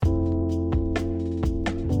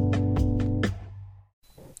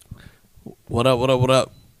What up, what up, what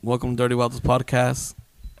up? Welcome to Dirty Wilders Podcast,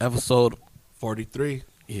 episode 43.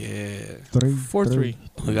 Yeah. 4-3.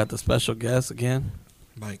 We got the special guest again.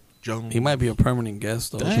 Mike Jones. He might be a permanent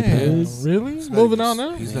guest, though. Damn, really? He's not Moving even- on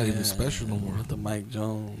now? He's not even special no more. With the Mike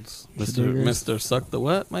Jones. Should Mr. Suck the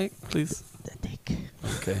what, Mike? Please. The dick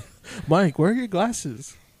Okay. Mike, where are your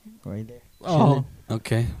glasses? right there. Oh,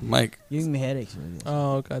 Okay. Mike, Giving me headaches with this.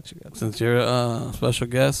 gotcha. since you're a special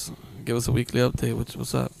guest, give us a weekly update.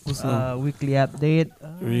 What's up? What's up? Weekly update.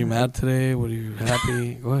 Are you mad today? Were you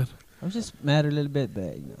happy? Go ahead. I'm just mad a little bit,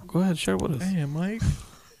 but you know. Go ahead. Share with us. Damn, Mike.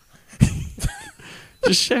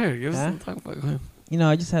 Just share. Give us Huh? some talk about it. Go ahead. You know,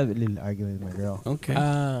 I just have a little argument with my girl. Okay.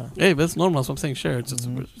 Ah, Hey, that's normal. So I'm saying share. It's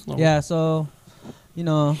Mhm. it's normal. Yeah, so you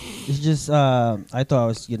know, it's just I thought I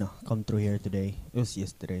was, come through here today. It was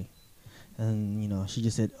yesterday. And she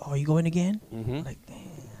just said, "Oh, you going again?" Mm-hmm. Like, damn.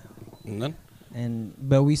 And then?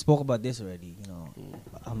 But we spoke about this already,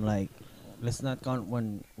 I'm like, let's not count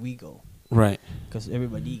when we go, Right. because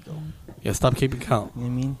everybody go. Yeah, stop keeping count. You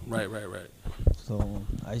know what I mean? Right. So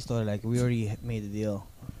I just thought, like, we already made a deal.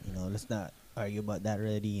 Let's not argue about that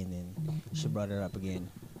already. And then she brought it up again.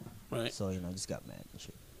 Right. So, I just got mad and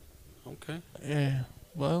shit. Okay. yeah.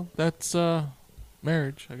 Well, that's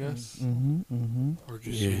marriage, I guess. Mm-hmm. Or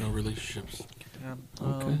just, Yeah. relationships.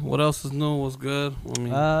 Okay. What else is new? What's good?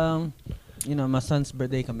 I mean, My son's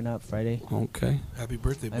birthday coming up Friday. okay. Happy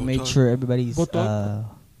birthday, I made Botox. sure everybody's Botox?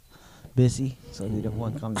 busy, so they don't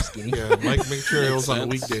want to come. Just kidding. Yeah, Mike, make sure it was on a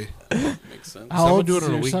Makes sense. weekday. Makes sense. How Someone old do is it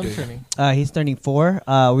on a your son weekday. turning? He's turning 4.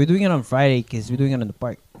 We're doing it on Friday because we're doing it in the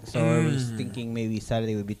park. So I was Mm. thinking maybe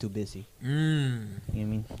Saturday would be too busy. You know what I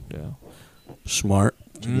mean? Yeah. Smart.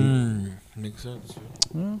 Makes sense.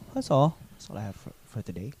 Well, that's all. That's all I have for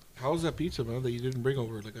today. How was that pizza, man, that you didn't bring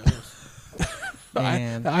over like I asked?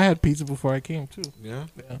 And I had pizza before I came, too. Yeah?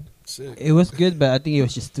 Yeah. Sick. it was good, but I think it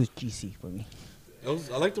was just too cheesy for me. I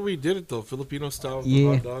like the way you did it, though. Filipino style with the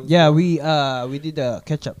Yeah, hot dogs. yeah. We did the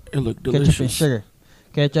ketchup, It looked ketchup and delicious.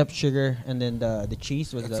 sugar, and then the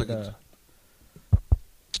cheese was That's the. like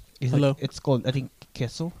It's Hello. Like, it's called, I think,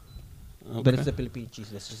 queso, Okay. but it's the Philippine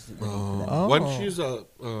cheese. That's just the name for that. Oh. Why don't you use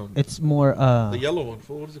It's more the yellow one?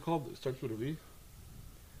 What is it called? It starts with a V?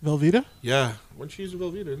 Velveeta? Yeah. Why don't you use a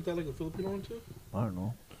Velveeta? Isn't that like a Filipino one, too? I don't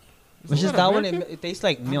know. Isn't It's just that that one. American? It tastes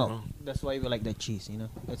like I don't milk. know. That's why we like the cheese. It's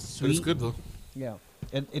But sweet. it's good, though. Yeah.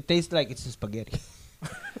 It tastes like it's spaghetti.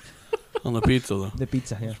 On the pizza, though. The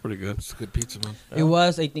pizza here. It's pretty good. It's a good pizza, man. It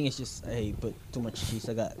was. I think it's just I put too much cheese.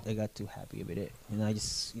 I got too happy with it, and I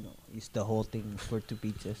just used the whole thing for 2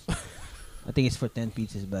 pizzas. I think it's for 10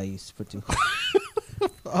 pizzas, but I used for 2.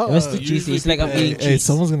 Oh, It was too usually cheesy. It's like I'm people- eating Hey, cheese.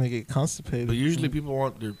 someone's going to get constipated. But usually people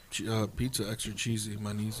want their pizza extra cheesy,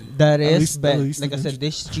 man, easy. That At is, least- but at least like I said, eventually.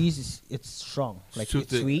 this cheese it's strong. Like too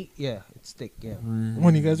it's thick. sweet. Yeah, it's thick. Yeah.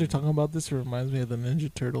 When you guys are talking about this, it reminds me of the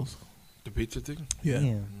Ninja Turtles. The pizza thing?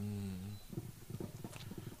 Yeah.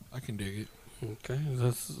 I can dig it. Okay.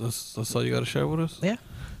 That's all you got to share with us? Yeah.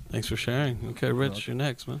 Thanks for sharing. Okay, Rich, you're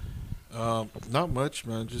next, man. Not much,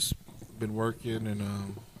 man. Just been working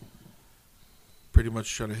and pretty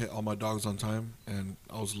much trying to hit all my dogs on time, and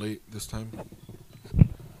I was late this time.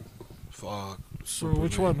 Fuck. For super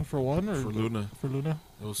which late. one? For one or For Luna. For Luna?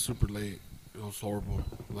 It was super late. It was horrible.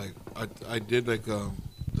 Like I did like the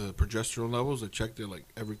progesterone levels. I checked it like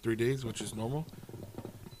every 3 days, which is normal.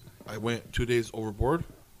 I went 2 days overboard,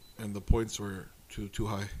 and the points were too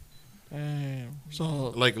high. Damn. So,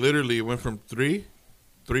 Like literally, it went from 3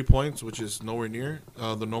 points, which is nowhere near.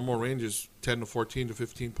 The normal range is 10 to 14 to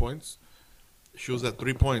 15 points. She was at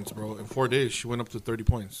 3 points, bro. In 4 days, she went up to 30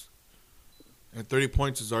 points. And 30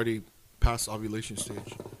 points is already past ovulation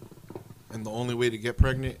stage. And the only way to get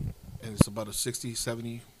pregnant, and it's about a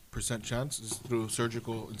 60-70% chance, is through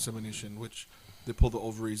surgical insemination, which they pull the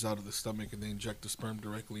ovaries out of the stomach and they inject the sperm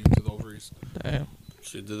directly into the ovaries. damn.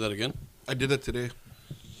 So you did that again? I did that today.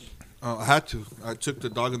 I had to. I took the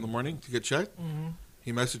dog in the morning to get checked.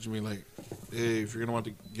 He messaged me like, "Hey, if you're gonna want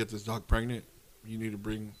to get this dog pregnant, you need to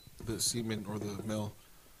bring the semen or the male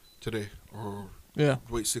today, or Yeah.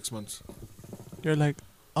 wait 6 months." You're like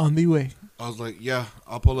on the way. I was like, "Yeah,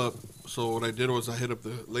 I'll pull up." So what I did was I hit up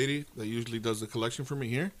the lady that usually does the collection for me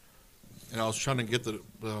here, and I was trying to get the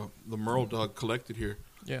Merle dog collected here.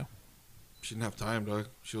 Yeah. She didn't have time, dog.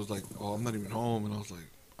 She was like, "Oh, I'm not even home," and I was like,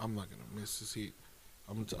 "I'm not gonna miss this heat."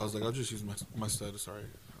 I was like, "I'll just use my stud. Sorry,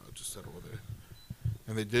 I'll just set over there."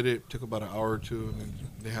 And they did it. Took about an hour or two, and then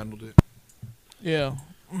they handled it. Yeah.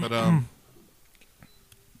 But I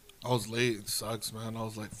was late. It sucks, man. I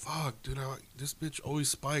was like, "Fuck, dude, this bitch always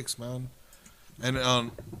spikes, man."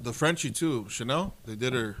 And the Frenchie too, Chanel. They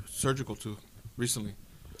did her surgical too recently.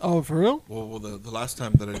 Oh, for real? Well, the last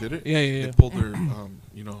time that I did it, Yeah, yeah, they yeah. pulled her,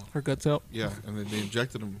 Her guts out. yeah, and then they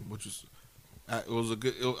injected him, which is, it was a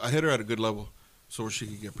good. I hit her at a good level, so where she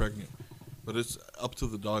could get pregnant. But it's up to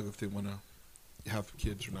the dog if they want to have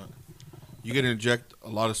kids or not. You can inject a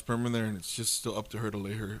lot of sperm in there, and it's just still up to her to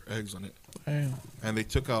lay her eggs on it. Damn. And they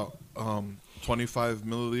took out 25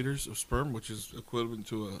 milliliters of sperm, which is equivalent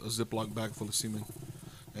to a Ziploc bag full of semen.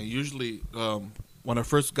 And usually, when I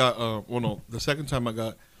first got, the second time I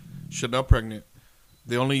got Chanel pregnant,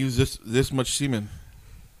 they only use this much semen.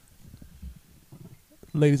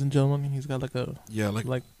 Ladies and gentlemen, he's got like a Yeah,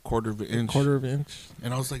 like quarter of an inch. quarter of an inch.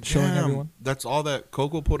 And I was like, Showing damn, everyone. that's all that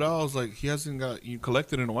Coco put out. I was like, he hasn't got you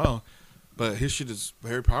collected in a while, but his shit is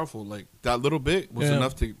very powerful. Like that little bit was Yeah.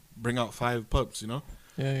 enough to bring out 5 pups. You know,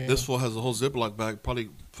 Yeah, yeah. this fool has a whole Ziploc bag. Probably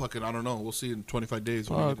fucking, I don't know. We'll see in 25 days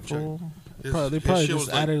when we Oh, get to check. cool. His- They his probably shit just was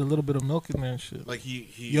like- added a little bit of milk in there and shit. Like he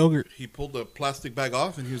Yogurt. He pulled the plastic bag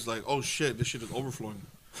off and he was like, "Oh shit, this shit is overflowing."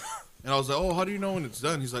 And I was like, "Oh, how do you know when it's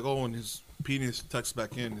done?" He's like, "Oh, when his penis tucks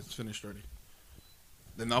back in, it's finished already."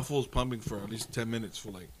 Then that fool's pumping for at least 10 minutes for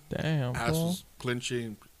like Damn, ass fool. was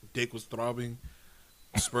clenching, dick was throbbing,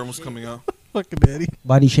 sperm was coming out. Fucking daddy.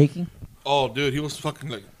 Body shaking. Oh, dude, he was fucking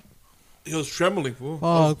like, he was trembling, fool. I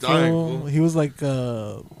was Fuck, dying, fool. fool. He was like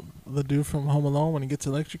the dude from Home Alone when he gets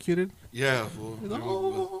electrocuted. Yeah, fool. He's like,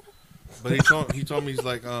 oh. But he told me, he's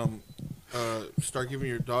like, start giving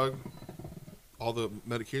your dog all the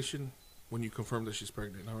medication when you confirm that she's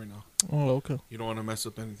pregnant. Not right now. Oh, okay. You don't want to mess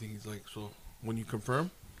up anything. He's like, so when you confirm,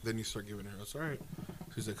 then you start giving her. That's all right.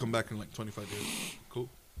 He's like, come back in like 25 days. Cool.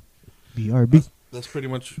 BRB. That's pretty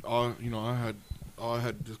much all. You know, I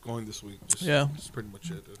had just going this week. Just, Yeah. That's pretty much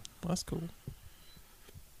it, dude. That's cool.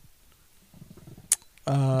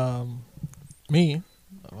 Me,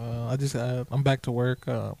 I'm back to work.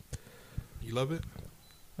 You love it?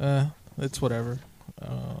 It's whatever.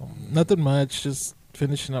 Nothing much. Just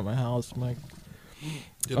finishing up my house.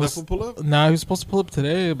 Did I was- that pull up? Nah, he was supposed to pull up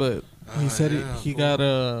today, but he said yeah, he fool.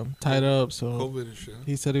 got tied up. So COVID and shit.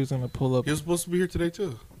 he said he was gonna pull up He was supposed to be here today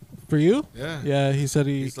too. for you. Yeah. Yeah, he said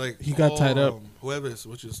He's like, he got tied up. Jueves,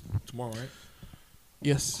 which is tomorrow, right?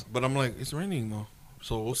 Yes, But I'm like, it's raining though,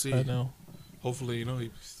 so we'll see. I know. Hopefully, you know,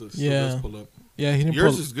 he still Yeah. does pull up. Yeah, he didn't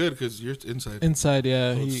Yours pull is good because you're inside. inside.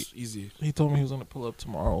 Yeah, so he it's easy. he told me he was gonna pull up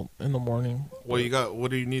tomorrow in the morning. Well, you got.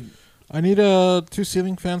 What do you need? I need 2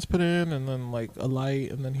 ceiling fans put in, and then like a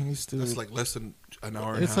light, and then he needs to. That's like less than an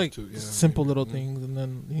hour. And a it's half like to, yeah. simple little Mhm. things, and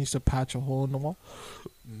then he needs to patch a hole in the wall.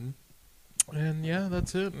 Mhm. And yeah,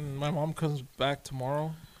 that's it. And my mom comes back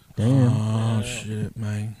tomorrow. Damn. Oh Yeah. shit,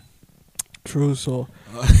 man. True. So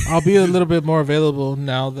I'll be a little bit more available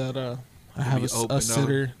now that I have a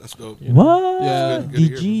sitter. That's dope. you know. What? Yeah. Good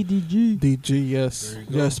to hear, DG. DG, yes, There you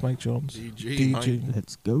go. yes, Mike Jones, DG. Mike. DG.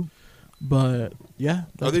 Let's go. But yeah, Are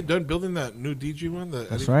that's, they done building that new DG one?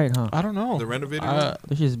 That's right, huh? I don't know. The renovated I,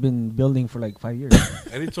 This has been building for like 5 years.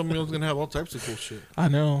 one? Eddie told me I was gonna have all types of cool shit. I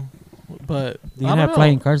know, but They I can don't have know.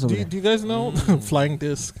 flying cars over Do there. do you guys know Mm. flying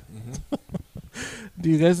disc? Mhm. Do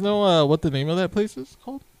you guys know what the name of that place is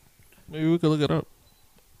called? Maybe we could look it up.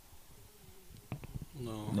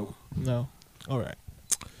 No. Nope. No. All right.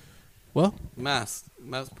 Well, Mass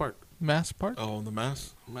Park. Mass Park, Oh, the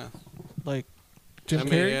mass. Mass. like Jim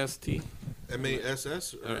Carrey. MAST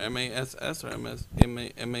MASS. or MASS or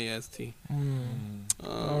MAST. Mm.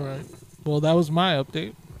 All right. Well, that was my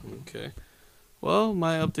update. Okay. Well,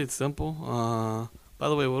 my update's simple. By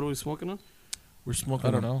the way, what are we smoking on? We're smoking.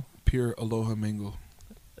 I don't know. Pure Aloha mango.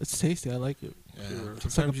 It's tasty. I like it. Yeah. Pure.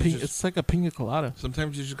 It's like a you pina, just- it's like a pina colada.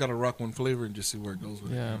 Sometimes you just gotta rock one flavor and just see where it goes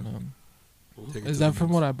with Yeah, it. man. Take it Is to that the from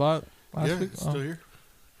next- what I bought last Yeah, week? it's still here.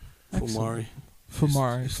 Fumari.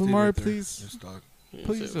 Fumari. Just stay Fumari, right there. please. Yes, dog. Yeah,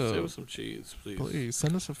 Please, save us some cheese, please. Please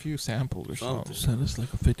send us a few samples or Something. something. Send us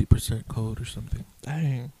like a 50% code or something.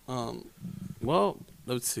 Dang. Well,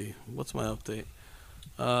 let's see. What's my update?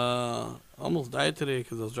 Almost died today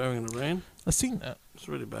because I was driving in the rain. I seen that. It's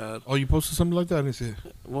really bad. Oh, you posted something like that? I didn't see it.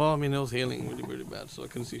 Well, I mean, it was hailing really, really bad, so I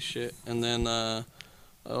couldn't see shit. And then I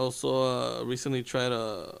also recently tried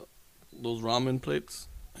those ramen plates,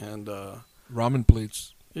 and Ramen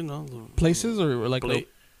plates. you know, the Places or like plate,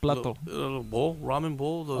 a plato? little bowl, ramen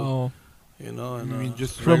bowl. Oh, You know, You and mean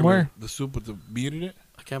just From regular- where? The soup with the meat in it?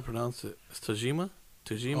 I can't pronounce it. It's Tajima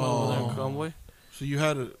over there in Oh. Conway. So you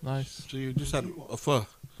had a. nice. So you just had a pho.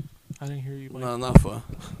 I didn't hear you. Mike. No, not pho.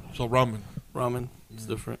 So ramen. Ramen. It's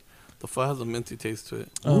different. The pho has a minty taste to it.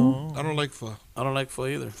 Oh, I don't like pho. I don't like pho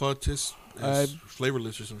either. Pho tastes I've-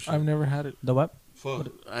 flavorless or some shit. I've never had it. The what? Pho.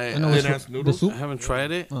 I know Thin it's ass the noodles. soup? I haven't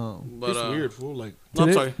tried it, Oh. but It's weird, fool. Like No, I'm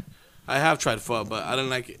Did it- sorry. I have tried pho, but I didn't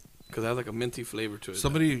like it because it has like a minty flavor to it.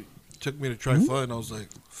 somebody took me to try pho, and I was like,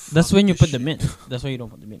 That's when you this put the shit. mint. That's why you don't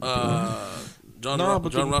put the mint. John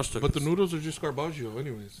Ross took but the us. noodles are just Carbaggio,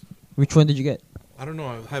 anyways. Which one did you get? I don't know.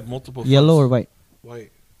 I had multiple. Yellow or phos. white?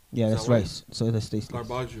 White. Yeah, Is that's that white? rice. So that's tasteless.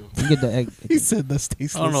 Carbaggio. You get the egg. He said that's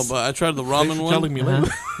tasteless. I don't know, but I tried the Thanks ramen for one. telling me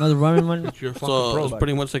later. No, the ramen one. You're a fucking So pro. it's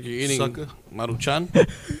pretty much like you're eating Sucker. maruchan,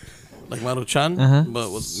 like maruchan,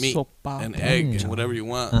 but with meat Sopa. and egg Damn. and whatever you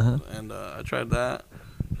want. Uh-huh. And I tried that,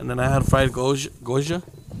 and then I had fried goja.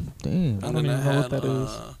 Damn. I And don't then even know what had, that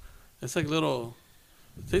is. It's like little.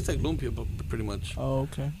 It tastes like lumpia, but pretty much. Oh,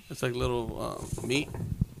 okay. It's like little meat,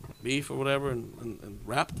 beef or whatever, and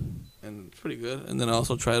wrapped, and it's pretty good. And then I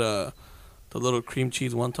also tried the little cream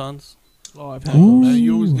cheese wontons. Oh, I've had Ooh. those. Man,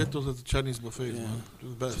 you always get those at the Chinese buffets, Yeah. man. They're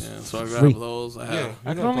the best. Yeah, so I Free. grabbed those. I had. Yeah.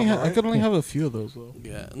 I could only I could only have a few of those though.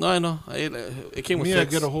 Yeah. No, I know. I ate. It came with Me, I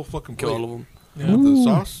 6. get a whole fucking Get all plate. of them. Yeah. With the Ooh.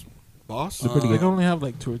 sauce, boss. I could only have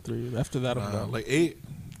like 2 or 3. After that, I'm done. Like 8.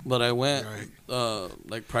 But I went Right.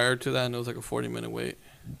 like prior to that, and it was like a 40-minute wait.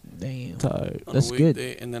 Damn. Tired. On That's a good.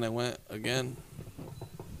 weekday, and then I went again,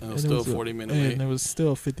 and it was And still a 40-minute and wait. it was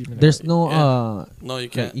still a 50-minute. There's wait. no Yeah. No, you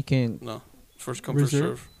like, can't. you can't. No, first come first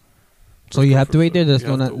Reserve? serve. So First you come, have to first wait there. serve. There's You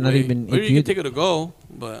no have to not wait. even. Or If you you can take it to go,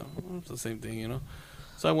 but it's the same thing, you know.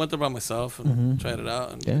 So I went there by myself and Mhm. tried it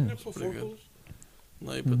out, and Yeah. it's pretty good.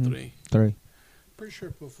 No, you put Mhm. 3. 3. Pretty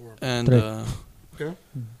sure before. And Three. Okay.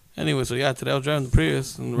 anyway, so yeah, today I was driving the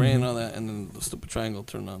Prius in the rain and all that, and then the stupid triangle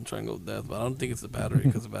turned on, triangle of death. But I don't think it's the battery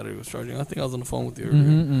because the battery was charging. I think I was on the phone with you earlier.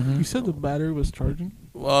 Mm-hmm, You said the battery was charging.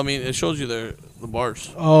 Well, I mean, it shows you there the bars.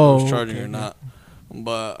 Oh, if it's charging okay, or not.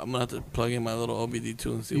 But I'm gonna have to plug in my little OBD2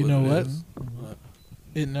 and see You what know it what? is. What?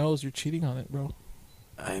 It knows you're cheating on it, bro.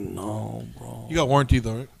 I know, bro. You got warranty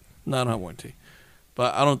though, right? No, I don't have warranty.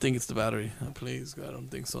 But I don't think it's the battery. Please, God, I don't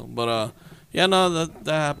think so. But yeah, no, that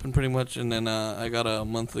happened pretty much. And then I got a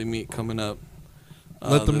monthly meet coming up.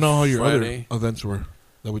 Let them this know how your Friday. other events were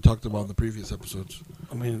that we talked about in the previous episodes.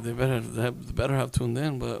 I mean, they better have tuned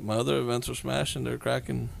in. But my other events are smashing. They're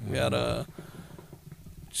cracking. We had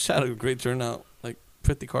just had a great turnout. Like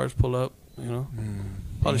 50 cars pull up. You know,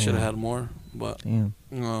 probably should have had more. But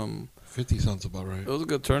Damn. 50 sounds about right. it was a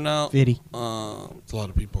good turnout. 50. It's a lot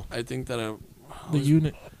of people. I think that The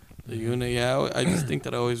unit. the unit, yeah. I just think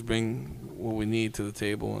that I always bring what we need to the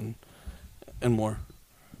table and more,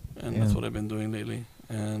 and that's Yeah. what I've been doing lately.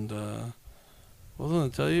 And what was I gonna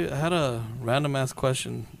tell you? I had a random ass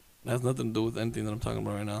question. It has nothing to do with anything that I'm talking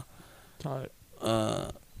about right now. Tired. Uh,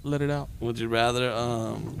 Let it out. would you rather?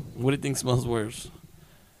 What do you think smells worse?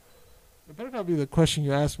 It better not be the question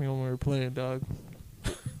you asked me when we were playing, dog.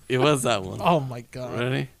 It was that one. Oh my god.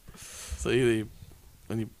 Ready? So either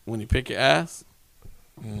when you pick your ass,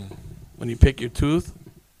 Mm. when you pick your tooth,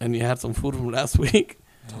 and you had some food from last week,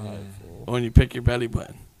 or when you pick your belly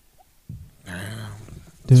button.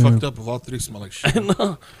 It's fucked up if all 3 smell like shit. I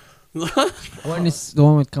know. One is the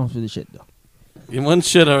one that comes with the shit though. One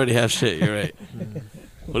should already have shit. You're right.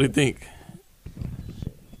 What do you think?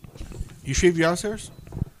 You shave your ass hairs?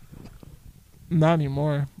 Not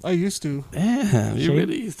anymore. I used to. Damn, you Shave?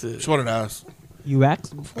 really used to. Just wanted to ask. You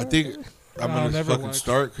waxed before? I think I'm No, gonna never fucking waxed.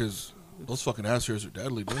 start because those fucking ass hairs are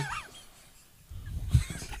deadly, dude.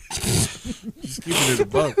 Just keeping it a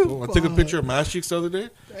buck. Bro. I took a picture of my ass cheeks the other day.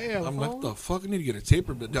 Damn. I'm like, the fuck? I need to get a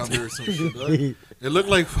taper bit down there or some shit. Dog. It looked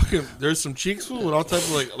like fucking. There's some cheeks fool with all type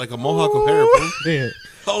of like a mohawk of hair. Fool. Yeah.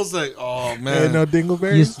 I was like, oh Hey, man. no You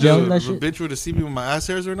dingleberries. just gel Dude, that if a shit? bitch were to see me with my ass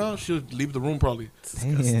hairs right now, she'll leave the room probably.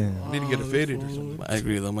 Damn. I need to get it faded or something. I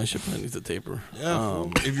agree though. My shit probably needs a taper. Yeah,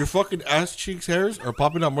 fool. If your fucking ass cheeks hairs are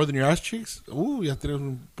popping out more than your ass cheeks, ooh, ya tienes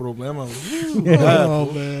un problema.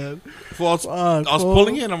 Oh man. Fool, I was fool.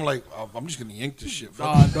 pulling it and I'm like, oh, I'm just gonna yank this shit.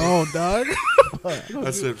 Fuck. Oh no, dog.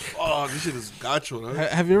 I said, oh, this shit is gacho. Dog.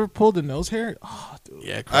 Have you ever pulled a nose hair? Oh, dude.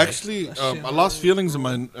 Yeah, correct. Actually, I lost feelings in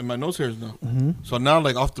my nose hairs now. Mm-hmm. So now,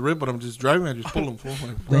 like off the rip, but I'm just driving, I just pull them. Fool.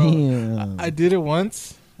 Like, Damn. I did it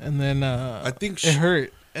once, and then I think it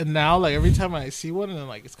hurt. And now, like every time I see one, and then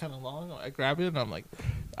like it's kind of long, I grab it, and I'm like,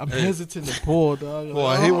 I'm Hey. hesitant to pull, dog. Well,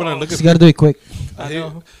 I hate when I look Just at. gotta do it quick.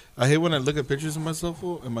 I hate when I look at pictures of myself,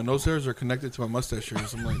 fool, and my nose hairs are connected to my mustache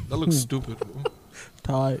hairs. I'm like, that looks stupid. Fool.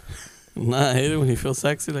 Tight. Nah, I hate it when you feel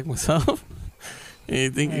sexy like myself. And you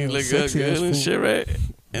think you Yeah, look sexy good ass and fool. shit, right?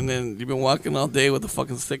 And then you've been walking all day with a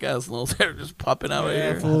fucking thick ass nose hair just popping out right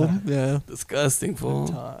Yeah, here. fool. Yeah. Disgusting, fool.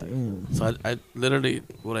 Tight. Damn. So I literally,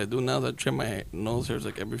 what I do now is I trim my nose hairs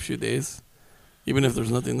like every few days. Even if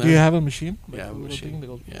there's nothing there. Do you have a machine? Yeah, I have a little machine. thing that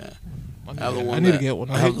goes- Yeah. I I have the need, one I need to that- get one.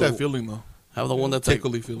 I have hate the- that feeling though. I have the one that's like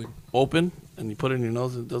Tickly feeling. open and you put it in your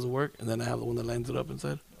nose and it doesn't work. And then I have the one that lines it up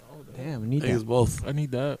inside. Damn, I I need use that. both. I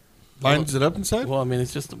need that. Lines it up inside. Well, I mean,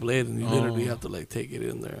 it's just a blade and you literally Oh. have to like take it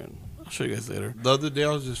in there. And show you guys later. The other day I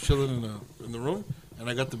was just chilling in the room, and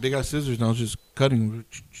I got the big ass scissors, and I was just cutting.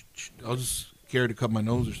 I was just scared to cut my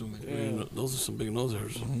nose or something. Yeah, those are some big nose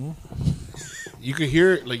hairs. Mm-hmm. You could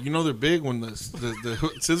hear it, like, you know, they're big when the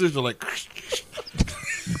scissors are like.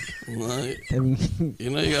 Like, I mean, you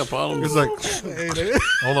know you got problems. It's like,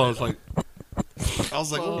 hold on, it's like. I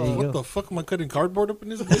was like, There you what go. the fuck am I cutting cardboard up in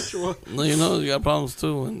this bitch or what? No, you know you got problems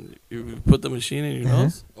too when you put the machine in your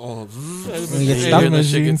nose. Oh, When you get You stuck, hear that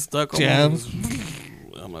shit machine get stuck. jams.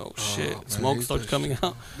 I'm like, oh shit! man, Smoke he's starts the coming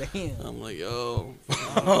out. damn. I'm like, yo,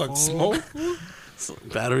 fuck, smoke. so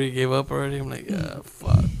battery gave up already. I'm like, yeah,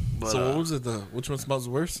 fuck. But, So what was it? Which one smells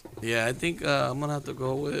worse? yeah, I think I'm gonna have to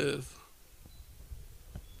go with.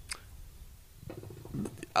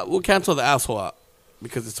 We'll cancel the asshole out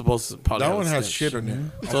because it's supposed to probably. That have one a has stench. shit on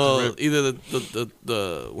it. So either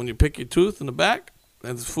the when you pick your tooth in the back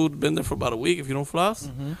and the food been there for about a week if you don't floss,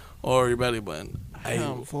 or your belly button.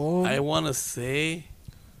 Damn, fool. I want to say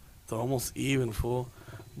they're almost even, fool,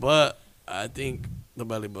 but I think the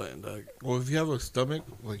belly button, dog. Well, if you have a stomach,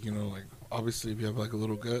 like, you know, like, obviously if you have like a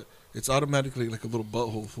little gut, it's automatically like a little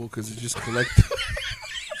butthole full because it's just collecting.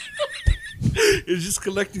 It's just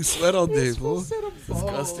collecting sweat all day, fool.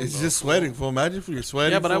 Disgusting. It's bro. just sweating, fool. Imagine if you're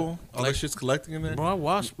sweating, Yeah, but fool. All that like- shit's collecting in there. Bro, I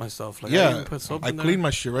washed myself. Like, I Yeah, even put soap I in there. cleaned my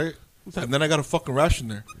shit, right? And then I got a fucking rash in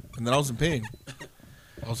there. And then I was in pain.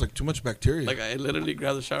 I was like, too much bacteria. Like, I literally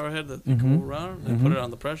grabbed the shower head that you can move around and put it on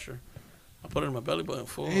the pressure. I put it in my belly button,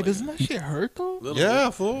 full. Hey, doesn't that shit hurt though? Yeah,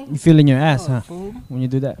 fool. You feel in your ass, huh? Fool. When you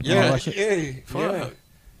do that. When you Yeah, wash it. yeah, Fuck. yeah.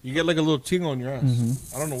 You get like a little tingle on your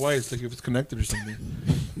ass. I don't know why. It's like if it's connected or something.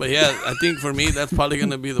 But yeah, I think for me, that's probably going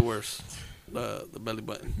to be the worst. The belly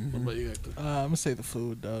button. What about you, Hector? I'm gonna say the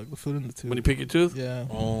food, dog. The food in the tooth. When you pick your tooth? Yeah.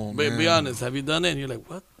 Oh, But man. be honest, have you done it? And you're like,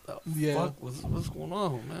 what the Yeah. fuck? What's going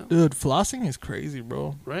on, man? Dude, flossing is crazy,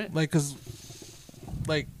 bro. Right? Like, cause,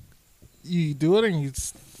 like, you do it and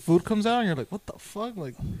food comes out and you're like, what the fuck?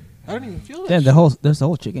 Like, I don't even feel that. Damn, there's a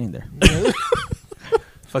whole chicken in there. shit.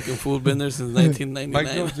 Fucking food been there since Mike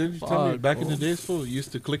 1999. Jones, didn't you tell me Fuck, back in bro. the days, fool, you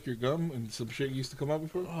used to click your gum and some shit used to come out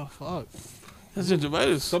before? Oh fuck. That's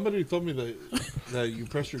gingivitis. Somebody told me that you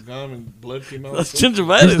press your gum and blood came out. That's or something.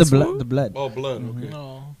 gingivitis. That's the fool. blood. The blood. Oh, blood, okay.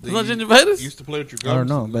 No. It's not You gingivitis? used to play with your I gums.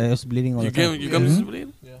 don't know, but it was bleeding all You the time. get your gums is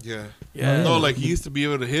bleeding? Yeah. Yeah. No, like he used to be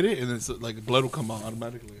able to hit it and it's like blood will come out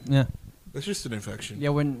automatically. Yeah. That's just an infection. Yeah,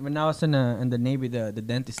 when I was in the Navy, the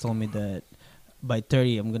dentist told me that by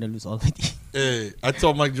 30 I'm gonna lose all my teeth. Hey, I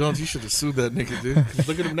told Mike Jones he should have sued that nigga, dude. 'Cause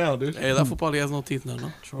look at him now, dude. Hey, that football, he has no teeth now,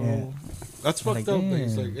 no? Yeah. That's I'm fucked like, up. Like,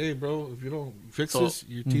 it's damn. like, hey, bro, if you don't fix So- this,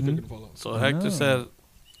 your teeth are Mhm. gonna fall out. So I Hector know. said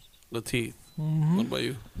the teeth. Mm-hmm. What about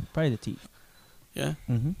you? Probably the teeth. Yeah?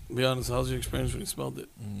 Mm-hmm. Be honest, how's your experience when you smelled it?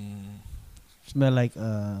 Smell like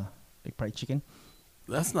fried chicken.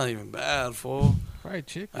 That's not even bad, fool. Fried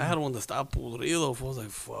chicken. I had one that stopped podrido, fool. I was like,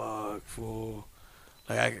 fuck, fool.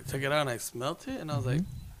 Like, I took it out and I smelt it, and I was like,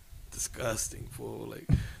 disgusting, fool. Like,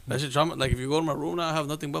 that shit trauma. Like, if you go to my room now, I have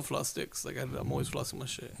nothing but floss sticks. Like, I'm always flossing my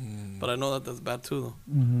shit. But I know that that's bad, too, though.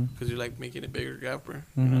 Mm-hmm. Because you're, like, making it bigger, gapper.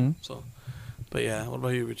 You Mhm. know? So, but yeah, what about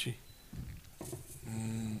you, Richie?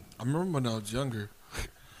 I remember when I was younger,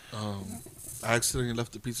 I accidentally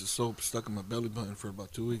left a piece of soap stuck in my belly button for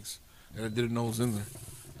about 2 weeks, and I didn't know it was in there.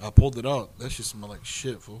 I pulled it out. That shit smelled like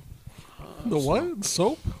shit, fool. The what?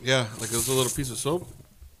 Soap? Yeah, like it was a little piece of soap.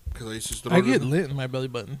 Because I used to throw I it get in. lint in my belly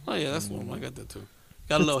button. Oh, yeah, that's normal. I got that, too.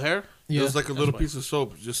 Got a little hair? It Yeah. was like a That's little why. piece of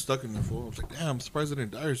soap just stuck in there, fool. I was like, damn, I'm surprised I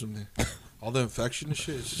didn't die or something. All the infection and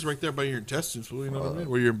shit. It's just right there by your intestines, fool. You know what I mean?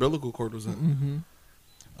 Where your umbilical cord was at.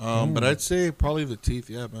 Mm-hmm. But I'd say probably the teeth,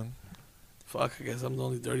 yeah, man. Fuck, I guess I'm the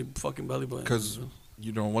only dirty fucking belly button. 'Cause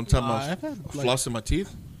You know, one time Nah, I was I've had, like- flossing my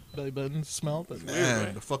teeth. Belly button smell. But Man,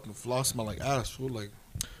 right? the fucking floss smelled like ass, fool. Like,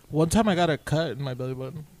 one time I got a cut in my belly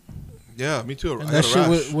button, yeah, me too. and I that got a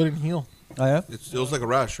shit rash. wouldn't heal. Oh yeah. It was like a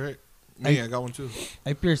rash, right? Me, I got one too.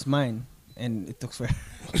 I pierced mine, and it took forever.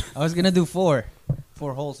 I was gonna do four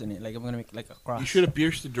holes in it. Like I'm gonna make like a cross. You should have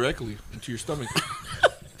pierced it directly into your stomach.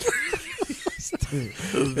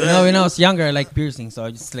 No, when I was younger, I like piercing, so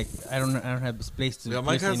I just like I don't have this place to Yeah,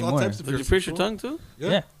 Mike pierce has all anymore. types of Did you piercings, pierce your fool. tongue, too?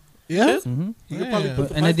 Yeah. Yeah. Mm-hmm. You could probably Yeah. put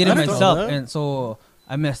the And I did it I didn't know myself, that. and so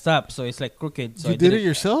I messed up. So it's like crooked. So You I did it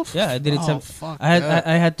yourself? Yeah, I did it. Oh, fuck I had that.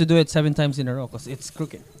 I had to do it 7 times in a row because it's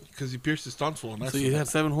crooked. Because he pierced his tonsil. And So you had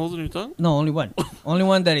 7 holes in your tongue? No, only one. Only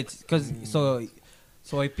one that it's because so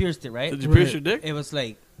I pierced it right. Did you pierce Right. your dick? It was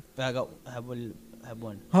like I have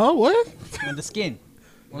one Huh? What? on the skin,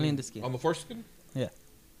 only in the skin. on the foreskin?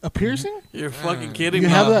 A piercing? You're fucking kidding You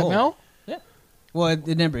me. have that hole. now? Well,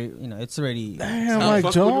 it never, it's already. Damn, No, Mike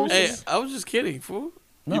fuck Jones. Hey, I was just kidding, fool.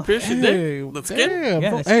 No. You pierced your Hey, dick? The skin? damn, Yeah,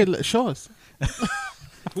 bro. it's- Hey, show us.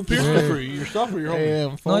 Who pierced it for you? Yourself or your homie? Damn,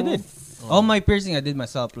 No, I fool. did. All my piercing I did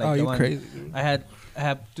myself. Like Oh, the you one crazy, dude. I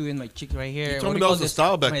have 2 in my cheek right here. You told What me do that you was call the this?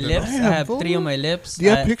 style back My then, lips. Damn, I have fool. 3 on my lips. Do you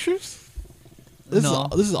have I- pictures? This no.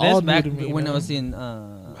 is all That's new back to me. when I man. was in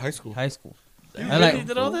High school. High school. You I really like-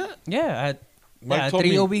 did all that? Yeah, I had Mike told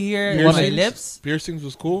 3 me over here on piercings- my lips. Piercings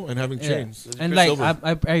was cool and having Yeah. chains. And pierce like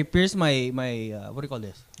silver? I pierced my what do you call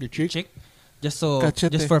this? Your cheek? Chick. Just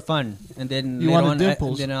Cachete. for fun, and then You later wanted on,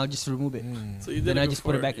 dimples. then I'll just remove it. Mm. So you did Then it I before, just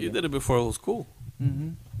put it back You again. did it before it was cool. Mm-hmm.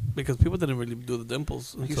 Because people didn't really do the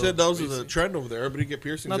dimples. He until said that was the recent. trend over there. Everybody get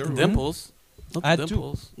piercings Not the everywhere. dimples. Not I had the two.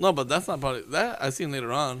 dimples. No, but that's not probably that. I seen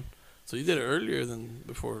later on. So you did it earlier than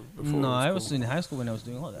before. No, it I was cool. in high school when I was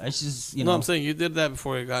doing all that. I just No, I'm saying you did that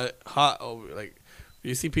before it got hot over. Like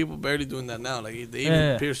you see people barely doing that now. Like they even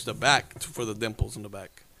Yeah. pierce the back for the dimples in the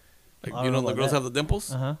back. Like I you don't know know the about girls that. have the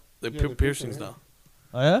dimples. Uh huh. They Yeah, put they piercings pierce it, now.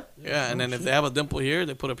 Oh yeah. Yeah, and then if they have a dimple here,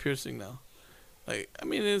 they put a piercing now. Like I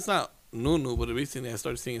mean, it's not new, but recently I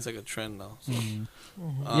started seeing it's like a trend now. So,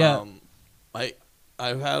 Yeah.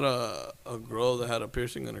 I've had a girl that had a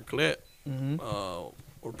piercing in her clit, Mm-hmm.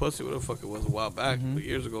 or pussy, whatever the fuck it was, a while back, Mhm. like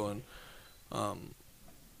years ago, and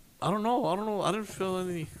I don't know. I didn't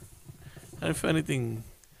feel anything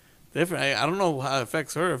different. I don't know how it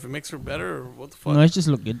affects her. If it makes her better or what the fuck. No, it just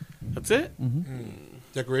looked good. That's it. Mm-hmm.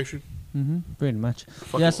 Decoration. Mm-hmm. Pretty much.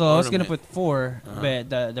 Fucking Yeah. So I was gonna ornament. put 4, Uh-huh.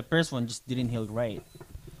 but the first one just didn't heal right.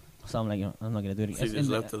 So I'm like, I'm not gonna do it. So you just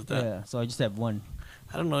left it at that? Yeah. So I just have 1.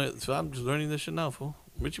 I don't know. So I'm just learning this shit now, fool.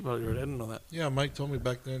 Richie probably heard. I didn't know that. Yeah, Mike told me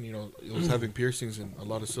back then, it was having piercings and a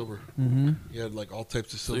lot of silver. Mm-hmm. He had like all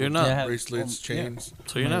types of So silver you're not- Yeah. bracelets, Yeah. chains.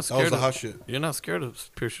 So you're not That was scared. the Of, hot shit. you're not scared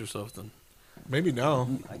of pierce yourself then. Maybe now.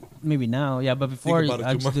 Maybe now, yeah, but before about it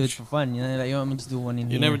I too just do it much. for fun. You know, like I'm just do one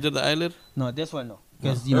in You here. never did the eyelid. No, this one no.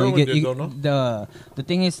 Because No. Everyone did, though, no? the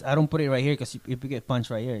thing is, I don't put it right here because if you get punched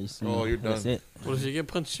right here, You're that's done. it. What if you get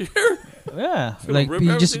punched here? Yeah, Feel like rip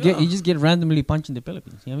you just everything get you off. just get randomly punched in the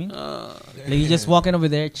Philippines. You know what I mean? Like you just walking over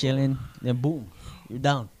there chilling, then boom, you're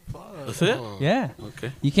down. That's it. Oh. Yeah,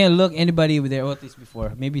 Okay. you can't look anybody over there. Oh, this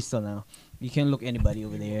before, maybe still now. You can't look anybody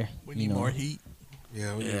over there. We you need know, more heat.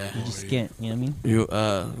 Yeah, we Yeah. you just can't. You know what I mean?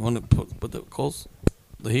 You want to put the coals,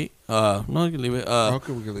 the heat? No, you can leave it. How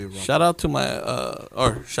could we leave it? Shout out to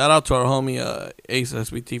shout out to our homie Ace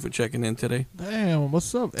SBT for checking in today. Damn,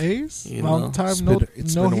 what's up, Ace? You Long know, time It's no. been,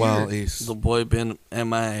 it's no been a while, here. Ace. The boy been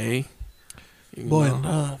MIA. You Boy, know, in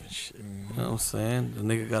love. and shit. you know what I'm saying? The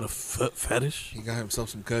nigga got a foot fetish. He got himself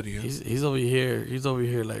some cutty. Huh? He's over here. He's over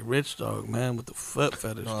here like rich dog, man, with the foot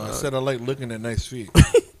fetish. No, I dog. said I like looking at nice feet.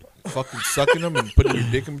 Fucking sucking them and putting your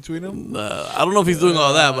dick in between them. I don't know if he's doing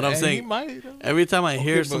all that, but I'm Hey, he saying might. every time I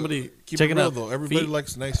hear Okay, but somebody keep checking it real out though. Everybody feet-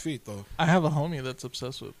 likes nice feet though. I have a homie that's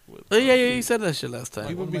obsessed with. Oh, yeah, you said that shit last time.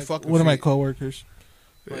 People one be of my- fucking one of my feet. coworkers.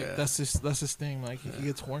 Like Yeah. that's his thing. Like he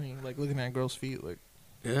gets horny, like looking at girls' feet. Like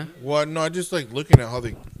Yeah. Well, no, I just like looking at how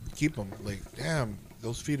they keep them. Like, damn,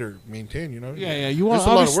 those feet are maintained. You know. yeah. You want There's a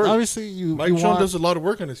lot of obviously, work. obviously you. Mike you Jones want, does a lot of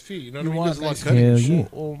work on his feet. You know what I you mean? He want does a lot of nice cutting and Hell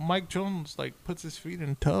shit. yeah. Well, Mike Jones like puts his feet in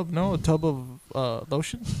a tub. No, a tub of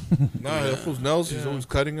lotion. Nah, that fool's nails. He's Yeah. always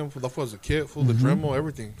cutting them. That fool's a kit, full the Dremel,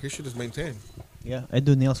 everything. His shit is maintained. Yeah, I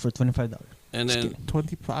do nails for $25. And then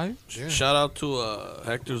 25. Yeah. shout out to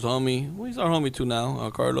Hector's homie. Well, he's our homie too now,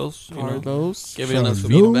 Carlos. You know, Carlos. giving us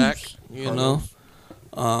Carlos. feedback. You know.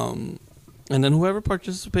 And then whoever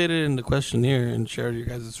participated in the questionnaire and shared your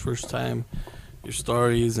guys' first time, your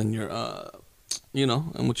stories and your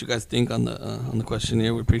and what you guys think on the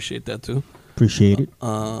questionnaire, we appreciate that too. Appreciate it.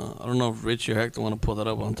 I don't know if Rich or Hector want to pull that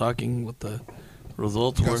up on talking what the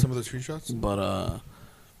results Got were, some of the screenshots. but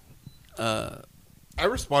I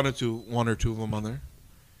responded to one or two of them on there.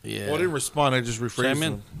 yeah. Well, I didn't respond. I just rephrased Chime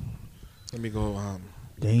in. them. Let me go. back on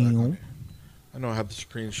Damn. it. I know I have the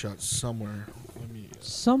screenshot somewhere. Let me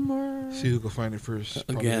Summer. see who can find it first.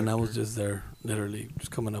 Probably Again, I Hector. was just there, literally just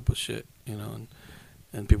coming up with shit,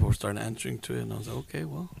 and people were starting answering to it, and I was like, okay,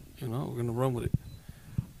 well, we're gonna run with it,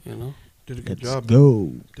 Did a good Let's job.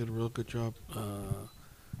 go. Did a real good job. Uh,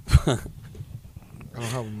 I don't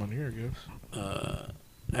have them on here, I guess.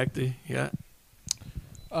 Hector, yeah,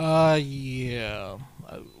 Yeah.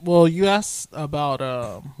 Well, you asked about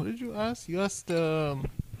what did you ask? You asked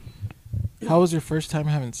how was your first time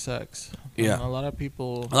having sex? Yeah. A lot of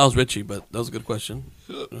people. that was Richie, but that was a good question.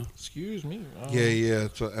 Excuse me. Yeah.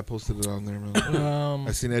 That's what I posted it on there, man.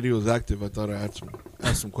 I seen Eddie was active. I thought I had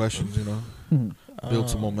ask some questions, build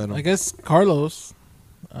some momentum. I guess Carlos.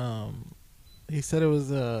 He said it was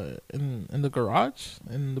in the garage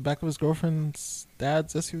in the back of his girlfriend's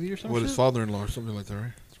dad's SUV or something. With his father-in-law or something like that,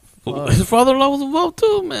 right? His father-in-law was involved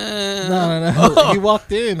too, man. No. He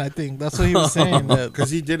walked in. I think that's what he was saying. That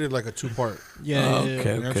Because he did it like a 2-part. yeah.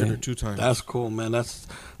 Okay. He answered it 2 times. That's cool, man. That's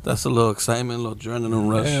a little excitement, a little adrenaline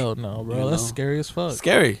rush. Hell no, bro. You That's know? scary as fuck.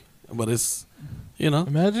 Scary, but it's, you know,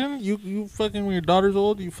 Imagine you fucking when your daughter's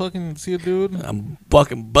old, you fucking see a dude. I'm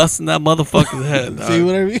fucking busting that motherfucker's head. See dog.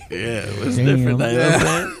 what I mean? Yeah, it's Damn. different. Now, you know what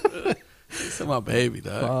I'm saying? It's my baby,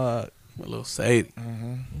 dog. Fuck. My little Sadie.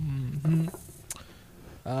 Mm-hmm.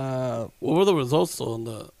 What were the results though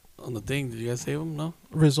on the thing? Did you guys save them? No.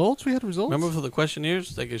 Results? We had results. Remember for the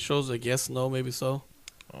questionnaires, like it shows like yes, no, maybe so.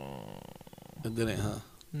 It didn't, huh?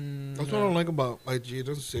 That's what I don't like about IG. It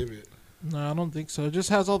doesn't save it. No, I don't think so. It just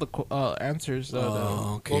has all the answers.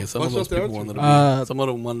 Oh, okay. Well, Some of what's those up the people answer? wanted to be. Some of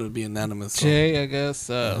them wanted to be anonymous. So. Jay, I guess.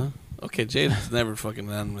 Okay, Jade's never fucking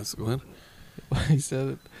anonymous. Go ahead. He said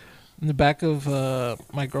it in the back of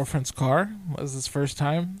my girlfriend's car was his first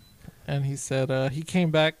time, and he said he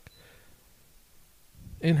came back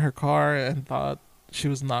in her car and thought she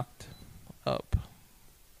was knocked up.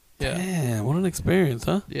 Yeah, Damn, what an experience,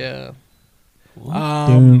 huh? yeah.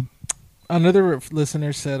 Well, Another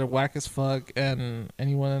listener said whack as fuck, and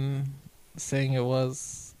anyone saying it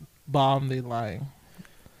was bomb, they lying.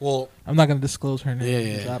 Well, I'm not gonna disclose her name.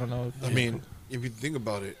 Yeah, 'cause yeah. I don't know. I mean, if you think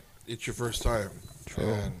about it, it's your first time. True.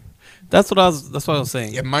 And that's what I was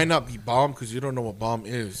saying. it might not be bomb because you don't know what bomb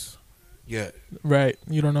is yet. Right?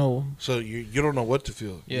 You don't know. So you don't know what to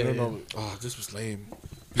feel. Yeah, you don't yeah. know, oh, this was lame.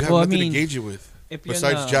 You have Well, I nothing mean, to gauge it with If you're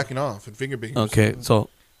besides in a- jacking off and finger banging. Okay, so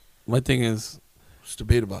my thing is, Let's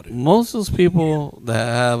debate about it. most of those people that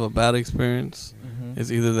have a bad experience Mhm.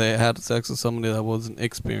 is either they had sex with somebody that wasn't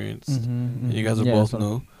experienced, and you guys are Yeah, both that's what-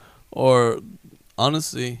 new, or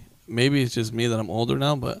honestly, maybe it's just me that I'm older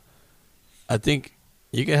now, but I think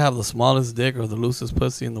you can have the smallest dick or the loosest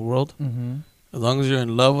pussy in the world. Mhm. As long as you're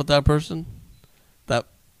in love with that person, that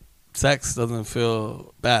sex doesn't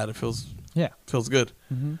feel bad. It feels good.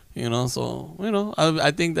 Mhm. You know, so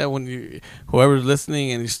I think that when whoever's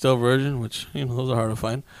listening and you're still virgin, which those are hard to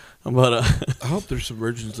find, but I hope there's some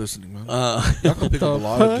virgins listening, man. uh, Y'all can pick up a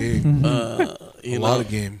lot of game. you A know, lot of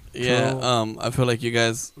game. yeah, I feel like you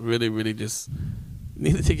guys really, really just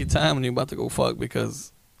need to take your time when you're about to go fuck,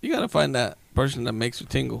 because you gotta find that person that makes you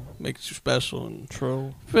tingle, makes you special, and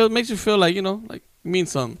makes you feel like like you mean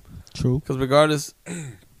something. True. Because regardless,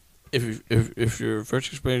 if your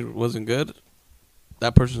first experience wasn't good,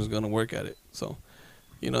 that person is gonna work at it. So,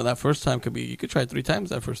 that first time you could try 3 times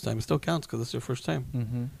that first time. It still counts because it's your first time.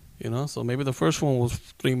 Mhm. So maybe the first one was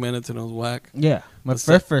 3 minutes and it was whack. Yeah, my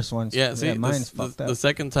The first one. Yeah, see, mine's the fucked up. the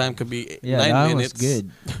second time could be Yeah, 9 that minutes. was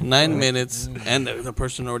good. 9 minutes, and the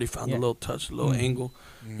person already found Yeah. a little touch, a little angle.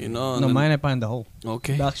 And No, then- mine I find the hole.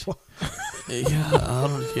 Okay. That's what.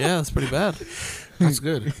 Yeah, that's pretty bad. That's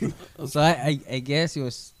good. So I guess it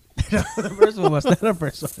was the first one was not the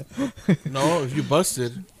first one. No, if you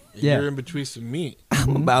busted, Yeah. you're in between some meat.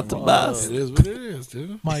 I'm about to bust. It is what it is,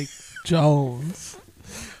 dude. Mike Jones.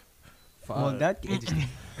 Well, that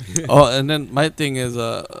Oh, and then my thing is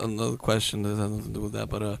another question that has nothing to do with that,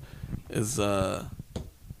 but is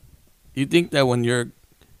you think that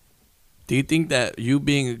do you think that you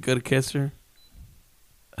being a good kisser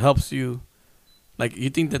helps you? Like, you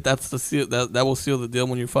think that that's the seal that will seal the deal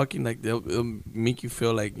when you're fucking? Like, it'll make you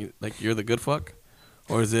feel like you're the good fuck,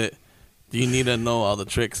 or is it? Do you need to know all the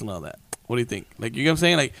tricks and all that? What do you think? Like, you know what I'm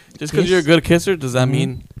saying? Like, just because you're a good kisser, does that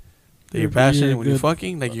mean that you're passionate when you're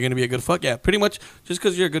fucking? Like, you're gonna be a good fuck? Yeah, pretty much. Just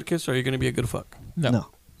because you're a good kisser, are you gonna be a good fuck? No.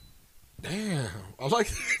 Damn. I like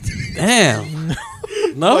Damn.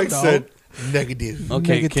 No. Like said negative.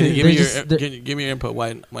 Okay. Can you Negative. give me your input?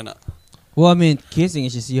 Why not? Well, I mean, kissing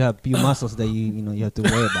is just you have few muscles that you have to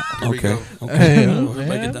worry about. Here we go. Okay. Hey, Break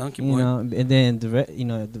man. it down. Keep You going. know, and then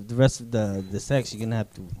the rest of the sex you're gonna have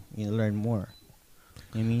to learn more.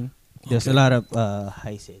 You know what I mean, there's a lot of how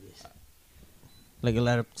you say this, like a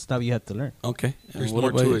lot of stuff you have to learn. Okay. And There's what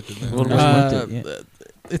more about to you? it than that. What about Uh, you? yeah.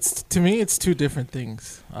 It's to me, it's 2 different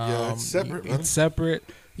things. Yeah, it's separate, man. It's separate.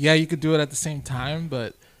 Yeah, you could do it at the same time,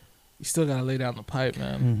 but you still gotta lay down the pipe,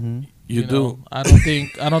 man. Mm-hmm. You do. know, I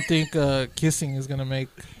don't think kissing is gonna make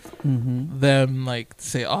Mm-hmm. them like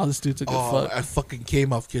say, "Oh, this dude's a good Oh, fuck." I fucking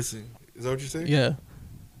came off kissing. Is that what you're saying? Yeah,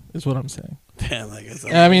 is what I'm saying. Damn. I guess.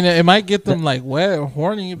 I mean, it might get them like wet or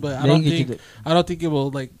horny, but I don't think it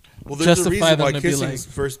will like Well, there's a justify reason them why to be kissing's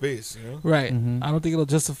like first base, you know? right. Mhm. I don't think it'll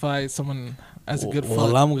justify someone as a good Well,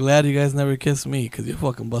 fuck. I'm glad you guys never kissed me, because you're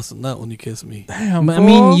fucking busting nut when you kiss me. Damn, I mean,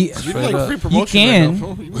 fool. you, You're Straight like up. free promotion can.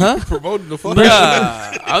 right now. You Huh? promoting the fuck.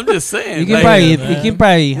 Nah, I'm just saying. you can like, probably man. it can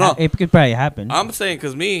probably No. it could probably happen. I'm saying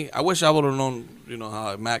because me, I wish I would have known, how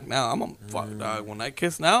I Mac now. I'm a fuck dog. When I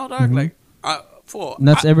kiss now, dog, like For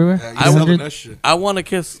Nuts everywhere. Yeah, you I selling 200? that shit. I want to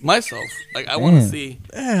kiss myself. Like I want to Damn. see.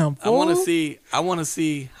 Damn, I want to fool. see. I want to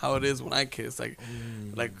see how it is when I kiss. Like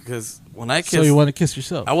because when I kiss, So you want to kiss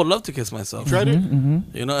yourself? I would love to kiss myself. Tried it?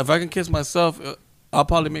 Mm-hmm. You know, if I can kiss myself, I'll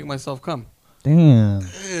probably make myself come. Damn.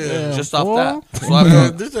 Yeah. Just off fool. that. So I Yeah,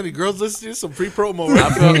 feel, there's any girls listening? Some free promo. I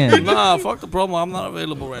Right? feel Damn. nah, fuck the promo. I'm not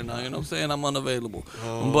available right now. You know what I'm saying? I'm unavailable.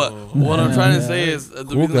 Oh. But what I'm trying to Yeah. say is the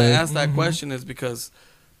Cool reason I guy. asked that question is because,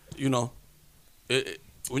 you know,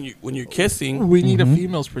 when you're kissing, We need Mhm. a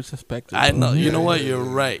female's perspective. I know. You Yeah, know what? yeah, You're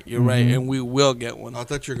yeah. right. You're right, Mhm. and we will get one. I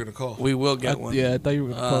thought you were gonna call. We will get one. Yeah, I thought you were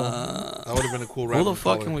gonna call. That would have been a cool Who random the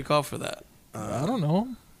fuck caller. can we call for that? I don't know.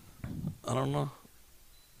 I don't know.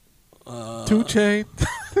 2 Chainz.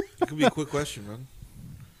 It could be a quick question, man.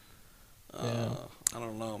 I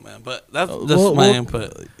don't know, man. But that's Uh, just well- my well-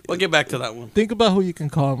 input. We'll get back to that one, Think about who you can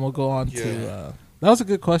call, and we'll go on Yeah. to. That was a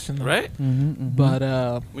good question, though. right? Mm-hmm,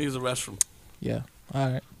 But We use the restroom. yeah,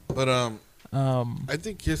 all right. But Um, I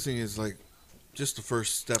think kissing is like just the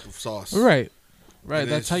first step of sauce. right. It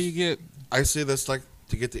That's is. how you get I say that's like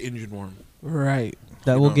to get the engine warm. right.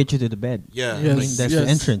 that you will know. get you to the bed. Yeah. Yes, like, That's yes. the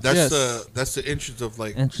entrance. that's Yes. that's the entrance of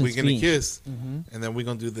like Entrance we're gonna fee. kiss, Mm-hmm. and then we're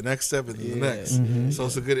gonna do the next step and then the Yeah. next. Mhm. So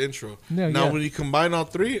it's a good intro. Yeah, Now yeah. when you combine all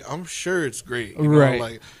three, I'm sure it's great. You Right. know,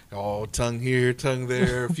 like tongue here, tongue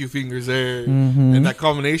there, a few fingers there, Mhm. and that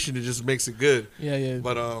combination it just makes it good. Yeah, yeah.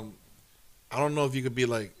 But I don't know if you could be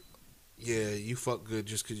like, yeah, you fuck good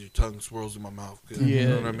just because your tongue swirls in my mouth. Good. You Yeah.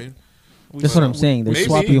 know what I mean? That's what I'm saying. They maybe-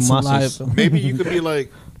 swap you muscles. Saliva. Maybe you could be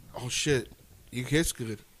like, oh shit, you kiss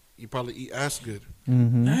good. You probably eat ass good.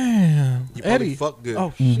 Mm-hmm. Damn, You probably Eddie. fuck good.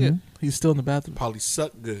 Oh Mhm. shit, he's still in the bathroom. Probably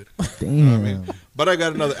suck good. Damn. I mean? But I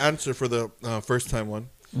got another answer for the first time one.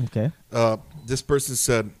 Okay. This person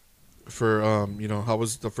said, for how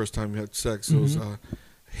was the first time you had sex? It was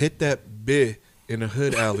hit that bit in a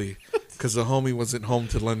hood alley because the homie wasn't home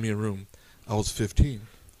to lend me a room. I was 15.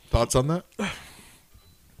 Thoughts on that?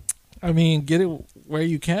 I mean, get it where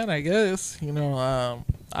you can, I guess. You know,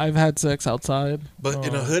 I've had sex outside. But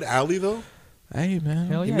in a hood alley though? Hey, man.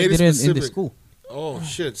 Hell He yeah. made I it did it in the specific. school. Oh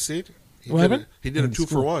shit! See, What happened? he did a In 2 for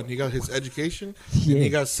school. 1. He got his education Yeah. and he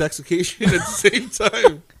got sexication at the same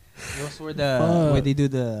time. Those were Fuck. where they do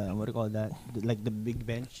the what do you call that? Like the big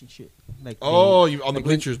bench and shit. Like Oh, you on the like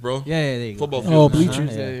bleachers, bro. yeah, there you go. Football Yeah. field. Oh, Uh-huh,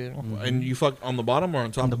 bleachers. yeah. Yeah, yeah. Mhm. And you fucked on the bottom or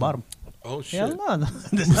on top? on the of bottom. Oh shit! Hell no,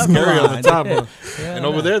 It's scary on the top, bro. Yeah, And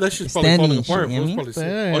over no. there, that shit's probably falling Standing apart. shit, you It was know probably sick.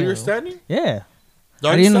 Damn. Oh, you're standing? Yeah. I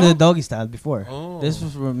Doggy didn't know the style? doggy style before. Oh. This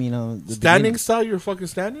was from the Standing beginning. style? You're fucking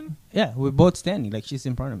standing? Yeah, we're both standing. Like she's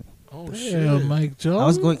in front of me. Oh Damn, shit! Mike Jones. I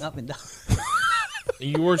was going up and down. And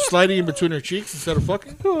you weren't sliding in between her cheeks instead of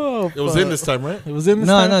fucking? Oh, It was fuck. in this time, right? It was in this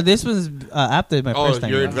No, time? no, this was after my Oh, first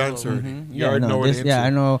time. you're yeah. advanced already. Mhm. You already no, know where this, to yeah, I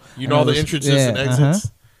enter. know. You I know all the this- entrances yeah, and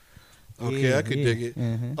exits. Okay, Yeah, I could yeah. dig it.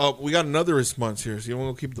 Mhm. We got another response here, so you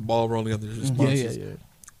want to keep the ball rolling on the Yeah, responses. yeah, yeah.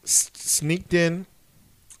 Sneaked in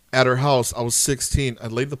at her house. I was 16. I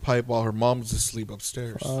laid the pipe while her mom was asleep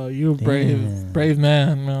upstairs. You Damn. brave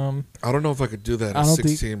man. I don't know if I could do that I at don't think-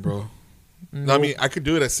 16, bro. No, I mean, I could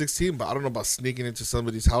do it at 16, but I don't know about sneaking into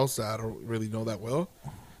somebody's house that I don't really know that well,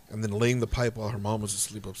 and then laying the pipe while her mom was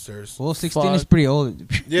asleep upstairs. Well, 16 is Fuck. pretty old.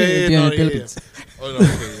 Yeah, If you're in no, the yeah, Philippines. Oh, no,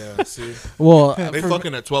 okay, yeah. See, Well, they for,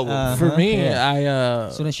 fucking at 12. for Uh-huh, me, yeah. I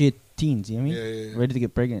As soon as she hit teens, you know what I yeah, mean? yeah, yeah. Ready to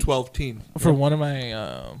get pregnant. 12 teen. for one of my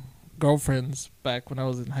girlfriends back when I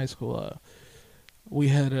was in high school, we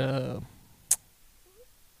had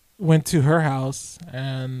went to her house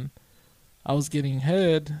and I was getting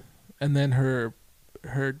head, and then her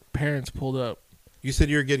parents pulled up. You said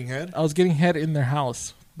you were getting head. I was getting head in their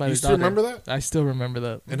house by You their still daughter. remember that? I still remember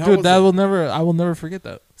that. And how Dude, was that it? I will never forget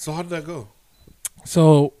that. So how did that go?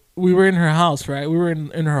 So we were in her house, right? We were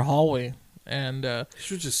in her hallway, and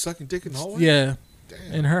She was just sucking dick in the hallway. yeah,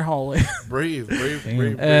 Damn. in her hallway. Brave, brave, Damn.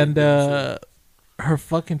 brave, brave. And brave. her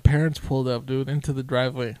fucking parents pulled up, dude, into the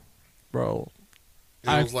driveway, bro. It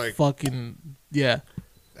was like, fucking yeah,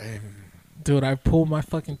 damn. dude. I pulled my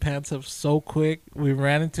fucking pants up so quick. We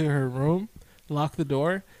ran into her room, locked the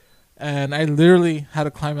door, and I literally had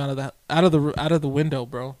to climb out of the window,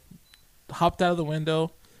 bro. Hopped out of the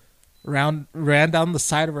window, ran down the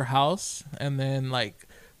side of her house, and then like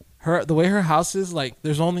the way her house is, like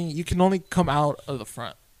you can only come out of the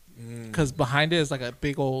front. Because behind it is like a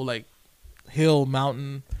big old like hill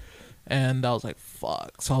mountain, and I was like,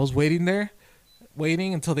 fuck. So I was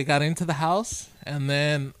waiting until they got into the house, and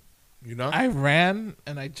then You know? I ran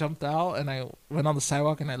and I jumped out and I went on the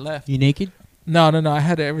sidewalk and I left. You naked? No, I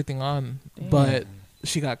had everything on, Damn. but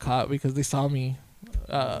she got caught because they saw me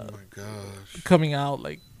oh my gosh. coming out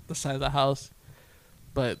like the side of the house.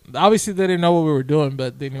 But obviously they didn't know what we were doing,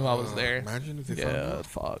 but they knew I was there. Imagine if they found Yeah, out.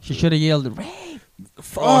 fuck. She should have yelled, "Ray!"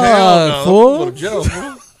 Fuck, Oh, hell no. fool. Go to jail,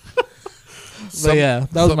 bro. But yeah,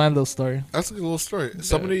 that was my little story. That's a good little story.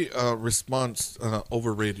 Somebody responds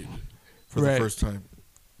overrated for the Right. first time.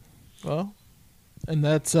 Well, and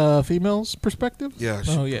that's female's perspective. Yeah.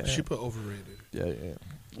 She, Oh, yeah. She put overrated. Yeah.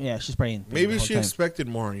 Yeah, she's praying. Maybe she expected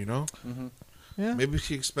more, you know? Yeah. Maybe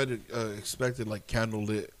she expected like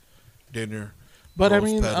candlelit dinner. But I rose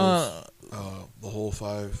mean, petals, the whole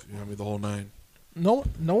 5, you know what I mean, the whole 9.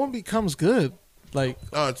 no one becomes good. Like,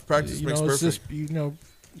 No, it's practice you makes know, it's perfect. just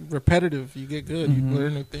repetitive. You get good. You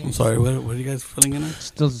learn new I'm things. sorry. What are you guys filling in?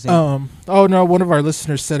 Still the same. Oh no, one of our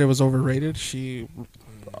listeners said it was overrated. She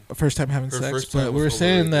first time having Her sex, first time but we was were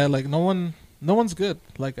saying overrated. that like no one's good.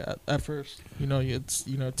 Like at first, you know, it's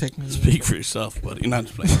taking. Speak for yourself, buddy. Not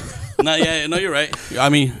just playing. No, yeah, no, you're right. I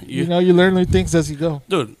mean, You know, you learn new things as you go.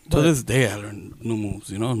 dude. To But- this day, I learn new moves.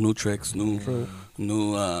 You know, new tricks, new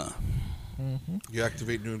You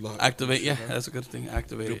activate new luck. activate. Yeah, that's a good thing.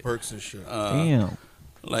 Activate New it. perks and shit. Damn.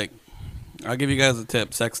 Like, I'll give you guys a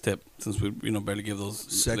tip, sex tip, since we barely give those.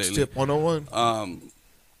 Sex lately. tip 101.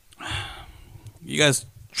 You guys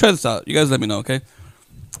try this out. You guys let me know, okay?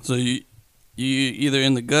 So you either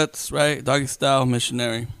in the guts, right? Doggy style,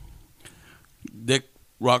 missionary. Dick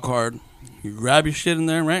rock hard. You grab your shit in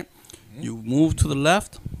there, right? You move to the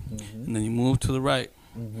left, and then you move to the right,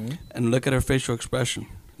 and look at her facial expression,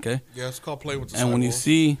 okay? Yeah, it's called playing with the And when you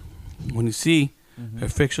sidewalls. see her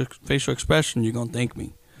facial expression, you're gonna thank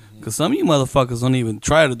me, cause some of you motherfuckers don't even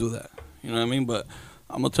try to do that. You know what I mean? But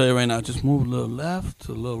I'm gonna tell you right now, just move a little left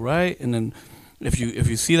to a little right, and then if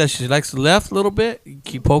you see that she likes the left a little bit, you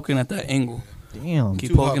keep poking at that angle. Damn.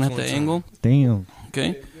 Keep Two poking hops at the one time. angle, Damn.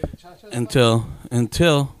 okay?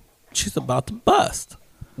 Until she's about to bust.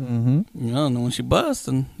 Mm-hmm. You know, and when she busts,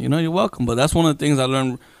 and you're welcome. But that's one of the things I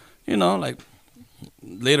learned, like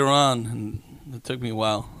later on, and it took me a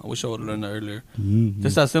while. I wish I would have learned that earlier.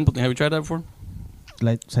 Just that simple thing. Have you tried that before?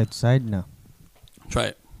 Like side to side now. Try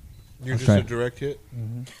it. You're I'll just try a it. direct hit.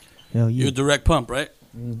 Hell You're yeah. a direct pump, right?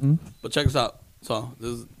 Mm-hmm. But check this out. So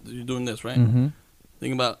you're doing this, right? Mm-hmm.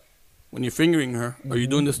 Think about when you're fingering her. Are you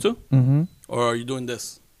doing this too, Mm-hmm. or are you doing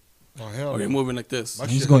this, Oh, hell or no. you're moving like this? My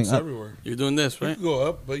He's shit going hits up. everywhere. You're doing this, You right? can go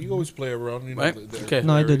up, but you always play around. You know, Right? Okay.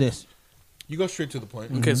 No, I do this. You go straight to the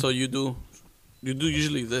point. Okay, so you do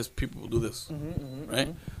usually this. People do this,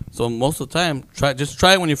 right? So most of the time, just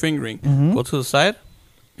try it when you're fingering. Mhm. Go to the side,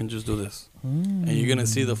 and just do this, and you're gonna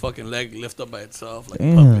see the fucking leg lift up by itself like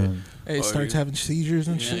a puppet. Damn. It Or starts you- having seizures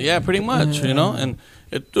and Yeah, shit. yeah, pretty much, and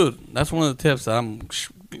dude, that's one of the tips that I'm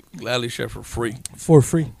gladly share for free. For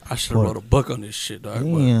free. I should have wrote a book on this shit, dog.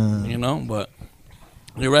 Damn. But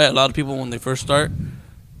you're right. A lot of people when they first start,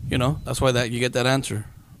 that's why that you get that answer,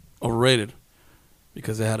 overrated,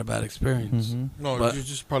 because they had a bad experience. Mm-hmm. No, But- you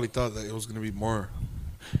just probably thought that it was gonna be more.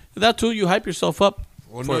 That too, you hype yourself up.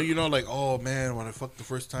 Well, For- no, like, oh man, when I fucked the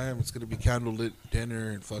first time, it's gonna be candlelit dinner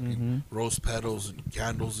and fucking rose petals and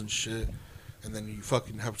candles and shit, and then you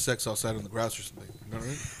fucking have sex outside in the grass or something. You know what I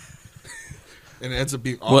mean? And it ends up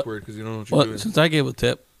being awkward because you don't know what you're Well, doing. since I gave a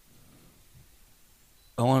tip,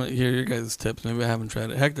 I want to hear your guys' tips. Maybe I haven't tried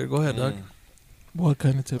it. Hector, go ahead, dog. What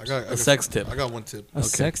kind of I tips? got A sex tip. I got one tip. A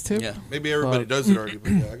sex tip? Yeah. Maybe everybody Fuck. does it already,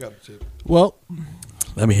 but yeah, I got a tip. Well,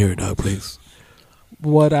 Let me hear it, dog, please.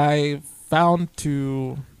 what I found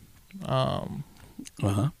to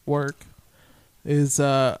work is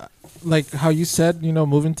like how you said,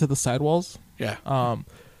 moving to the sidewalls. Yeah.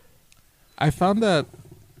 I found that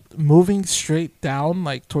moving straight down,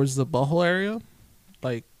 like towards the butthole area,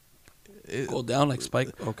 like Go down like spike.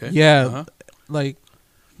 Okay. yeah, Uh-huh. like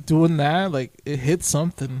doing that, like it hits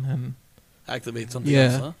something, and Activate something Yeah.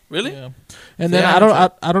 else, huh? Really? yeah. And See, then I I haven't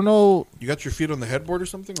don't, I don't know. You got your feet on the headboard or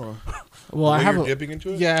something, or Well, the I way have you're a, dipping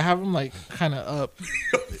into it. yeah, I have them like kind of up.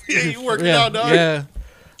 yeah, you working yeah, out, dog.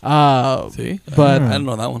 yeah. See? But I didn't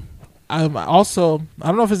know that one. I'm also, I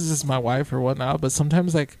don't know if it's just my wife or whatnot, but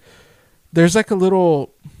sometimes like there's like a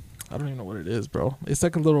little, I don't even know what it is, bro. It's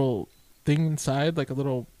like a little thing inside, like a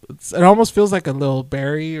little, it almost feels like a little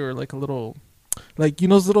berry or like a little, like,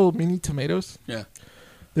 those little mini tomatoes? Yeah.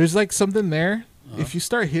 There's like something there. Uh-huh. If you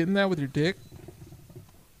start hitting that with your dick,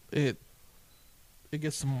 it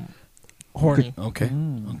gets some horny. Okay.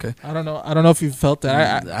 Mm. Okay. I don't know if you've felt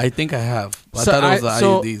that. I think I have. I So thought it was I- the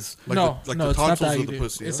so- IUDs. Like no, the no, it's not tonsils that of the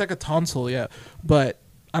pussy, It's huh? like a tonsil, yeah. But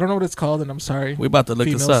I don't know what it's called, and I'm sorry. We about to look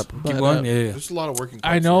this Females, up. but, Keep going. Yeah. There's a lot of working.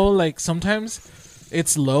 I parts know, there. like sometimes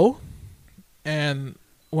it's low, and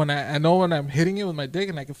when I know when I'm hitting it with my dick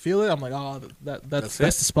and I can feel it, I'm like, oh, that's it?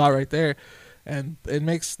 the spot right there, and it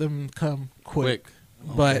makes them come quick.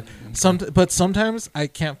 But sometimes I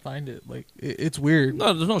can't find it. Like it's weird.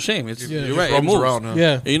 No, there's no shame. It's Yeah. you're It right. It roams moves. around, huh?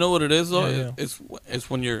 Yeah. You know what it is though? Yeah, yeah. It's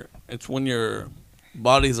when your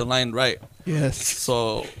body's aligned right. Yes.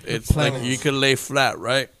 So it's like planets. you can lay flat,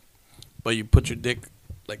 right? But you put your dick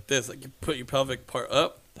like this, like you put your pelvic part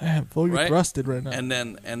up, Damn, fool, you're Right? thrusted right now. and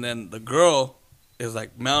then the girl is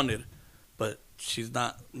like mounted, but she's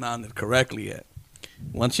not mounted correctly yet.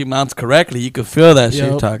 Once she mounts correctly, you can feel that shit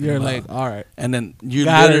you're talking you're about. like, all right. And then you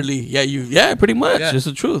Got it. literally, pretty much. Yeah. It's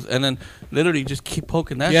the truth. And then literally just keep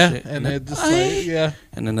poking that Yeah, shit. and then, it just like, yeah,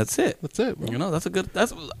 and then that's it. that's it, bro. You know, that's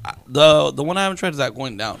the one I haven't tried is that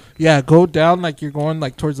going down. Yeah, go down like you're going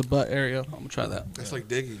like towards the butt area. I'm gonna try that. That's like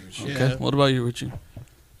digging and shit. Yeah. Okay. What about you, Richie?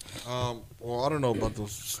 Well, I don't know about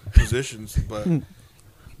those positions, but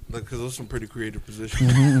because those are some pretty creative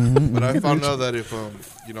positions. Mm-hmm, But I found out that if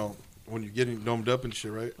when you're getting domed up and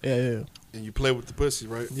shit, right, Yeah, yeah, and you play with the pussy,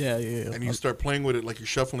 right, yeah, yeah. and you start playing with it like you're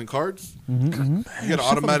shuffling cards, Mm-hmm. you get Shuffling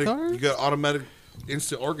automatic, cards?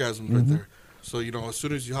 instant orgasms right there. So as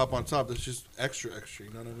soon as you hop on top, that's just extra. You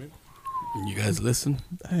know what I mean? You guys listen.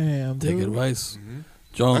 Damn, Take dude. advice. Mm-hmm.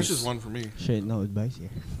 Jones. That's just one for me. Shit, no advice here.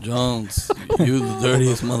 Jones, you the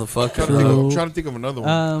dirtiest motherfucker. True. I'm trying to think of another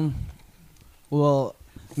one. Well,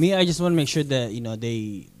 me, I just want to make sure that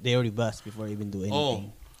they already bust before I even do anything. Oh.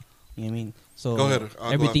 You know what I mean? So Go ahead. I'll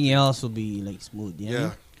go everything else will be like smooth. You know what I Yeah.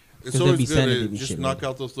 mean? It's 'Cause there'll be always good sanity to and just shit, knock right?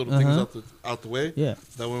 out those little things Uh-huh. out the way. Yeah.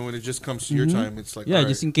 That way, when it just comes to your Mhm. time, it's like, Yeah, all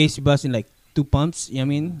just right. in case you bust in like 2 pumps. You know what I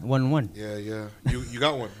mean? 1-1. Yeah. You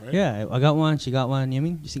got one, right? Yeah, I got one. She got one. You know what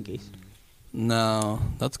I mean? Just in case. No,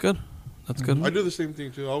 that's good. That's I good. do the same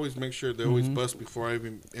thing too. I always make sure they always Mhm. bust before I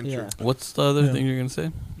even enter. Yeah. What's the other Yeah. thing you're gonna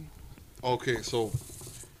say? Okay, so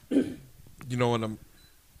when I'm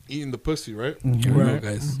eating the pussy, right? Here we go, Right.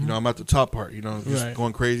 guys. I'm at the top part. Just Right.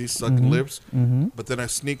 going crazy, sucking Mhm. lips. Mm-hmm. But then I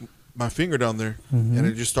sneak my finger down there, Mhm. and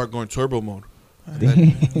I just start going turbo mode.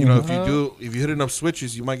 Damn. If you hit enough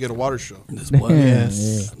switches, you might get a water show. This boy,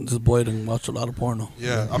 Yes. this boy done watch a lot of porno.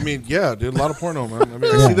 Yeah, I mean, dude, a lot of porno, man. I mean, I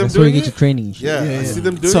Yeah, see them that's where you doing get your it. training and shit. Yeah, Yeah, I yeah. see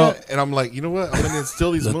them doing So- it, and I'm like, you know what? I'm gonna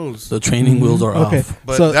instill these moves. The training wheels are Okay. off.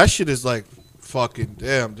 But So- that shit is like fucking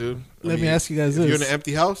damn, dude. Let me ask you guys if you're in this. an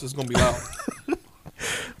empty house, it's gonna be loud.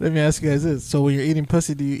 Let me ask you guys this. So when you're eating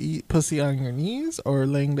pussy, do you eat pussy on your knees or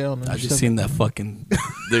laying down? On I your just stomach? seen that fucking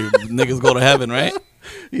the niggas go to heaven, right?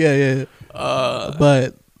 Yeah, yeah.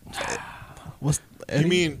 But what's You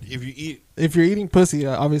mean if you eat? if you're eating pussy?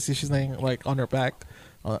 Obviously, she's laying like on her back,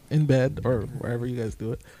 in bed or wherever you guys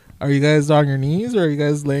do it. Are you guys on your knees or are you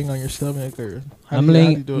guys laying on your stomach or? I'm how do you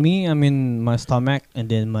laying. do it? Me, I'm in my stomach, and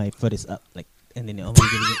then my foot is up, like, and then I'm gonna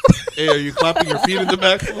Hey, are you clapping your feet in the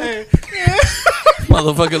back?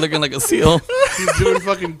 Motherfucker looking like a seal. He's doing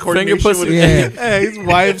fucking coordination pussy. with his Yeah. feet. Hey, he's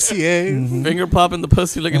YMCA. Mhm. Finger popping the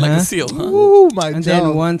pussy looking like a Uh-huh. seal. Huh? Ooh, my And job.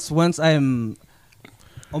 then once I'm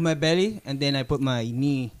on my belly, and then I put my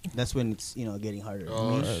knee. That's when it's getting harder.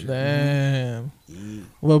 Oh, shit. Damn. Yeah.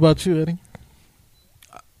 What about you, Eddie?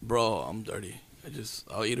 Bro, I'm dirty.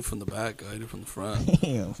 I'll eat it from the back. I'll eat it from the front.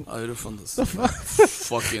 Damn. I'll eat it from the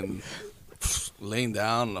fucking laying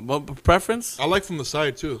down. But preference? I like from the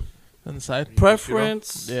side too. On the side?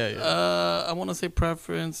 Preference? Yeah, yeah. I want to say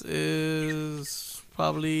preference is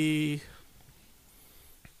probably.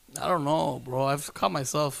 I don't know, bro. I've caught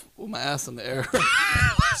myself with my ass in the air.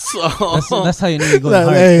 So That's how you know you're going That-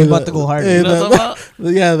 hard. hey, You're about to go hard. hey, you know what I'm talking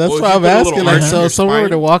about? Yeah, that's Well, why if I'm you put a asking. little Like, arch so in your if someone were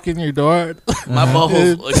to spine- walk in your door, My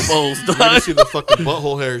butthole's exposed. You're gonna see the fucking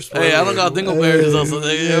butthole hairs. Hey, I don't got dingleberries though, so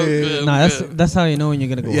they Yeah, yeah, good. Nah, I'm good. that's how you know when you're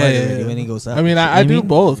gonna go Yeah, hard yeah, already, yeah. when it goes up. I mean, and shit, I you do know what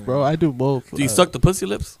both, bro. I do both. Do you suck the pussy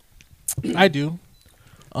lips? I do.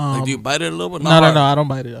 Like, do you bite it a little bit? No, Not no, hard. no. I don't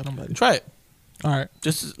bite it. I don't bite it. Try it. All right.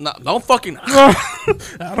 Just not. Don't fucking.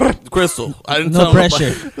 Crystal, I didn't No tell pressure.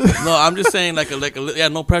 nobody. No, I'm just saying like a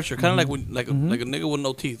no pressure. Kind of like when like a nigga with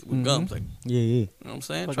no teeth with Mhm. gums. Like, Yeah, yeah. you know what I'm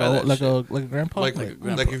saying? Like Try a, that. like shit. a grandpa. like like a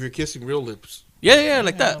grandpa. like if you're kissing real lips. Yeah,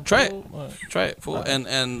 like that. Try it. bro. Try it, fool. And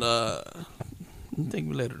thank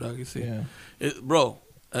me later, dog. You see, Yeah. bro.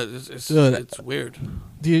 It's Dude. weird.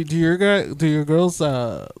 Do your girls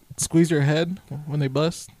squeeze your head when they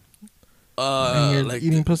bust and you're Like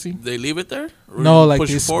eating pussy? they leave it there. Or No, you like push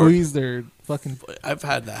they it forward? squeeze their fucking I've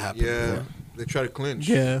had that happen. Yeah, before. they try to clinch.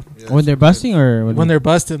 yeah. When they're busting or When they're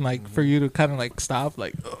busting, like for you to kind of like stop,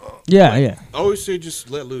 like yeah, yeah. I always say just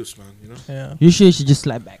let loose, man. yeah. Usually you should just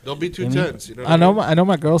slap back. Don't be too I mean- tense. You know. I know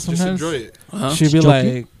my girl Just sometimes. enjoy it. Uh-huh. She'd be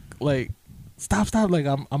Choking? like, stop, like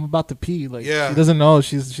I'm about to pee. Like Yeah. she doesn't know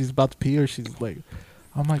she's about to pee or she's like,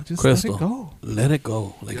 I'm like just Crystal. let it go. Let it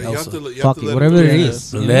go. Like Yeah, you have Elsa. to. You have Fuck to it, let whatever it it go.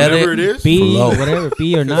 is. Let Whatever it it is. Pee, flow. whatever,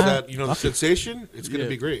 pee or Because not. that the sensation, it's gonna Yeah.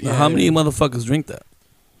 be great. Now, how many motherfuckers drink that?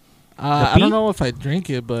 I don't know if I drink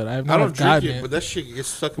it, but I've I not don't drink gotten it, but that shit gets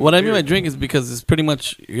stuck in What my I mean by beard. drink is because it's pretty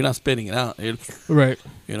much you're not spitting it out. Right.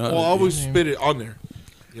 You know. Well, I always spit it on there.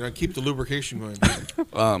 You know, keep the lubrication going.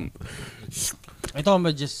 um, Are you talking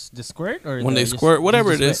about just the squirt or when the they just- squirt,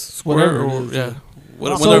 whatever it just is, wet? squirt Whatever it or is, yeah. yeah.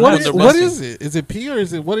 When So they're- what when is, they're what busting. is it? Is it pee or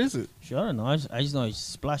is it what is it? Sure, I don't know. I just know it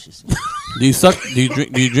splashes. Do you suck? Do you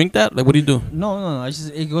drink? Do you drink that? Like, what do you do? No.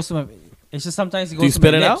 It goes to my. It's just sometimes it goes you to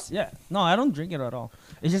spit my it lips. Yeah. No, I don't drink it at all.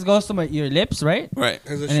 It just goes to your lips, right? Right.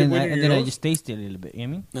 Has that And shit then, went I, in and your then I nose? just taste it a little bit. You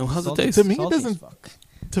know what I mean? Now, how's it Salty- taste? To me, it salty as doesn't- fuck.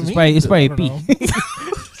 To It's me, probably- it's I probably don't pee. know.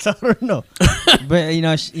 So I don't know. But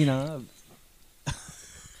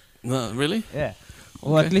No, really? yeah.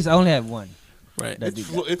 Well, at Okay. least I only have one. Right. That-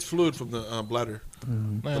 It's fluid from the bladder,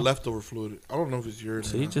 Yeah. the leftover fluid. I don't know if it's urine.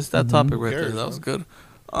 See, or not. just that topic right Cares, there. That was man?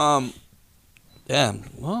 good. Damn.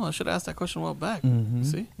 Well, I should have asked that question a while back. Mhm.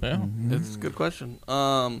 See, Yeah. it's a good question.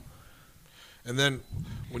 And then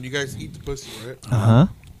when you guys eat the pussy, right? Uh huh.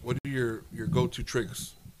 What are your go-to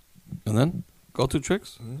tricks? And then go-to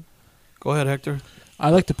tricks. Mhm. Go ahead, Hector. I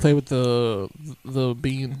like to play with the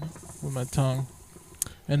bean with my tongue,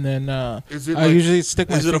 and then Is it I like, usually stick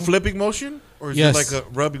my. is it a finger- flipping motion or is Yes. it like a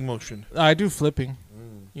rubbing motion? I do flipping.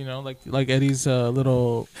 You know, like Eddie's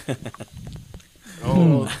little.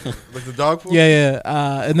 Oh, like the dog food? Yeah.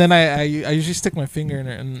 And then I usually stick my finger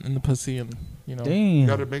in the pussy and you know. You Damn.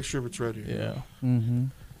 gotta make sure it's ready. Yeah, Mm-hmm.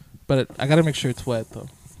 but I gotta make sure it's wet though.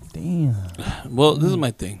 Damn. Well, this is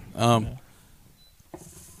my thing.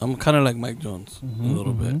 I'm kind of like Mike Jones a Mhm,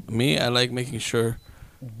 little bit. Me, I like making sure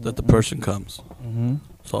that the person comes. Mm-hmm.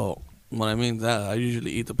 So when I mean that, I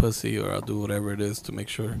usually eat the pussy or I'll do whatever it is to make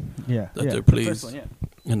sure. Yeah. That yeah. they're the pleased. first one,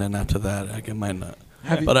 yeah. And then after that, I get my nut.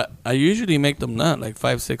 Have you- But I usually make them nut like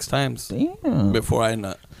 5-6 times Damn. before I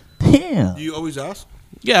nut. Damn. Do you always ask?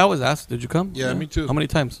 Yeah, I always ask, did you come? Yeah, me too. How many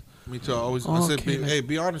times? Me too. I always Oh, I said, okay. hey,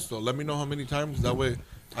 be honest though. Let me know how many times. That way,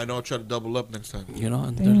 I know I'll try to double up next time. You know,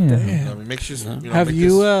 and Damn. I mean, make sure Yeah. you know, Have make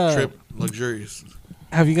you, this trip luxurious.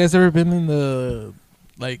 Have you guys ever been in the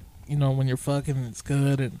like you know when you're fucking and it's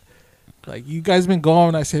good and like you guys been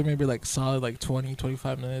going? I say maybe like solid like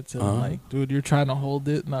 20-25 minutes and Uh-huh. like dude, you're trying to hold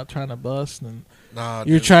it, not trying to bust, and Nah,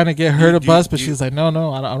 you're dude. trying to get her You- to do bust, you- but you- she's like, no,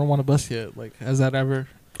 I don't want to bust yet. Like, has that ever?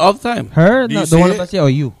 all the time. Her? Do No, you the one say about you or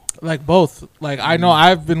you? Like both. Like I know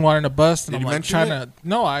I've been wanting to bust, and Did I'm you like mention trying to.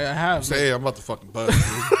 No, I have. Say, hey, I'm about to fucking bust.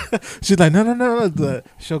 dude. She's like, no.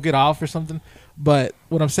 She'll get off or something. But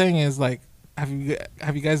what I'm saying is like, have you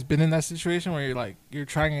guys been in that situation where you're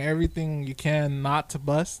trying everything you can not to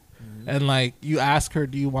bust, and like you ask her,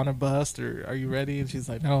 do you want to bust or are you ready? And she's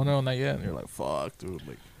like, no, not yet. And you're like, fuck, dude.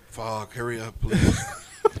 Like, Fuck, hurry up, please.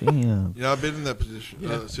 Damn. Yeah, I've been in that position,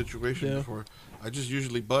 Yeah. situation Yeah. before. I just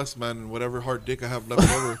usually bust, man, and whatever hard dick I have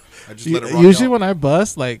left over, I just u- let it rock usually out. when I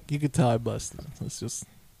bust, like you could tell I busted. It's just,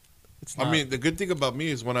 it's. I not- mean, the good thing about me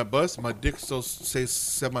is when I bust, my dick still stays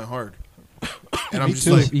semi-hard. And I'm Me just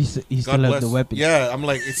too. like, You God still bless. have the weapon. Yeah, I'm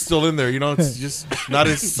like, it's still in there. You know, it's just not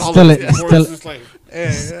as solid Still as it- before. still- It's just like,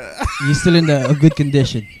 You're still in a good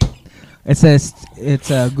condition. It says it's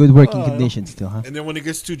a good working condition still, huh? and then when it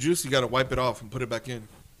gets too juicy, you gotta wipe it off and put it back in.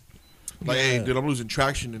 Like, hey, Yeah. dude, I'm losing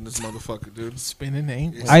traction in this motherfucker, dude. spinning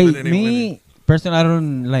ain't. It's- I split it ain't me personally, I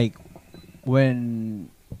don't like when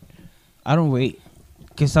I don't wait,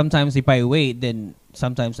 because sometimes if I wait, then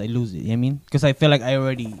sometimes I lose it. You know what I mean? Because I feel like I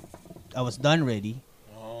was done ready,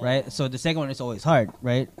 right? So the second one is always hard,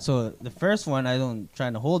 right? So the first one I don't try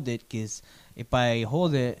to hold it, because if I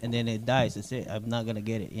hold it and then it dies, that's it. I'm not gonna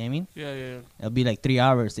get it. You know what I mean? Yeah. It'll be like 3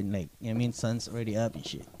 hours and like, you know what I mean? Sun's already up and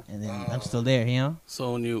shit, and then I'm still there. You know?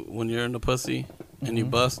 So when you're in the pussy and you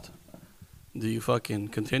Mhm. bust, do you fucking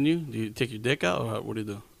continue? Do you take your dick out or what do you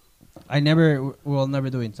do? I never will never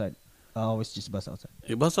do inside. I always just bust outside.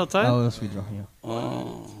 You bust I outside? always withdraw. Yeah.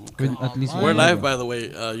 Oh. With at least on. We're one live, withdraw. by the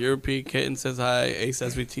way. European Kitten says hi. Ace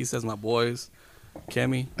SVT says my boys.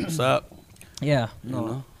 Kemi, what's up? Yeah. You No.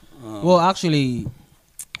 know? Well, actually,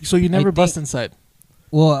 So you never I bust think- inside.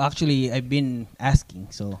 I've been asking.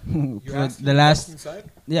 So You for asked the me last, to bust inside?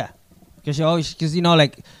 yeah, because you know,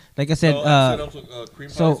 like I said, Oh, I said also, cream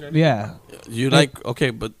pies so or anything? yeah, You like,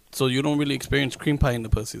 okay, but so you don't really experience cream pie in the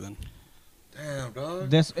pussy then? Damn, dog.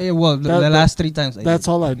 that's the That- last 3 times. That's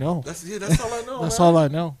all I know. That's all I know. That's man. all I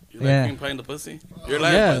know. You like Yeah. cream pie in the pussy? You're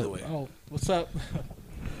live, Yeah. by the way. Oh, what's up?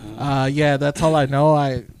 Yeah, that's all I know.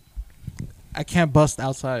 I can't bust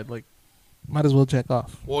outside. Like, might as well check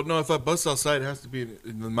off. Well, no, if I bust outside, it has to be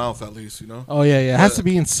in the mouth at least, you know? Oh yeah, it has to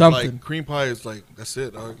be in something. Like, cream pie is like, that's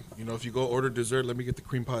it, dog. You know, if you go order dessert, let me get the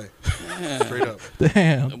cream pie. Yeah. Straight up.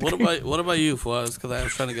 Damn. What about you, Fuaz? Because I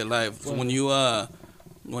was trying to get live. So when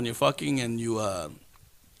you're fucking and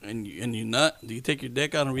and you nut, do you take your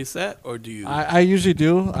dick out and reset, or do you? I usually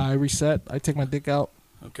do. I reset. I take my dick out.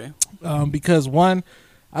 Okay. Because one,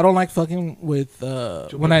 I don't like fucking with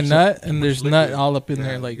when I nut and there's liquid. nut all up in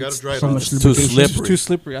there. You Like gotta it's dry it so out. much It's too it's slippery. just too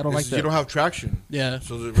slippery. I don't like You that. don't have traction. Yeah.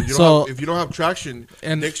 So when you So- don't have, if you don't have traction,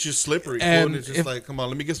 And- dick's just slippery. and And it's just if- like, come on,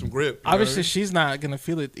 let me get some grip. You know Obviously, what she's not gonna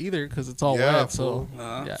feel it either because it's all Yeah, wet. So fool.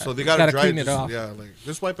 Uh-huh. yeah, So they you gotta dry clean it it just, off. Yeah, like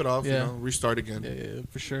just wipe it off. Yeah. You know, restart again. Yeah,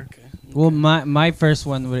 for sure. Well, my first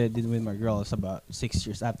one what I did with my girl is about 6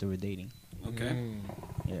 years after we're dating. Okay.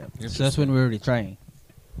 Yeah. So that's when we were already trying.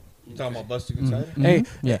 You talking about busting inside? Hey,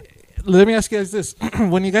 Yeah. Let me ask you guys this: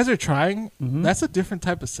 when you guys are trying, Mhm. that's a different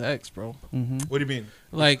type of sex, bro. Mm-hmm. What do you mean?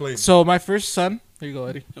 Like, Explain. so my first son. There you go,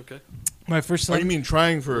 Eddie. Okay. My first Oh, son. you mean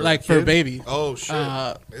trying for like a for a kid? baby? Oh shit,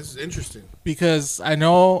 Uh, this is interesting. because I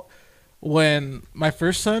know when my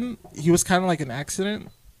first son, he was kind of like an accident.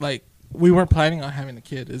 Like we weren't planning on having a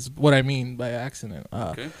kid, is what I mean by accident.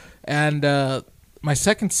 Okay. And my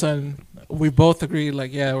second son, we both agreed,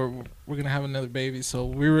 like, yeah, we're gonna have another baby. So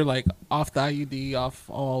we were like off the IUD, off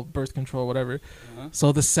all birth control, whatever. Uh-huh.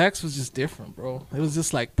 So the sex was just different, bro. It was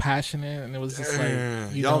just like passionate, and it was just Damn,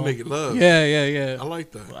 like, you y'all know, making love. Yeah, I yeah.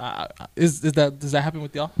 like that. Is that does that happen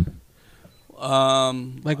with y'all?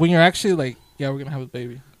 Like when you're actually like, yeah, we're gonna have a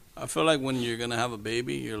baby. I feel like when you're gonna have a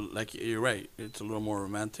baby, you're right. It's a little more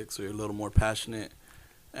romantic, so you're a little more passionate.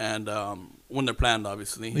 And when they're planned,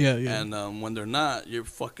 obviously. Yeah, yeah. And when they're not, you're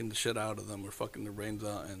fucking the shit out of them or fucking their brains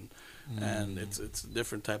out, and it's a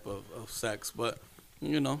different type of sex. But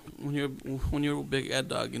you know, when you're a big Ed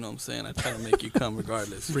dog, you know what I'm saying. I try to make you come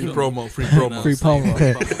regardless. Free You feel me? promo, free You know promo. what Free I'm saying? promo.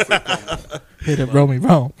 Free promo. Hit it, bro, me,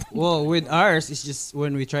 bro. Well, with ours, it's just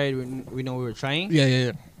when we tried, when we know we were trying,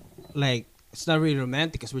 Yeah. like, it's not really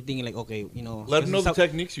romantic because we're thinking, like, okay, you know. Let them know the some-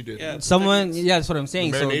 techniques you did. Yeah. Someone, yeah, that's what I'm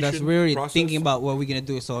saying. The So that's marination we're process. thinking about what we're gonna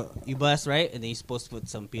do. So you bust, right, and then you're supposed to put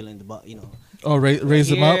some peel in the butt, you know. Oh, raise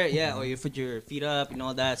them Here, up. yeah, or you put your feet up and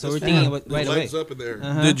all that. So Just we're thinking the about right away. legs up in there.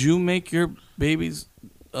 Uh-huh. Did you make your babies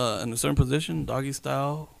in a certain position, doggy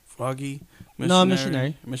style, froggy, No,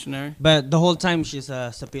 missionary? But the whole time she's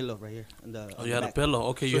a pillow right here. On the, Oh, you had a pillow.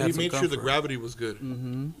 Okay, you So had he some made sure the comfort. gravity was good.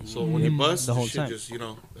 Mm-hmm. So when you bust, The the whole shit time. just, you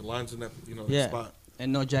know, it lines in that, you know, Yeah. spot.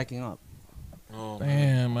 And no jacking up. Oh, man.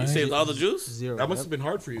 Damn, You man. saved all the juice. Zero. That must Yep. have been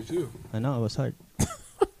hard for you, too. I know it was hard.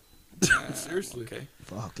 Seriously. Okay.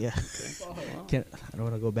 Fuck yeah. Wow. I don't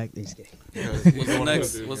want to go back this day. Yeah, What's the dude.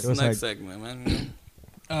 next? What's It the was next hard. segment, man?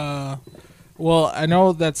 Well, I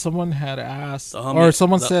know that someone had asked, The homie- or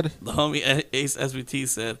someone the- said, the homie Ace SBT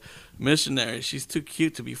said, "Missionary, she's too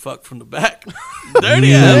cute to be fucked from the back." Dirty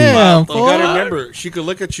Damn, ass mouth. fool. You Oh, gotta God. remember, she could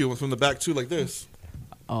look at you from the back, too, like this.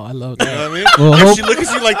 "Oh, I love You that." know what I mean? Well, if hope- she looks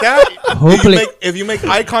at you like that, Hopefully, if you make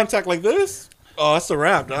eye contact like this, oh, that's a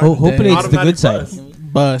wrap, dog. hopefully it's the Automatic good side.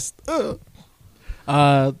 bust.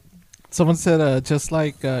 Bust. Someone said, just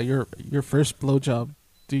like your first blowjob.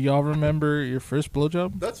 Do y'all remember your first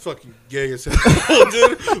blowjob? That's fucking gay as hell,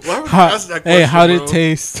 dude. Why would you ask that question, Hey, how did bro? it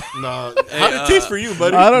taste? Nah, Hey, how did it taste for you,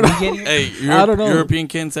 buddy? I don't know. Hey, I don't know. European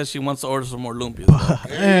King says she wants to order some more lumpias. though.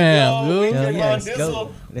 Damn, dude. Hell Come yeah, on, let's go.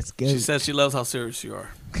 Dizzle. Let's go. She says she loves how serious you are.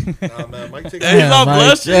 Nah, man, Mike takes Hey, he's all Mike,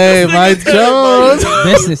 blushing. hey, Mike Jones.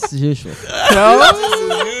 Business as usual. No,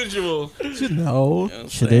 as usual. you know. You know what I'm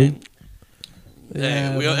Should saying?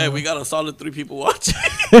 Yeah, Hey, we got a solid 3 people watching.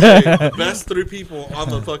 Best 3 people on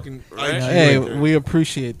the fucking Right? IG Hey, right there. we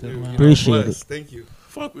appreciate them. Dude, man. you know, Appreciate blessed. Thank you.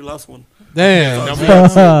 Fuck, we lost one. Damn. Now we Fuck.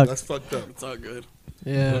 got some. That's fucked up. It's all good.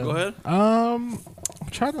 Yeah. Go ahead. I'm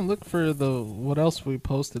trying to look for what else we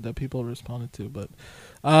posted that people responded to, but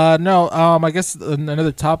no. I guess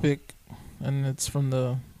another topic, and it's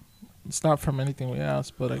not from anything we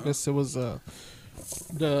asked, but I guess it was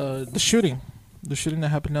the shooting that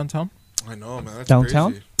happened downtown. I know, man. That's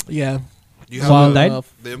Downtown? crazy. Yeah. Do you Someone have died?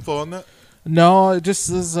 the info on that? No, it just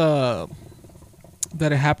is that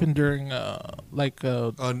it happened during like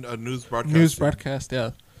A news broadcast. news broadcast,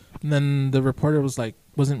 yeah. And then the reporter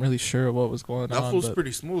wasn't really sure what was going That on. fool's but-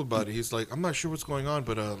 pretty smooth about it. He's like, I'm not sure what's going on,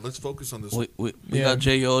 but let's focus on this. We Yeah. got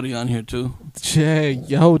Jay Yodi on here too. Jay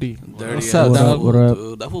Yodi. Dirty What's ass up, What dog? up, what up?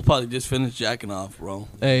 dude. That fool probably just finished jacking off, bro.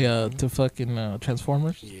 Hey, to fucking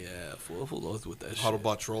Transformers. Yeah, fool always with that shit.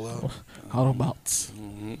 Autobots roll out. Autobots.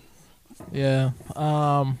 Mhm. Yeah.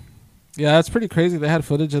 Yeah, that's pretty crazy. They had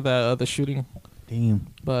footage of that the shooting, Damn.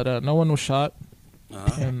 but no one was shot.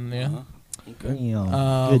 Uh-huh. And yeah. Uh-huh. Okay.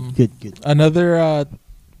 Damn. Good. Another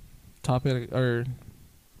topic or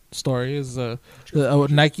story is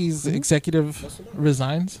Nike's executive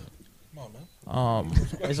resigns. Come on, man.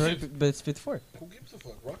 It's already, but it's 54. Who gives a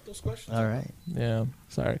fuck? Rock those questions. All right. Yeah,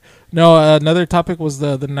 sorry. No, another topic was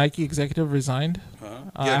the Nike executive resigned. Huh?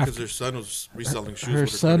 Yeah, after- because her son was reselling shoes. her with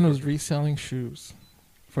son credit was card. reselling shoes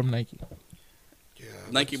from Nike. Yeah,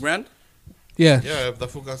 Nike that's- brand? Yeah, Yeah, if that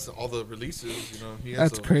fool got all the releases, he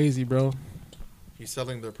has that's crazy, bro. He's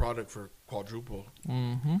selling their product for quadruple.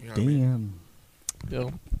 Mm-hmm. You know what I mean? Damn.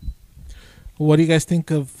 Yo. What do you guys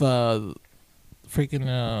think of freaking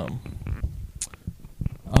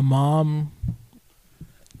a mom?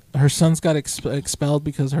 Her sons got expelled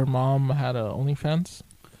because her mom had a OnlyFans.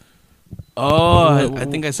 Oh, I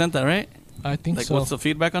think I sent that, right? I think Like, so. what's the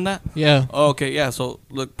feedback on that? Yeah. Oh, okay, yeah. So,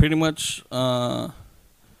 look, pretty much, her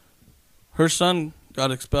son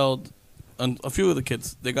got expelled, and a few of the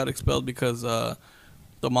kids, they got expelled because the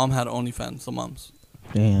mom had OnlyFans, the moms.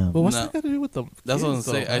 Damn. But what's No. that got to do with them? That's what I'm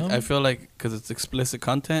saying. I feel like because it's explicit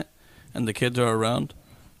content and the kids are around,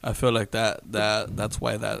 I feel like that's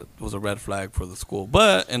why that was a red flag for the school.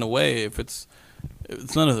 But in a way, if it's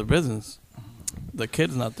none of their business, the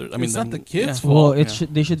kid's not there. I mean, It's not the kid's yeah. fault. Well,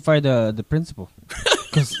 they should fire the principal.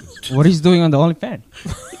 Because what he's doing on the OnlyFans.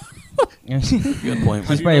 Good point. He's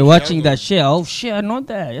do you probably know watching Chicago? that shit. Oh shit, I know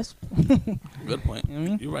that. Yes. Good point. You know what I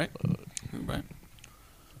mean? You're right. You're right.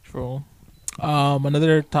 True.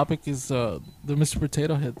 Another topic is the Mr.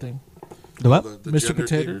 Potato Head thing. The what? The Mr. gender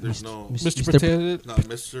Potato- thing, there's no, Mr. Mr. Potato Head. not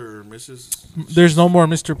Mr. or Mrs. There's no more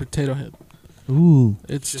Mr. Potato Head. Ooh.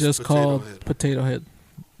 It's Just just Potato called Head. Potato Head.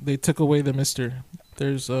 They took away the Mr.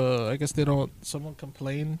 There's I guess they don't. Someone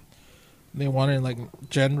complained. They wanted like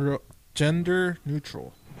gender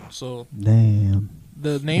neutral. So Damn.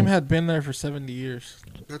 the name had been there for 70 years.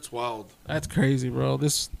 That's wild. That's crazy, bro.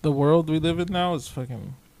 The world we live in now is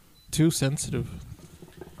fucking too sensitive.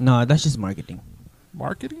 No, that's just marketing.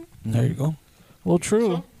 Marketing? There you go. Well,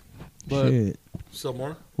 true. So? But Shit. Sell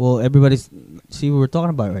more. Well, everybody's see what we're talking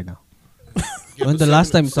about right now. Yeah, When but the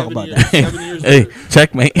last time you talk 7 about years, that? 7 years Hey, later.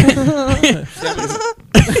 checkmate.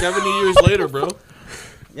 70 years later, bro.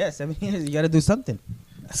 Yeah, 7 years. You gotta do something.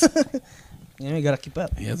 You gotta keep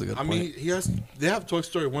up. He has a good I point. mean, they have Toy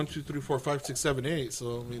Story 1, 2, 3, 4, 5, 6, 7, 8.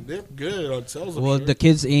 So I mean, they're good on sales. I'm Well, sure. the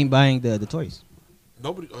kids ain't buying the toys.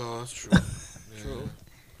 Nobody. Oh, that's true. True.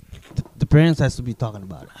 The parents has to be talking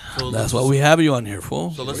about it. So That's what we have you on here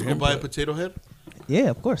for. So let's We're go here buy a for it. potato head. Yeah,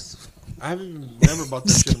 of course. I haven't never bought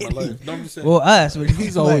that shit in my life. No, I'm just saying. Well, us.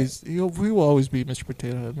 he's always he will always be Mr.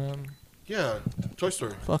 Potato Head, man. yeah, Toy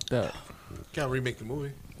Story. Fuck that. Can't remake the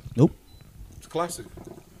movie. Nope. It's a classic.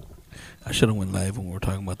 I should have went live when we were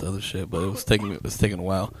talking about the other shit, but it was taking a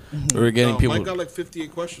while. We were getting No, people. Mine got like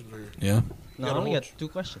 58 questions right here. Yeah. No, Yeah, I only the got 2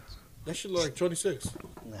 questions. That should look like 26.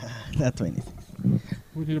 Not 20.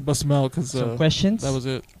 We need to bust him out because Some questions? that was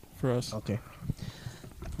it for us. Okay.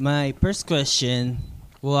 My first question,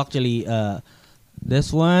 well, actually,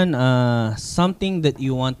 this one, something that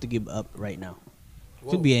you want to give up right now.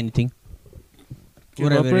 Whoa. Could be anything. Give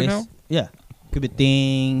whatever up it right is. now? Yeah. Could be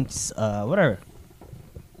things, whatever.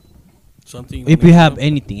 Something. If you have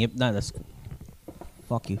anything, if not, that's cool.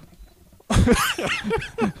 Fuck you.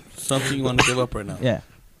 something you want to give up right now. Yeah.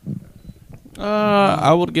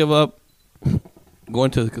 I would give up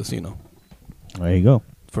going to the casino There you go.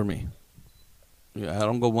 for me. Yeah, I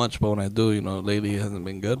don't go much, but when I do, lately it hasn't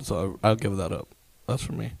been good, so I'll give that up. That's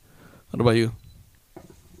for me. What about you?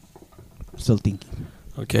 Still thinking.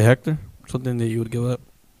 Okay, Hector, something that you would give up?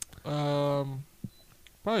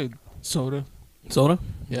 Probably soda. Soda?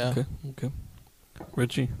 Yeah. Okay.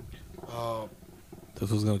 Richie, Uh,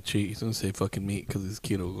 this was gonna cheat. He's gonna say fucking meat because he's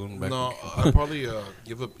keto going back. no, I'd probably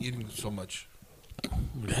give up eating so much,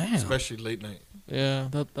 Damn, especially late night. Yeah,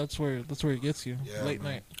 that's where it gets you. Yeah, Late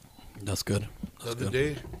man. night. that's good. The That's other good.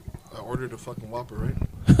 day, I ordered a fucking Whopper,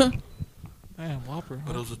 right? Damn, Whopper.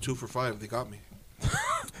 But it was a 2 for $5. They got me.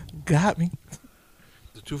 Got me.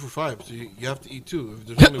 The 2 for $5. So you have to eat 2.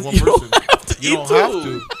 If there's only one You don't person, you don't have to.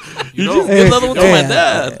 You You don't. just give another one to my Hey.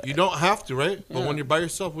 dad. You don't have to, right? But Yeah. when you're by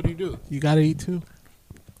yourself, what do? You gotta eat too.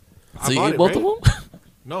 I So you bought eat it, both right? of them?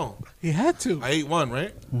 No, He had to. I ate one,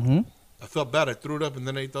 right? Mm-hmm. I felt bad. I threw it up and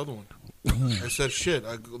then I ate the other one. I said, shit,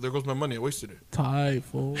 there goes my money. I wasted it. Tie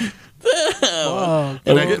full. Fuck.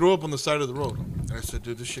 And I threw up on the side of the road. And I said,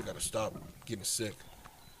 dude, this shit got to stop. I'm getting sick.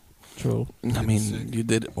 True. I mean, Sick. you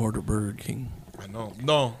did order Burger King. I know.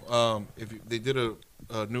 No, they did a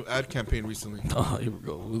new ad campaign recently. Oh, here we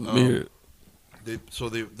go. With Um, beer.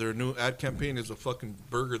 Their new ad campaign is a fucking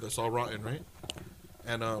burger that's all rotten, right?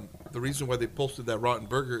 And the reason why they posted that rotten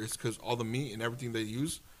burger is because all the meat and everything they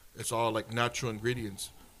use, it's all like natural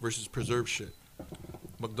ingredients versus preserved shit.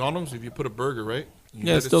 McDonald's, if you put a burger, right? You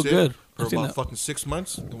Yeah, let it's it still sit good. For I've seen about that. fucking 6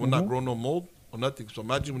 months, it will not grow no mold. or nothing. So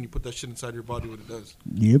imagine when you put that shit inside your body, what it does.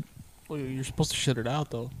 Yep. Well, you're supposed to shit it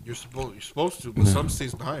out though. You're supposed to, but some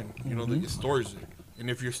stays behind. You know, it stores it. And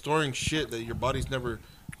if you're storing shit that your body's never,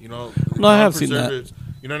 you know, No, I have seen that. non-preservatives,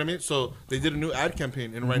 you know what I mean? So they did a new ad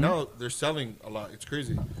campaign, and right now they're selling a lot. It's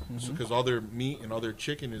crazy because all their meat and all their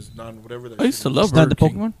chicken is non whatever. That I used shit to is. love Is that the Burger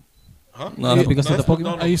King. Pokemon? Huh? No, Yeah, because of the that's not-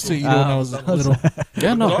 Pokemon? I used to eat it when I was little.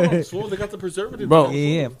 Yeah, no. McDonald's, fool, they got the preservatives. Bro, now,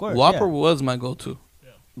 yeah, fool. of course. Whopper yeah. was my go-to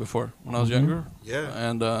before when I was younger, Yeah,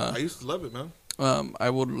 and I used to love it, man. I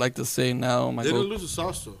would like to say now my They didn't go. lose the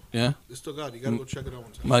sauce though. Yeah, They still got it. You gotta go check it out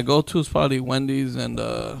one time. my go-to is probably Wendy's and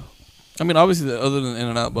I mean obviously other than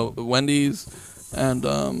In-N-Out, but Wendy's and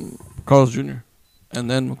Carl's Jr. and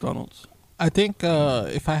then McDonald's. I think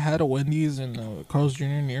if I had a Wendy's and Carl's Jr.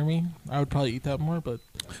 near me, I would probably eat that more. But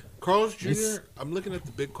Carl's Jr. It's- I'm looking at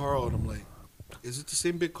the Big Carl and I'm like, is it the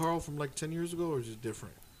same Big Carl from like 10 years ago or is it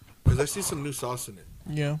different? Because I see some new sauce in it.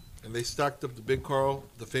 yeah, And they stacked up the Big Carl,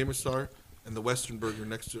 the Famous Star, and the Western Burger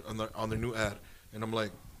next to on their new ad. And I'm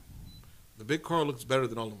like, the Big Carl looks better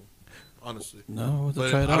than all of them, honestly. No, we'll have to But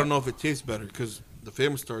try it I out. don't know if it tastes better because the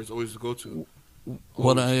Famous Star is always the go-to.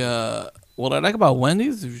 What I like about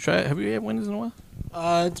Wendy's, if you try, have you had Wendy's in a while?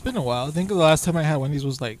 it's been a while. I think the last time I had Wendy's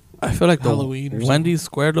was like I feel like the Halloween or something. Wendy's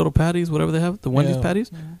square little patties, whatever they have, the Wendy's Yeah.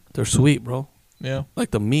 patties, they're sweet, bro. yeah.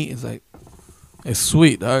 Like the meat is like, it's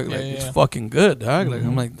sweet, dog. Yeah, Like yeah, it's yeah. fucking good, dog. Like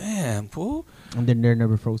I'm like, damn, fool. And then they're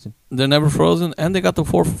never frozen. They're never frozen, and they got the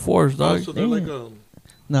 4 for 4s, Oh, dog. so they're like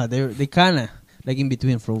No, they kind of like in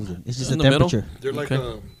between frozen. It's just In the the middle? temperature. they're like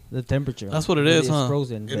Okay. The temperature. That's what it When is, it's huh?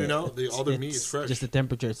 Frozen. In and but out, all their meat it's is fresh. Just the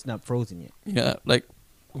temperature. It's not frozen yet. Yeah, like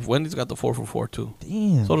Wendy's got the 4 for 4 too.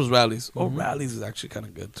 Damn. So does Rally's. Oh, Rally's is actually kind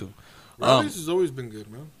of good too. Rally's has always been good,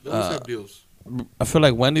 man. They always have deals. I feel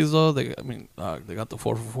like Wendy's though. They got the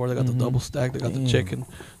 4 for 4. They got the double stack. They got the Damn. chicken.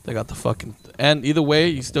 They got the fucking. And either way,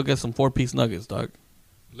 you still get some 4-piece nuggets, dog.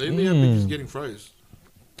 Lately, I've been just Mm. getting fries.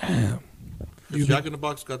 Damn, Cause Jack in the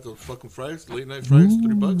Box got the fucking fries, late night fries,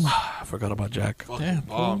 $3. I forgot about Jack. Fucking Damn,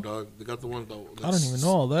 bomb, dog. They got the one that I don't even know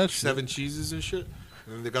all that shit. 7 cheeses and shit.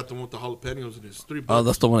 And then they got the one with the jalapenos and it's $3. Oh,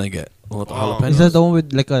 that's the one I get. With the Oh. jalapenos. Is that the one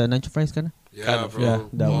with like a nacho fries kind of? yeah, kind of, bro. Yeah,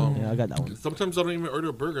 that Bomb. one. Yeah, I got that one. Sometimes I don't even order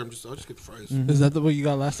a burger. I'll just get the fries. Mhm. Is that the what you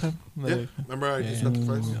got last time? Yeah, Like, remember I just Yeah. got the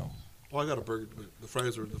fries. Yeah. Oh, I got a burger, but the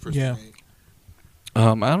fries were the first Yeah. thing I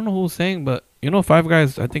ate. I don't know who was saying, but you know, Five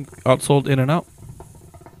Guys I think outsold In-N-Out.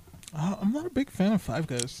 I'm not a big fan of Five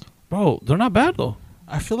Guys. Bro, they're not bad though.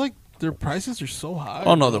 I feel like their prices are so high.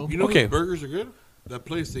 Oh, no, bro. You know Okay. whose burgers are good? That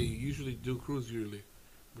place they usually do cruise yearly.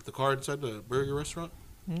 With the car inside the burger restaurant.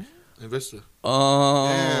 Hmm? In Vista. Oh,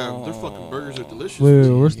 Damn, their fucking burgers are delicious. Wait,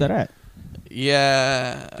 where's that at?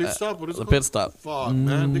 Yeah, Pit stop, what is the it pit called? stop. Fuck,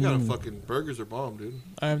 man. They got a Mm. fucking burgers are bomb, dude.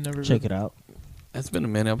 I have never Check it out. It's been a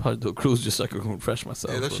minute. I'll probably do a cruise just so I can refresh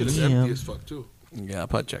myself. Yeah, that So shit is Damn. empty as fuck, too. yeah, I'll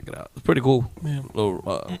probably check it out. It's pretty cool. Yeah.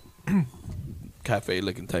 Little cafe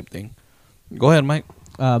looking type thing. Go ahead, Mike.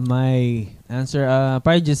 My answer,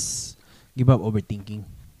 probably just give up overthinking.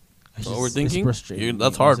 It's just- Overthinking? It's frustrating. You-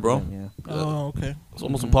 that's most hard, of the bro. time, Yeah. Oh, okay. It's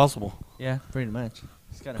almost Mhm. impossible. Yeah, pretty much.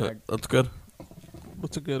 It's kind of hard. That's good.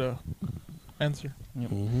 What's a good answer?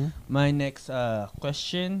 Mm-hmm. My next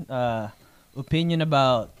question, opinion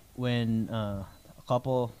about when a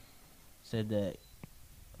couple said that.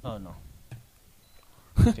 Oh no.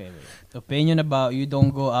 Okay. Wait. Opinion about you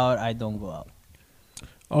don't go out, I don't go out.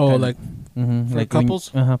 Oh, Kinda. like Mm-hmm. For couples?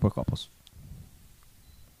 For couples.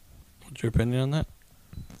 What's your opinion on that?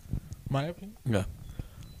 my opinion. Yeah.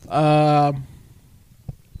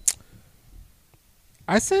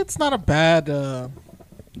 I say it's not a bad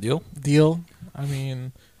Deal? deal. I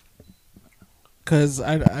mean, cause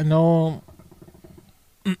I know,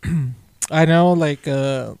 I know like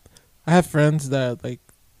I have friends that like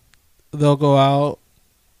they'll go out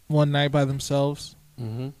one night by themselves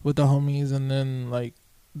Mm-hmm. with the homies, and then like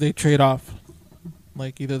they trade off,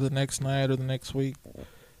 like either the next night or the next week.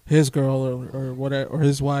 His girl or whatever or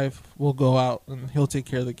his wife will go out and he'll take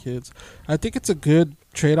care of the kids. I think it's a good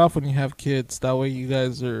trade off when you have kids. That way you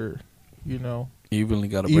guys are, you know, Evenly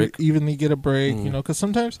got a break. evenly get a break. You Mm. know, because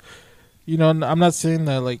sometimes, you know, I'm not saying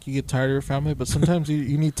that like you get tired of your family, but sometimes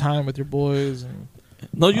you need time with your boys and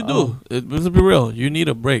No, you do. Let's be real. You need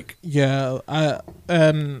a break. yeah.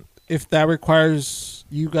 And if that requires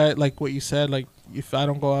you guys, like what you said, like if I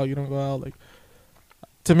don't go out, you don't go out. Like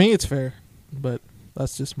to me, it's fair, but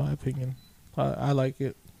that's just my opinion. I like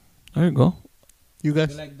it. There you go. You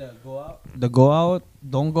guys? like the go out? The go out,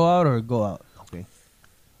 don't go out, or go out? Okay.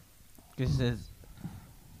 Because it says,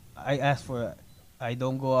 I asked for, I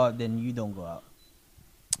don't go out, then you don't go out.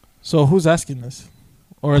 So who's asking this,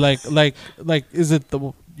 or like is it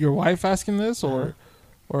your wife asking this,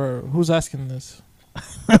 Or who's asking this?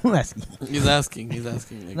 I'm asking. He's asking. He's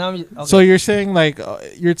asking. Like, No, I'm just- okay. So you're saying like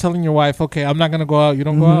you're telling your wife, okay, I'm not gonna go out. You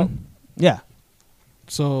don't go Mhm. out. Yeah.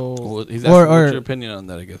 So well, he's asking Or- what's your opinion on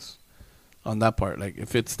that, I guess. On that part. Like,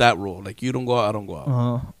 if it's that rule. Like, you don't go out, I don't go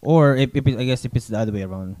out. Or if I guess if it's the other way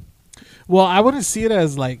around. well, I wouldn't see it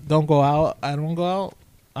as like don't go out. I don't go out.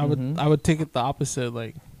 Mhm. I would take it the opposite.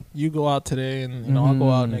 Like you go out today, and I'll go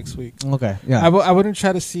out Mhm. next week. Okay. Yeah. I wouldn't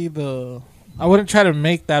try to see the. I wouldn't try to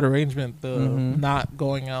make that arrangement the Mhm. not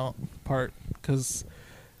going out part because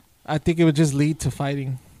I think it would just lead to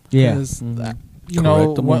fighting. yeah. 'Cause Mhm. that- you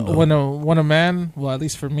know, Correctamundo. when a man, well, at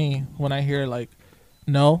least for me, when I hear like,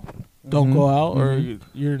 no, don't Mhm. go out, or Mhm.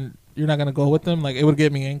 you're not gonna go with them, like it would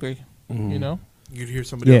get me angry. Mhm. You know? You'd hear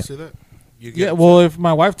somebody Yeah. else say that. You'd Yeah. get Well, if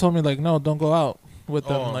my wife told me like, no, don't go out with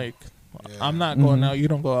them, Oh, like yeah. I'm not going Mhm. out. You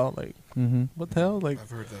don't go out. Like Mhm. what the hell? Like I've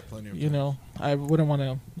heard that plenty of you times. know, I wouldn't want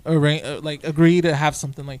to like agree to have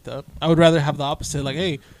something like that. I would rather have the opposite. Like,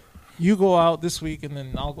 hey, you go out this week, and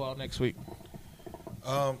then I'll go out next week.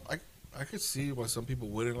 I could see why some people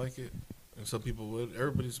wouldn't like it, and some people would.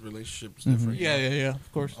 Everybody's relationship is Mhm. different. you know? Yeah.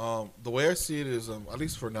 Of course. The way I see it is, at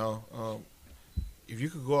least for now, if you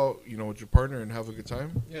could go out, with your partner and have a good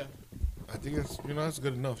time, Yeah. I think that's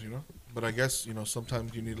good enough, But I guess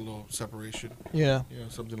sometimes you need a little separation, Yeah.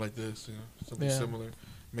 something like this, something Yeah. similar.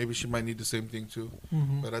 Maybe she might need the same thing too.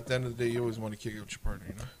 Hmm. But at the end of the day, you always want to kick it with your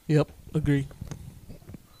partner, Yep. Agree.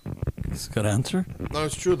 It's a good answer. No,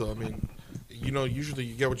 it's true though. I mean, usually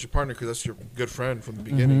you get with your partner because that's your good friend from the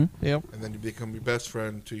beginning, Mhm. Yep. and then you become your best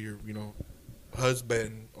friend to your,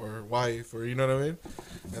 husband or wife, or you know what I mean.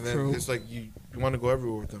 And then True. it's like you want to go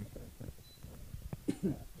everywhere with them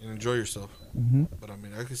and enjoy yourself. Mhm. But I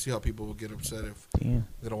mean, I can see how people will get upset if Yeah.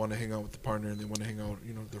 they don't want to hang out with the partner and they want to hang out,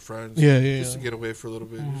 with their friends. Yeah. Just to get away for a little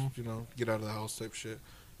bit, Mhm. just, get out of the house type shit.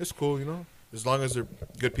 It's cool, as long as they're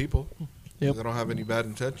good people. Yep. They don't have any bad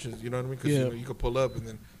intentions, you know what I mean? Because Yeah. you could pull up and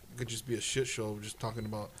then it could just be a shit show, just talking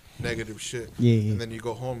about negative shit. Yeah. And then you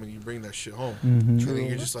go home and you bring that shit home. Mhm. And then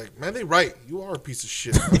you're just like, man, they right. You are a piece of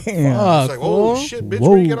shit. Man. It's Damn. Fuck, like, oh fool. shit, bitch, Whoa.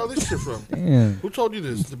 where you get all this shit from? Damn. Who told you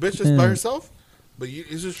this? The bitch that's by herself? But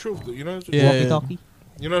it's just truth, you know? Yeah. Walkie-talkie.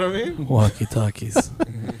 You know what I mean? Walkie talkies.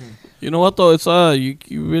 You know what though? It's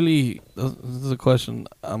you really. This is a question.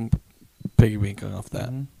 I'm piggybacking off that.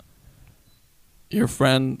 Mhm. Your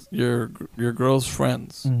friend, your girl's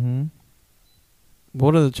friends. Mhm.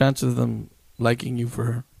 What are the chances of them liking you for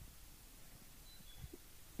her?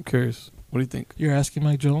 I'm curious. What do you think? You're asking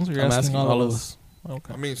Mike Jones, or you're I'm asking all of us?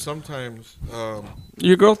 Okay. I mean, sometimes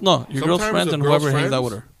Your girl, no, your girl's sometimes friends the and girl's whoever hangs out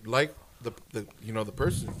friends with her. like the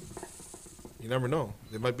person. You never know.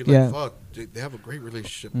 They might be like, Yeah. fuck, they have a great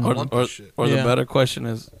relationship. Mhm. I want that shit. Or the Yeah. better question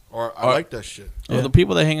is, Or I or- like that shit. are Yeah. the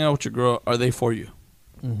people that hang out with your girl, are they for you?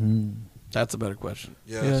 Mhm. That's a better question.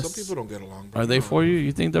 Yeah, Yes. some people don't get along. but Are they for you?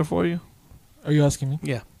 You think they're for you? Are you asking me?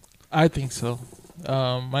 Yeah. I think so.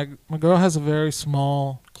 My girl has a very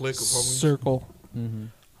small Clique of homies. circle.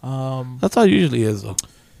 Mhm. That's how it usually is, though.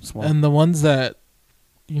 Small. And the ones that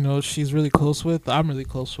she's really close with, I'm really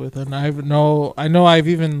close with, and I know I've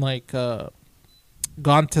even like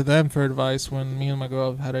gone to them for advice when me and my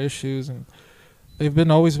girl have had issues, and they've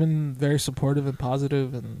always been very supportive and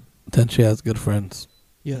positive, and Then she has good friends.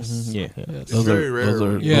 yes, Mhm. Yeah. yes. It's Those very are rare those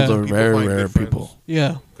are when Yeah. those are people very find rare good friends. people.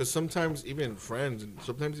 yeah, Because sometimes even friends and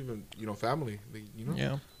sometimes even family,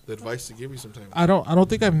 yeah. the advice they give you sometimes. I don't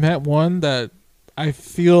think I've met one that I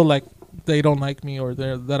feel like they don't like me or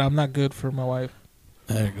that I'm not good for my wife.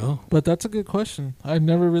 There you go. But that's a good question. I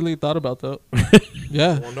never really thought about that.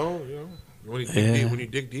 Yeah. Well, no, when you dig Yeah. deep, when you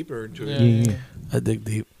dig deeper into Yeah. it, Yeah. I dig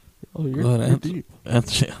deep. Oh, Go you're ahead, answer. deep.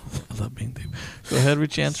 Answer. I love being deep. Go ahead,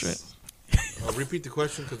 Richie, answer it. I'll repeat the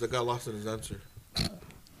question because I got lost in his answer.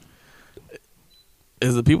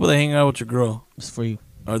 Is the people that hang out with your girl, It's for you.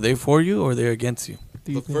 are they for you or are they against you?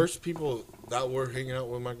 Do you The think- first people that were hanging out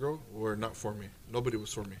with my girl were not for me. Nobody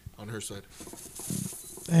was for me on her side.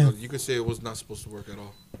 Damn. You could say it was not supposed to work at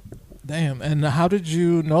all. Damn. And how did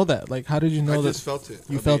you know that? Like, how did you know I that? just felt it.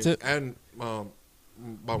 You felt it? And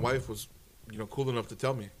my wife was, cool enough to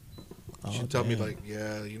tell me. She'd tell me damn. like,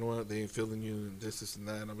 yeah, you know what, they ain't feeling you and this, and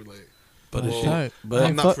that. And I'll be like, But Well, is she, Tight. but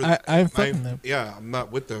I'm not for- I'm fucking them. yeah, I'm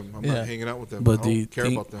not with them. I'm Yeah. not hanging out with them. But I do you don't care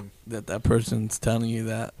think- about them. that person's telling you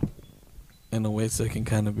that in a way so it can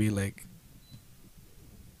kind of be like,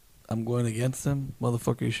 I'm going against them,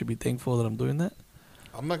 motherfucker. You should be thankful that I'm doing that.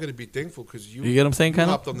 I'm not gonna be thankful because you You get what I'm saying, you kind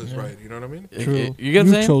hopped of. on this Yeah. ride. You know what I mean? True. You get what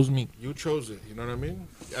I'm saying? chose me. You chose it. You know what I mean?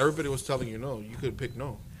 Everybody was telling you no. You could pick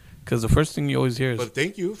no. Because the first thing you always hear is But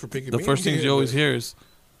thank you for picking the me. first things Yeah, you always but- hear is,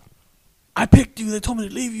 I picked you. They told me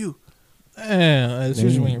to leave you. It's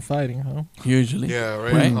usually when you're fighting, huh? Usually. Yeah,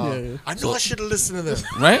 right. Right? Yeah. I know I should have listened to them.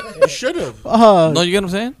 Right? You should have. No, you get what I'm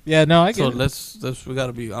saying? Yeah, no, I So get it. let's we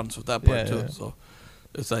gotta be honest with that part Yeah, too. yeah. So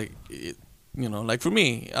it's like, like for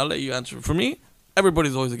me, I'll let you answer. For me,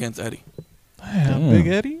 everybody's always against Eddie. Damn, Damn. Big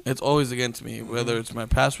Eddie? It's always against me, whether it's my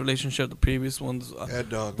past relationship, the previous ones. Ed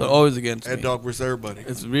Dog. They're always against Ed me. Dog versus everybody.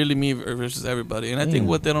 It's really me versus everybody. And I think Yeah.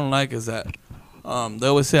 what they don't like is that they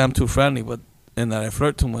always say I'm too friendly, and that I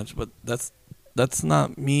flirt too much. But that's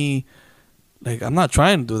not me. Like, I'm not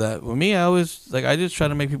trying to do that. With me, I just try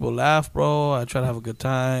to make people laugh, bro. I try to have a good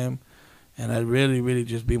time, and I really, really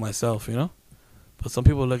just be myself, But some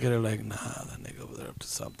people look at it like, nah, that nigga over there up to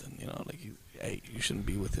something, like, hey, you shouldn't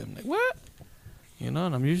be with him. Like, what? And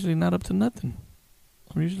I'm usually not up to nothing.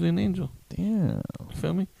 I'm usually an angel. Damn. You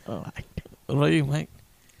feel me? Oh. What about you, Mike?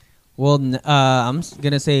 Well, I'm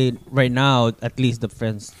gonna say right now, at least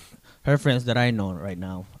her friends that I know right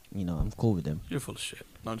now, I'm cool with them. You're full of shit.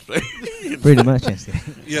 No, I'm just playing. Pretty much, I say.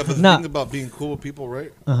 Yeah, but the Nah. thing about being cool with people,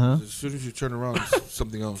 right? Uh-huh. As soon as you turn around, it's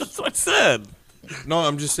something else. That's what I said. No,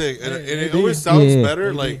 I'm just saying, and it maybe. always sounds Yeah.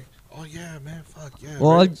 better. Maybe. Like, oh yeah, man, fuck yeah.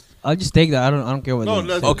 Well, right? I'll just take that. I don't care what. No, they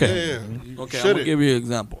that's say. Okay. Yeah, yeah. You Okay, I'm shouldn't. gonna give you an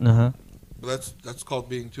example. Uh-huh. But that's called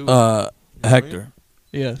being too. You know what I mean? Hector.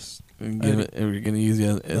 Yes. We're gonna use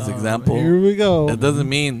you as example. Here we go. It doesn't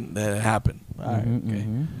mean that it happened. All right. Mhm, okay.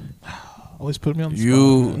 mhm. Always put me on the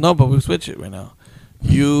You spot. no, but we switch it right now.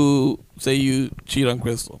 You say you cheat on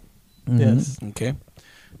Crystal, Mhm. Yes. okay?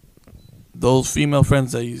 Those female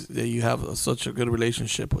friends that you have such a good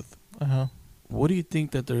relationship with, Uh-huh. what do you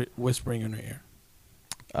think that they're whispering in her ear?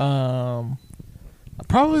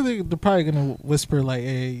 Probably they're probably gonna whisper like,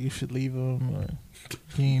 "Hey, you should leave him," or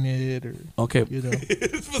 "He ain't it," or Okay,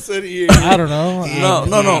 It's supposed to say, I don't know.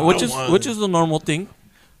 no, which one. is the normal thing,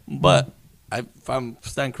 but if I'm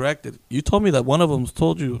stand corrected, you told me that one of them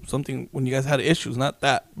told you something when you guys had issues, not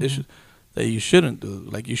that issues that you shouldn't do,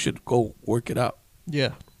 like you should go work it out,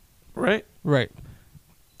 Yeah. right? Right.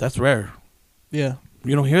 That's rare. Yeah.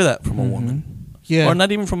 You don't hear that from a Mhm. woman, Yeah. or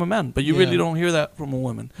not even from a man, but you Yeah. really don't hear that from a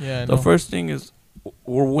woman. Yeah. I The know. first thing is,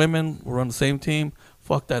 we're women, we're on the same team.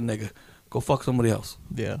 Fuck that nigga, go fuck somebody else.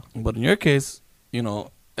 Yeah. But in your case, and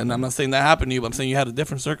I'm not saying that happened to you, but I'm saying you had a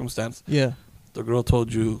different circumstance. Yeah. The girl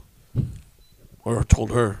told you, or told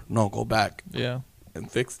her, no, go back Yeah. and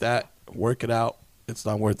fix that, work it out. It's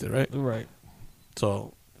not worth it, right? Right.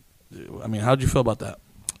 So, I mean, how'd you feel about that?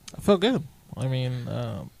 I felt good. I mean,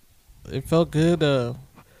 it felt good.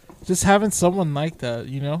 Just having someone like that,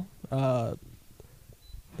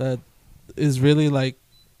 that is really like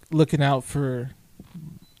looking out for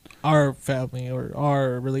our family or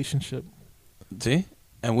our relationship. See?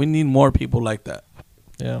 And we need more people like that.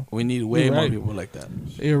 Yeah. We need way You're more right. people like that.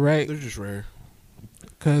 You're right. They're just rare.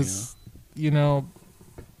 Because,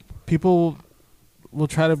 people will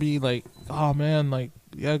try to be like, oh man, like,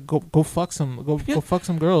 yeah, go fuck some, go fuck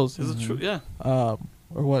some girls. Is it true? Yeah. Or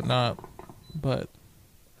whatnot. But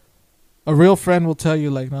a real friend will tell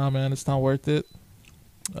you like, nah, man, it's not worth it.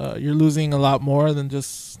 You're losing a lot more than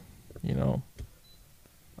just,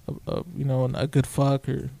 a good fuck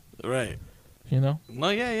or, Right. No,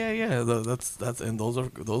 yeah. That's and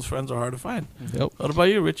those friends are hard to find. Yep. What about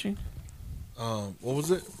you, Richie? What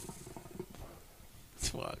was it?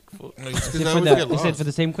 Fuck. No, Is it for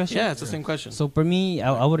the same question? Yeah, it's the same question. So for me,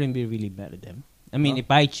 I wouldn't be really mad at them. I mean, if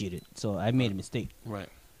I cheated, so I made a mistake. Right.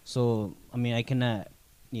 So I mean, I cannot,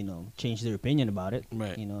 change their opinion about it.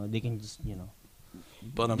 Right. They can just,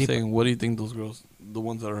 But I'm Deep- saying, what do you think those girls, the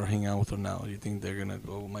ones that are hanging out with her now, do you think they're gonna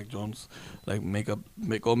go with Mike Jones, like make up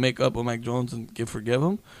with Mike Jones and forgive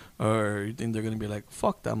him, or you think they're gonna be like,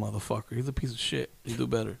 fuck that motherfucker, he's a piece of shit, you do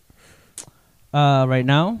better? right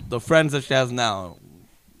now, The friends that she has now,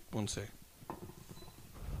 I won't say,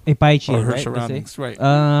 if I or cheat, her right? let's say, surroundings,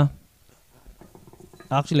 right?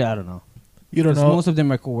 Actually, I don't know. you don't 'Cause know. most of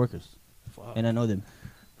them are coworkers, Fuck. and I know them.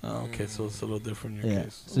 Oh, okay, so it's a little different in your Yeah.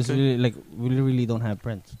 case. So it's Okay. really like we really don't have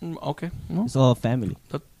friends. Okay. No. It's all family.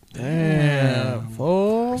 Damn,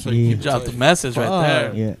 fool. So Yeah. you Drop the message right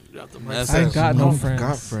there. Yeah. Drop the I message. ain't got no I friends.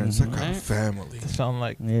 got friends. I got Right. family. They sound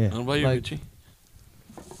like Yeah. What about you, Like- Richie?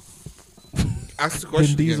 Ask the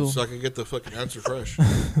question again Diesel. so I can get the fucking answer fresh.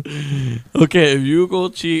 Okay, if you go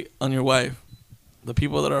cheat on your wife, the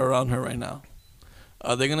people that are around her right now,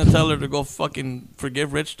 are they gonna tell her to go fucking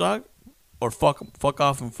forgive Rich Dog, or fuck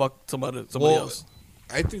off and fuck somebody Well, else?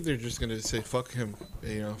 I think they're just gonna say fuck him,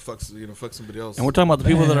 fuck somebody else. And we're talking about the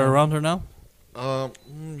people that are Damn. around her now.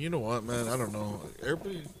 You know what, man? I don't know.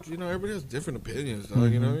 Everybody has different opinions,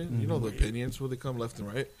 dog. You know what I mean? You know the opinions where they come left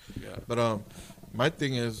and right. Yeah. But my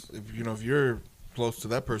thing is, if you're close to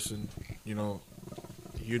that person, you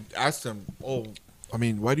you'd ask them, oh, I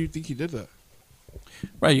mean, why do you think he did that?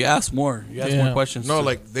 Right, you ask more. You ask Yeah. more questions. No, too.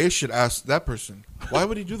 like they should ask that person, why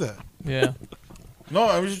would he do that? Yeah. No,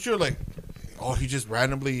 I was just sure, like, oh, he just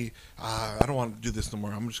randomly, I don't want to do this no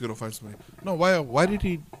more. I'm just gonna find somebody. No, why did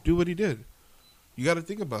he do what he did? You got to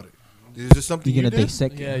think about it. Is this something You're you gonna did?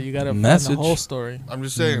 dissect Yeah, it. you gotta find Message. the whole story. I'm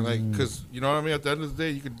just saying, like, because you know what I mean. At the end of the day,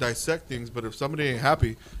 you can dissect things, but if somebody ain't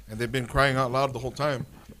happy and they've been crying out loud the whole time,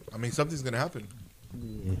 I mean, something's gonna happen.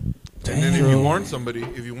 And then if you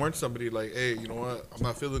warn somebody, like, hey, you know what, I'm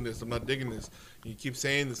not feeling this, I'm not digging this, you keep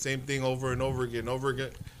saying the same thing over and over again,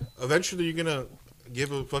 eventually you're gonna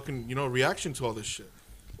give a fucking, reaction to all this shit.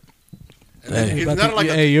 And then Hey. it's not like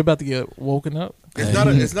You're about to get woken up.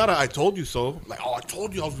 it's not a I told you so. Like, oh, I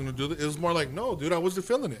told you I was gonna do this. It was more like, no, dude, I wasn't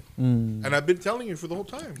feeling it, and I've been telling you for the whole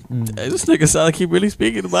time. Hey, this nigga sound like he really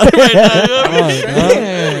speaking about it right now. You know what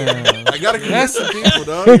I mean? I gotta convince some people,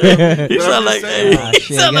 dog. You know? He But I'm sound just like, saying. hey, he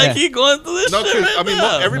shit, sound like gotta- he going through this No, shit because right I mean,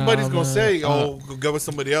 now. everybody's Nah, gonna man. say, "Oh, go go with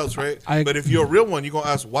somebody else," right? I- But if you're a real one, you're gonna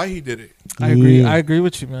ask why he did it. I agree. Yeah. I agree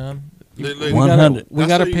with you, man. Like, We 100. gotta, we That's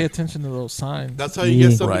gotta how you- pay attention to those signs. That's how you Yeah.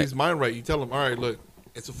 get somebody's Right. mind right. You tell them, "All right, look,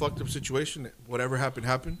 it's a fucked up situation. Whatever happened,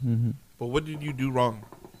 happened. But what did you do wrong?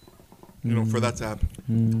 For that to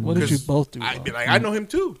happen?" What did you 'Cause both do? I'd be wrong? like, I know him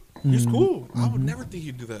too. He's cool. I would never think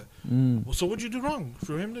he'd do that. Well, so what'd you do wrong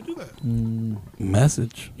for him to do that?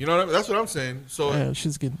 Message. You know what I mean? That's what I'm saying. So Yeah,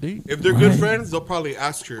 shit's getting deep. if they're good friends, they'll probably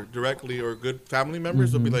ask her directly, or good family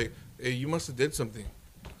members, they'll be like, "Hey, you must have did something.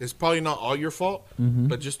 It's probably not all your fault,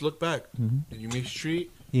 but just look back. Did you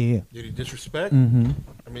mistreat? Yeah. Did he disrespect? Mm-hmm.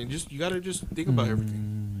 I mean, you gotta just think about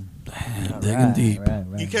everything. Digging deep.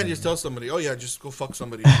 You can't just tell somebody, "Oh yeah, just go fuck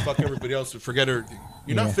somebody, fuck everybody else, and forget everything."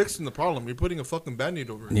 You're not fixing the problem. You're putting a fucking band-aid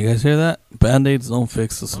over it. You guys hear that? Band-Aids don't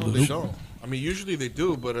fix the No, they solution. don't. I mean, usually they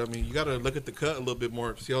do, but I mean, you gotta look at the cut a little bit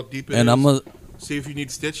more, see how deep it And is. See if you need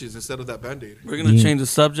stitches instead of that band-aid. we're gonna change the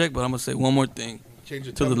subject, but I'm gonna say one more thing Change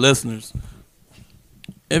it to the listeners.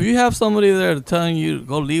 If you have somebody there telling you to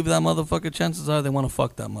go leave that motherfucker, chances are they want to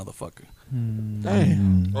fuck that motherfucker. Hey,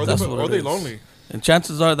 Or That's they, what or it they is. lonely. And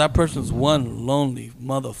chances are that person's one lonely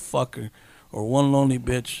motherfucker or one lonely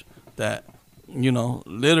bitch that,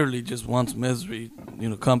 literally just wants misery,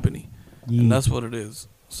 company. Yeah. And that's what it is.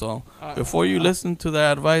 So before you listen to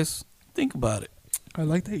that advice, think about it. I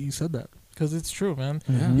like that you said that because it's true, man.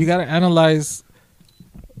 Yeah. You gotta analyze.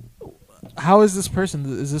 How is this person?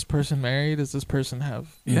 Is this person married? Does this person have?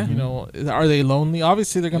 Yeah. Are they lonely?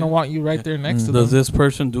 Obviously, they're gonna Yeah. want you right there next to Does them. this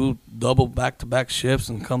person do double back-to-back shifts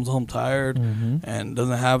and comes home tired and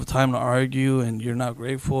doesn't have time to argue, and you're not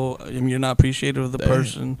grateful, you're not appreciative of the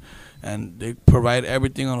person, and they provide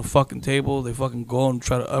everything on a fucking table, they fucking go and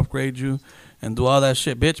try to upgrade you and do all that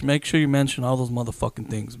shit. Bitch, make sure you mention all those motherfucking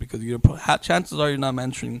things because chances are you're not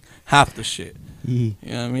mentioning half the shit. Yeah.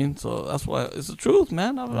 You know what I mean? So that's why it's the truth,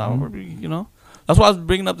 man. That's why I was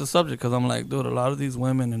bringing up the subject because I'm like, dude, a lot of these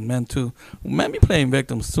women and men too, men be playing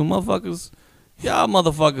victims too, motherfuckers. Y'all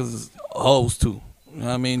motherfuckers is hoes too. You know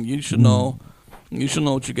what I mean? You should know. You should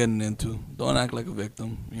know what you're getting into. Don't act like a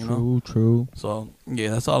victim. You know. True. So yeah,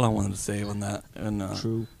 that's all I wanted to say on that. And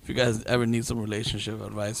True. if you guys ever need some relationship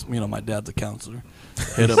advice, my dad's a counselor.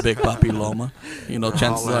 Hit up Big Papi Loma.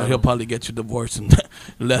 Chances are he'll probably get you divorced in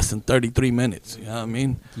less than 33 minutes. You know what I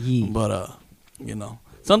mean? Yeah. But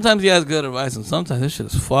sometimes he has good advice, and sometimes this shit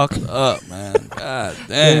is fucked up, man. God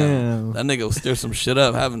damn. That nigga will stir some shit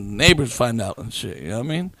up, having neighbors find out and shit. You know what I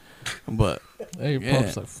mean? But Hey, yeah.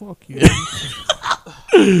 Pop's like, fuck you.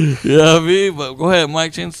 you know what I mean? But go ahead,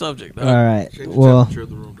 Mike. Change subject. All right. Change the Well, temperature of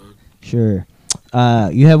the room, dog. sure.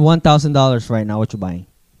 You have $1,000 right now. What you buying?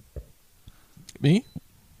 Me?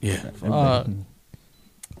 Yeah.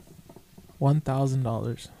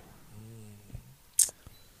 $1,000.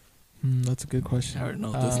 That's a good I question. already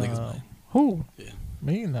know what this nigga's buying. Who? Yeah.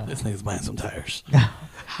 Me? No. This nigga's buying some tires.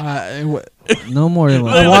 No more than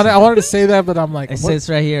I one. wanted to say that, but I'm like, It what? says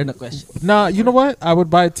right here in the question. Nah, you know what? I would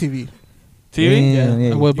buy a TV. TV?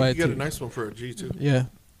 Yeah, I would You buy a can get a TV. nice one for a G too. Yeah.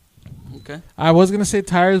 Okay. I was gonna say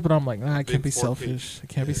tires, but I'm like, nah, I can't Big be 4K. selfish. I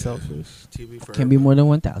can't be selfish. TV for Can be more than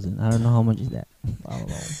 1,000. I don't know how much is that. I don't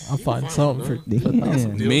know. I'll find find something for one, Damn.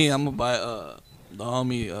 $1,000. Deals. Me, I'm gonna buy the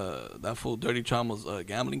homie that fool Dirty Chama's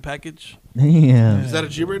gambling package. Damn. Is that a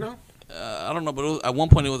G right now? I don't know, but at one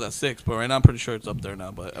point it was at 6, but right now I'm pretty sure it's up there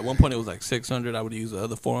now. But at one point it was like 600. I would use the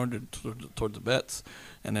other 400 towards the bets,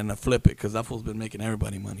 and then I flip it because that fool's been making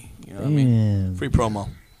everybody money. You know what I mean? Damn. Free promo.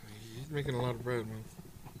 He's making a lot of bread, man.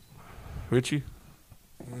 Richie?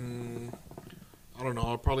 I don't know.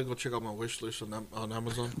 I'll probably go check out my wish list on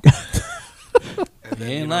Amazon. He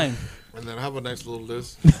ain't lying. And then I have a nice little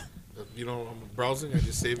list. You know, I'm browsing. I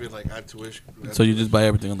just save it like add to wish. So you just buy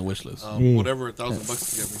everything on the wish list. Yeah. Whatever, $1,000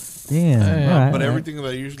 to get me. Damn. Damn. Alright, But alright. everything that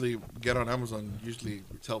I usually get on Amazon, usually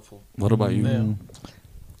it's helpful. What about you? Yeah.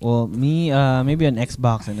 Well, me, maybe an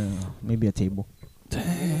Xbox and maybe a table.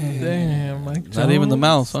 Damn, Mike Not even the Jones.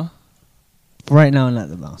 mouse, huh? Right now, not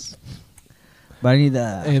the mouse. But I need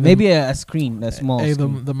Hey, the- maybe a screen, a small Hey,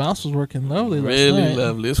 screen. the mouse was working lovely last Really night.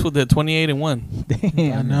 lovely. This was at 28-1.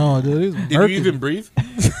 Damn. I know, dude. He was Did you working. even breathe?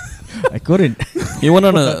 I couldn't. He went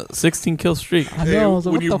on a 16 kill streak. I know. I was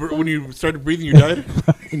like, when what the fuck? when you started breathing, you died.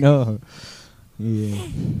 No. Yeah.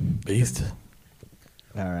 Beast.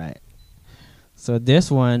 All right. So this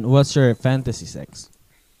one, what's your fantasy sex?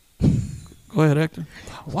 Go ahead, Hector.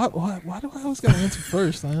 Why do I always gotta answer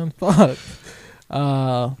first, man? Fuck.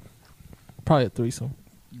 Probably a threesome.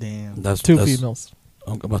 Damn. That's Two that's- females.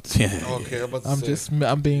 I'm about to, yeah. Okay, I'm about to say.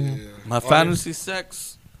 I'm being. Yeah. My Oh, fantasy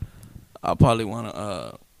sex, I'll probably want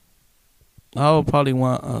to. I would probably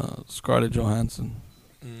want Scarlett Johansson.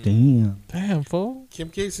 Damn. Damn, fool. Kim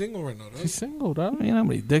K single right now, She's right? single, I dog. mean, how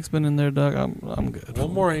many dicks been in there, dog? I'm good.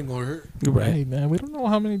 One more ain't gonna hurt. You're right. Hey, man, we don't know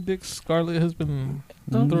how many dicks Scarlett has been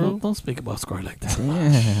Don't, through. don't speak about Scarlett like that.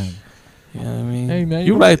 Damn. You know what I mean? Hey, man,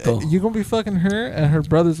 You're gonna right, be- though. You're gonna be fucking her, and her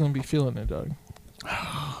brother's gonna be feeling it, dog.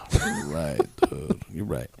 You're right, dude. You're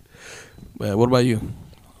right. But what about you?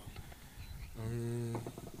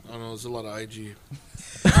 I don't know. There's a lot of IG.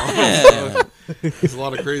 Yeah. There's a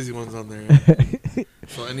lot of crazy ones on there.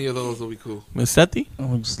 So any of those will be cool. Miss Seti?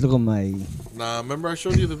 Oh, just look at my. Nah, remember I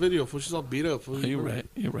showed you the video. Fool, she's all beat up. Fool. You're right.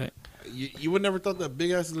 You're right. You would never thought that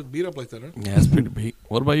big ass looked beat up like that, huh? Yeah, it's pretty big.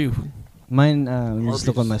 What about you? Mine, just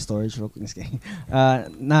look Arby's. on my storage real quick. Just kidding.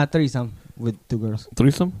 Nah, threesome with two girls.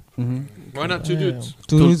 Threesome? Mm-hmm. Why not two Damn. dudes?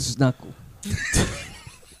 Two dudes is not cool.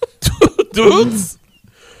 Dudes?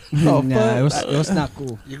 Oh, nah, fuck. it was not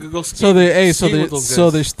cool. You could go ski. So they, ski with those so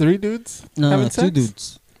guys. there's 3 dudes. No, having two sex?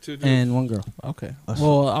 dudes Two dudes. and one girl. Okay.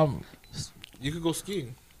 Oh, Well, You could go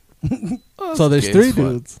skiing. so there's Okay, 3 it's fun.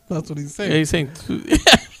 dudes. That's what he's Yeah, saying. he's saying two.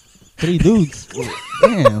 3 dudes.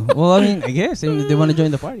 Damn. Well, I mean, I guess they want to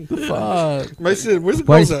join the party. Fuck. I said, where's the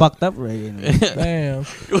Party's girls at? fucked up already. You know. Damn.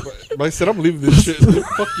 I said, I'm leaving this shit.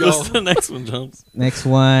 Fuck y'all. What's the next one, Jones? Next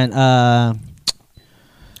one.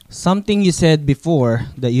 Something you said before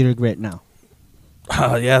that you regret now.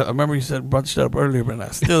 Yeah, I remember you said brought shit up earlier, but I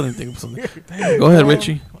still didn't think of something. Go ahead,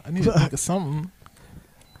 Richie. I need to think of something.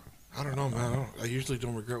 I don't know, man. I usually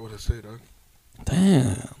don't regret what I say, dog.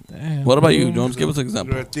 Damn. Damn. What about you, fool. Jones? Give us an You know,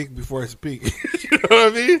 example. I think before I speak. You know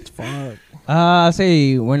what I mean? Fuck. I'll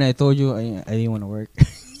say when I told you I didn't want to work.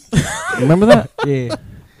 Remember that? Yeah.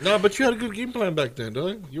 No, but you had a good game plan back then,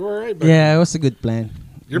 dog. You were alright back Yeah, it was a good plan.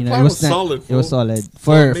 Your You know, plan it was not- solid. It was fool. solid So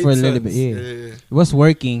for it made a little sense. bit. Yeah. Yeah. It was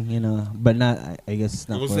working, but not. I guess it's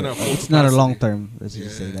not. It wasn't for- at full it's not a capacity. long term. Let's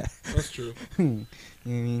just say Yeah. that. That's true. You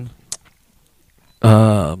know what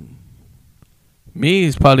I mean? Me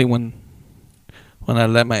is probably when I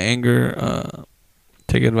let my anger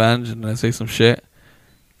take advantage and I say some shit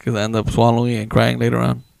because I end up swallowing and crying later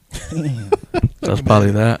on. That's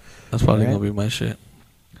probably that. That's probably Alright. gonna be my shit.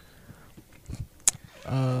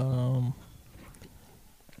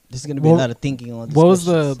 There's gonna be What- a lot of thinking on this. What was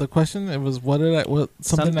questions. the question? It was what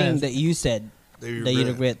something, something that you said They that you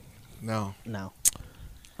regret No. now?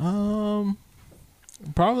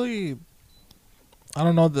 Probably I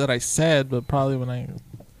don't know that I said, but probably when I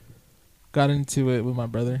got into it with my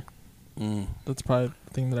brother. Mm, That's probably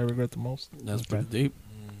the thing that I regret the most. that's pretty deep.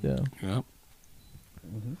 Yeah. Yeah.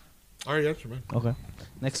 All right, answer, man. Okay.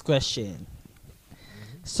 Next question.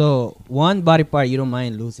 So, one body part you don't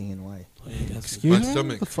mind losing and why? Excuse My me?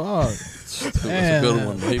 stomach. The fuck? That's a good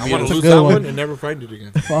one. Maybe I you want know- to a lose good that one. one and never find it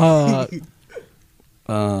again. Fuck.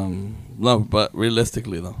 No, but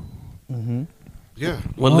realistically though, Mm-hmm. Yeah.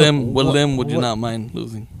 what Oh, limb what- would you what- not mind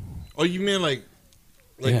losing? Oh, you mean like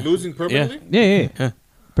Yeah. losing permanently? Yeah. Yeah.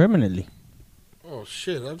 Permanently. Oh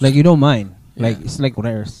shit! Like you don't mind. Yeah. Like it's like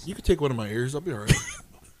rares. You could take one of my ears. I'll be alright.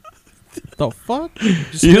 The fuck?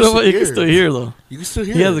 Just You know listen what? You ears. can still hear though. You can still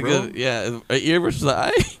hear. He has it, a bro. good, yeah, an ear versus an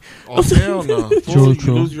eye. Oh hell no! True, You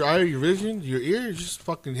true. lose your eye, or your vision, your ear is just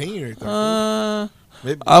fucking hanging right there.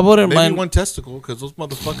 Maybe, I wouldn't maybe mind. one testicle because those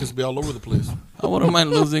motherfuckers be all over the place. I wouldn't mind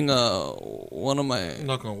losing one of my.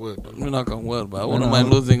 Knock on wood. I'm not gonna wood, but I wouldn't No. mind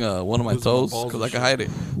losing one of my Losing my toes balls because and I can shit. hide it.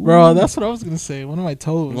 Bro, that's what I was gonna say. One of my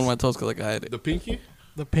toes. One of my toes because I can hide it. The pinky.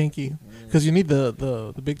 The pinky. Because you need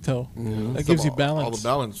the big toe. Mhm. That gives you All balance. the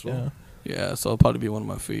balance. Bro. Yeah. Yeah, so it'll probably be one of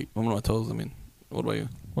my feet, one of my toes. I mean, what about you?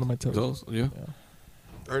 One of my toes. Toes? You?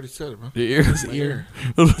 I already said it, man. Your ears? My ear.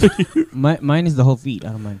 Mine is the whole feet. I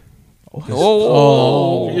don't mind.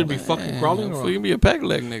 Oh, You're gonna be fucking crawling So or you can be a pack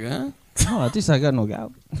leg nigga, huh? No, at least I got no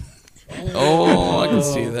gout. Oh, I can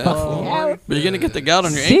see that. fool. But you're gonna get the gout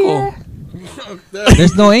on your See ankle.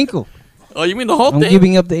 There's no ankle. Oh, you mean the whole I'm thing?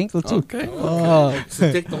 giving up the ankle too. Okay.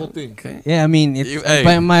 So take the whole thing. Okay. Yeah, I mean, it's Hey.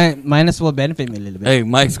 but might as well benefit me a little bit. Hey,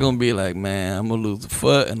 Mike's gonna be like, man, I'm gonna lose the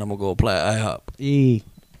foot and I'm gonna go apply IHOP. Eh.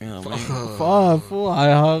 You know what I mean? Fuck, fool.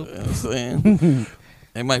 I hug. You know what I'm saying?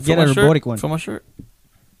 Hey, Mike, feel Get a my robotic shirt? one. Feel my shirt?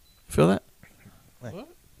 Feel that? What?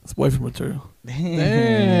 It's boyfriend material.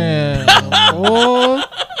 Damn. fool.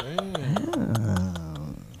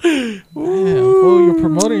 Damn, fool. You're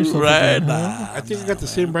promoting yourself. Right. Again, huh? I think I got the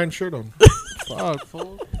same brand shirt on. Fuck,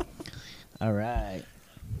 fool. All right.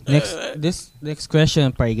 This next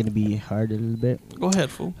question probably gonna be hard a little bit. Go ahead,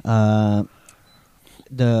 fool.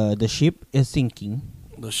 The ship is sinking.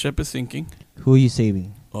 The ship is sinking. Who are you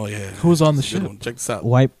saving? Oh, yeah. Who's on the That's a good ship? one. Check this out.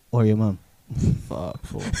 Wipe or your mom? Fuck,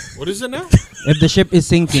 fool. What is it now? If the ship is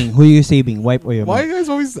sinking, who are you saving? Wipe or your Why are mom? you guys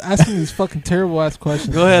always asking these fucking terrible ass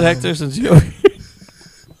questions? Go ahead, Hector, since you.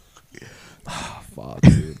 Fuck,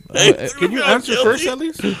 dude. Hey, Can you answer first at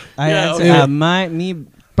least? I Yeah, answer, okay.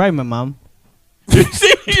 probably my mom. You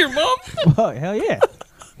see your mom? Oh, hell yeah.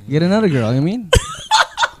 Get another girl, I mean.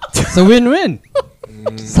 It's a win-win.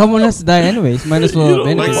 Someone has to die anyways. Might as You well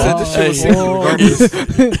don't Like benefit. I said, this shit was Hey. sinking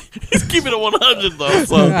regardless. He's keeping it 100, though.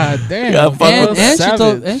 So. God damn. Yeah, fuck fool, And, and, she savage.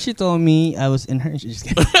 told, and she told me I was in her. She just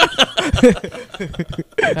kidding.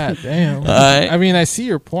 God damn. Alright. I mean, I see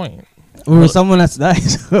your point. Or someone has to die.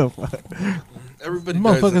 So. Everybody You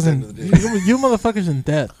dies at motherfuckers the end in of the day. you motherfuckers in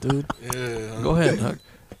debt, dude. Yeah. Go ahead, Huck.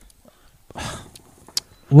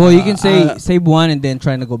 Well, you can say save one and then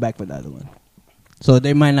trying to go back for the other one. So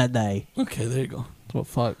they might not die. Okay, there you go. Well,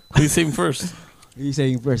 fuck. Who you saving first? You're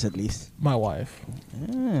saying first at least. My wife.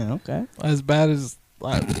 Yeah, okay. As bad as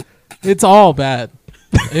it's all bad.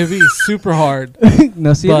 It'd be super hard,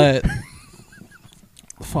 No, see. but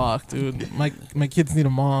fuck, dude. My kids need a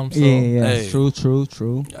mom, so yeah. Hey.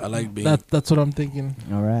 True. I like being. that's what I'm thinking.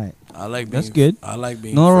 All right. I like being. That's good. I like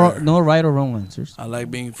being. No, fair. no right or wrong answers. I like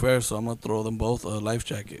being fair, so I'm gonna throw them both a life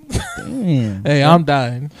jacket. Damn. Hey, I'm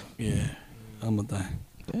dying. Yeah, I'm gonna die.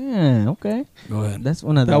 Damn. Okay. Go ahead. That's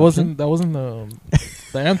one of the. That wasn't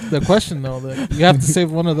the question though. That you have to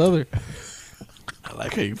save one or the other. I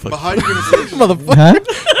like how you But fucking. how are you gonna save them? Motherfucker. Huh?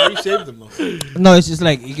 How you save them though? No, it's just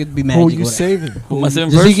like it could be magic. Who you whatever. saving? Who am I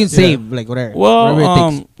saving Just first? you can save like whatever. Well,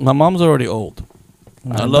 whatever it takes. my mom's already old.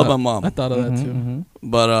 I love my mom, I thought of that too. Mhm.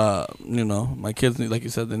 but you know, my kids need, like you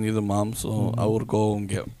said, they need a mom. So I would go and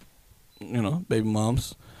get, baby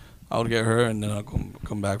moms. I would get her, and then I'll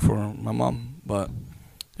come back for my mom. But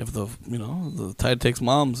if the tide takes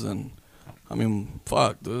moms, and I mean,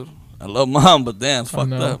 fuck, dude, I love mom, but damn, it's I fucked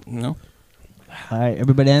know. up, All right,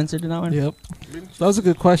 everybody answered that one. Yep. That was a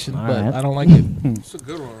good question, All but right. I don't like it. It's a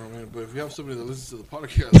good one, man. But if you have somebody that listens to the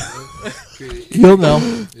podcast, man, okay, You'll know.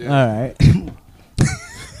 yeah. All right.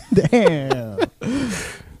 Damn.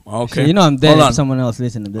 Okay, So you know I'm dead Hold if on. someone else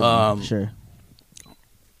listened to this. Um, Sure.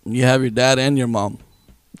 You have your dad and your mom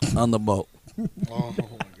on the boat. Oh, my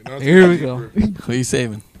God. Here we go. Who you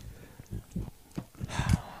saving?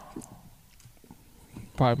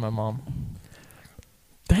 Probably my mom.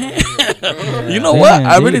 You know Damn, what? I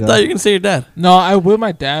there you really go. thought you were gonna say your dad. No, I would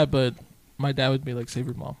my dad, but my dad would be like, save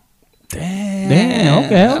your mom. Damn, okay,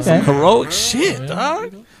 That's some okay. heroic shit, Yeah.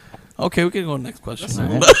 dog. Okay, we can go to the next question.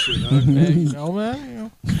 Hey, you know,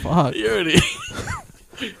 man. Fuck. You already.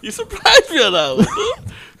 You surprised me on that one.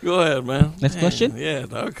 Go ahead, man. Next question? Yeah,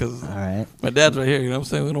 dog, because All right. my dad's right here. You know what I'm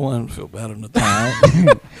saying? We don't want him to feel bad on the All time.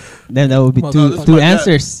 right. Then that would be Well, two this is two my dad.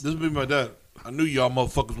 answers. This would be my dad. I knew y'all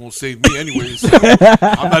motherfuckers won't save me anyways.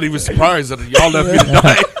 I'm not even surprised that y'all left me to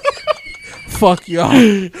die. Fuck y'all.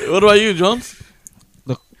 What about you, Jones?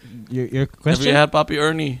 Your Have you question? had Papi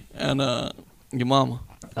Ernie and your mama?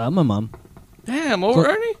 My mom. Damn, over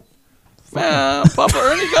So- Ernie? Man, Papa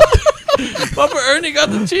Ernie got Papa Ernie got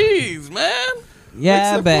the cheese, man.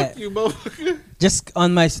 Yeah, Except but fuck you, motherfucker. just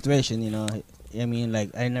on my situation, I mean,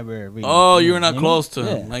 like I never really. Oh, you were know not what I close mean?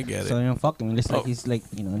 to him. Yeah. I get So it. fuck him. It's like Oh. he's like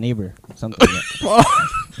a neighbor, something. Like that.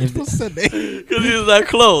 If What's the name? Because he was that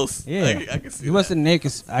close. Yeah. I can see he wasn't there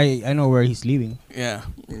because I know where he's leaving. Yeah.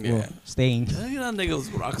 Yeah. Well, staying. You know that nigga was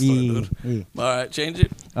a rock star, Yeah, dude. yeah. All right, change it.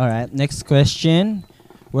 All right. Next question.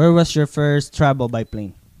 Where was your first travel by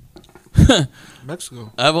plane?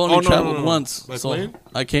 Mexico. I've only Oh, no, traveled no. once. By so plane?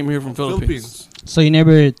 I came here from Philippines. So you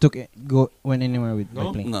never went anywhere with by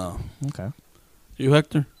No. plane? No. Okay. You,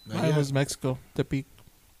 Hector? Mine was Mexico. Tepic.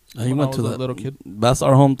 He When I went to was a that. little kid. That's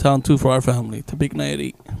our hometown, too, for our family. Tepic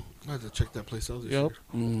Nayarit. I had to check that place out this Yep. year.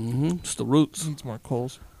 Mm-hmm. It's the roots. Needs more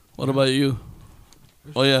coals. What about you?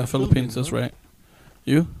 Oh, yeah, Philippines. That's right.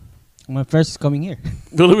 You? My first is coming here.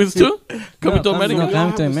 Philippines too? Coming to No, America? no, We all coming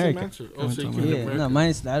have to the same America. answer. Oh, Coming so to you came to Yeah, America. no,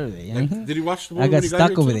 mine started there. Like, did you watch the movie I got when you got stuck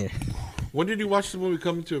here over too? there. When did you watch the movie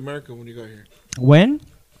Coming to America when you got here? When?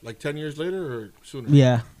 Like 10 years later or sooner?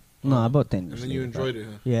 Yeah. No, Oh. about 10 And years. then you later, enjoyed it,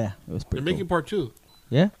 huh? but- Yeah, it was They're pretty making cool. part 2.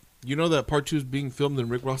 Yeah? You know that part 2 is being filmed in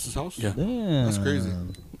Rick Ross's house? Yeah. Damn. That's crazy.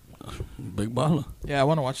 Big baller. Yeah, I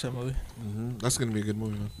want to watch that movie. That's going to be a good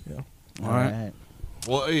movie, man. Yeah. All right.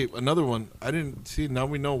 Well, hey, another one. I didn't see. Now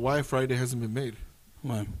we know why Friday hasn't been made.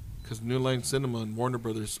 Man. Because New Line Cinema and Warner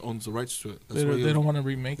Brothers owns the rights to it. That's They why don't, they don't want to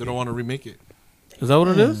remake they it. don't want to remake it. Is that what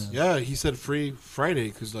it is? Yeah, he said free Friday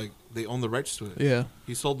because like they own the rights to it. Yeah.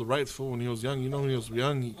 He sold the rights for when he was young. You know, when he was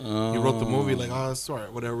young, he wrote the movie like, oh, it's all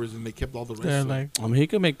right, whatever, and they kept all the rights. They're to like, I mean, he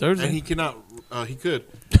could make it. Thursday. And he cannot. He could.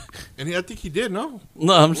 And I think he did. No,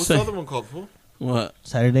 no, I'm what's just the saying. other one called? Fool? What?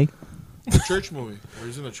 Saturday? The church movie where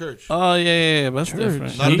he's in a church. Oh, yeah. That's Church.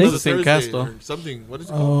 different. Not He's another the same Thursday cast, though. or something. What is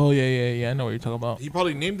it called? oh, yeah. I know what you're talking about. He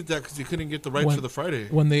probably named it that because he couldn't get the rights When- for the Friday.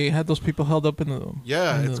 When they had those people held up in the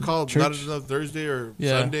Yeah, in it's the called church. Not Another Thursday or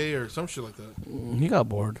Yeah. Sunday or some shit like that. He got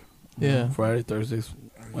bored. Yeah. Friday, Thursdays,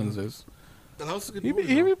 Wednesdays. That was a good He movie.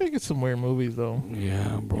 be though. making some weird movies though.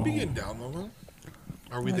 Yeah, bro. He be getting down though, man.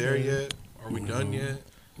 Are we I there do. yet? Are we done yet?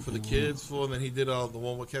 For the kids, fool. And then he did the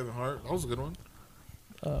one with Kevin Hart. That was a good one.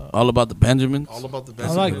 All about the Benjamins. All about the I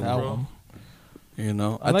best. like of that bro. one. You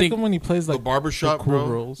know, I, like him when he plays The like barbershop, the cool bro.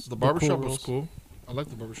 roles. The The barbershop cool was roles. cool. I like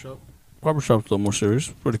the barbershop. Barbershop's a little more serious.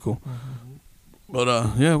 Pretty cool. Mm-hmm.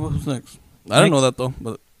 But yeah, what's next? I didn't know that though,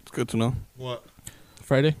 but it's good to know. What?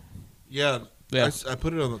 Friday. Yeah. Yeah. I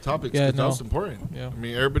put it on the topics Yeah, because that no. was important. Yeah. I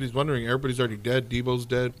mean, everybody's wondering. Everybody's already dead. Debo's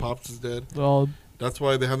dead. Pops is dead. They're all That's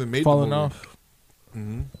why they haven't made falling the movie. off.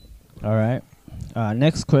 Mm-hmm. All right.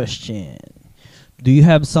 Next question. Do you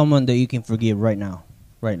have someone that you can forgive right now?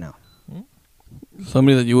 Right now.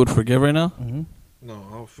 Somebody that you would forgive right now? Mm-hmm. No,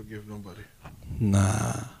 I'll forgive nobody.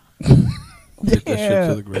 Nah. Take that shit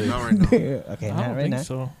to the grave. Not right now. Okay, I not don't right think now.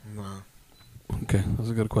 so. Nah. Okay, that's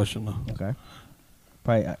a good question though. Okay.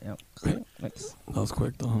 Probably. Yeah. Next. That was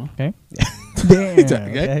quick though, huh? Okay. Damn.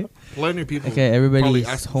 Okay. Plenty of people. Okay. probably Everybody's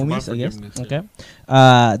asking for my homies, I guess. forgiveness,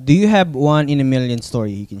 Okay. Do you have one in a million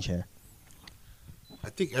story you can share? I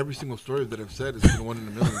think every single story that I've said has been one in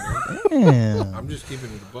a million. Right? Yeah. I'm just keeping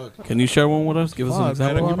it a buck. Can you share one with us? Give us an Fuck,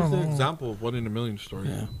 example. Give I us don't an know. example of one in a million story.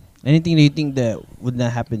 Yeah. Anything that you think that would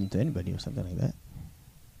not happen to anybody or something like that?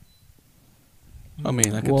 I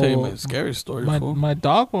mean, I can tell you my Well, scary story. My fool. my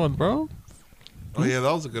dog one, bro. Oh yeah,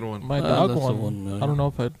 that was a good one. My dog that's a one. 1 million. I don't know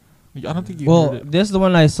if I don't think you Well, heard it. this is the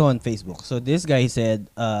one I saw on Facebook. So this guy said,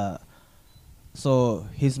 so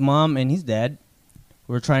his mom and his dad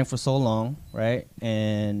were trying for so long, right,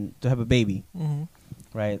 and to have a baby, Mm-hmm.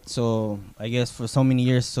 right? So I guess for so many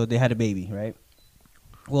years, so they had a baby, right?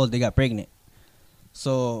 Well, they got pregnant.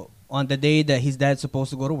 So on the day that his dad's supposed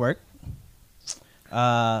to go to work,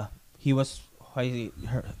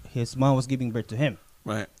 his mom was giving birth to him,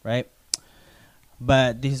 Right. right?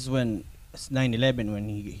 But this is when it's 9/11 when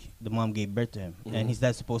the mom gave birth to him, Mhm. and his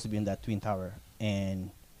dad's supposed to be in that twin tower,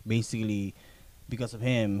 and basically because of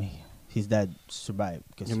him, his dad survived.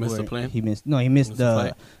 Because He missed the plane? He missed he missed Missed the the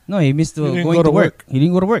flight? no, he missed the He didn't going go to to work. work. He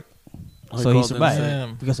didn't go to work, Oh, he so he called in survived sick.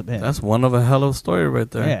 Damn. because of him. That's one of a hell of a story right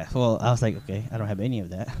there. Yeah, well, I was like, okay, I don't have any of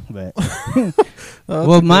that, but Oh, well,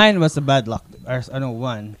 that's mine was a bad luck. I know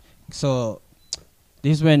one. So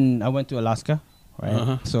this is when I went to Alaska, right?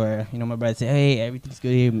 Uh-huh. So my brother said, "Hey, everything's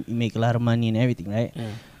good here. You make a lot of money and everything, right?"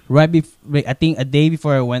 Yeah. Right before, I think a day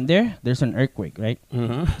before I went there, there's an earthquake, right?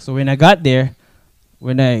 Uh-huh. So when I got there,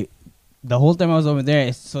 the whole time I was over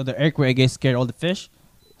there, so the earthquake, I guess, scared all the fish.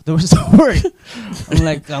 They were so worried. I'm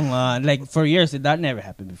like, come on, like for years that never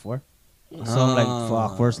happened before. So I'm like,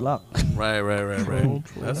 fuck, worse luck. Right. True.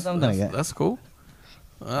 That's, Something like that. that's cool.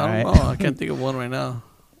 I don't Alright. know. I can't think of one right now.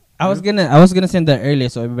 I was gonna send that earlier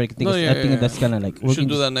so everybody can think. No, of, yeah, I think yeah, that's yeah. kind of like We should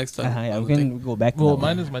do that next time. Yeah, I we would can think. go back. To Well, that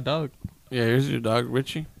mine one. is my dog. Yeah, here's your dog,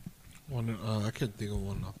 Richie. I can't think of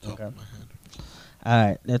one off the top of my head. All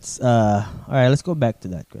right, let's go back to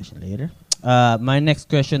that question later. My next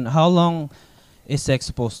question: how long is sex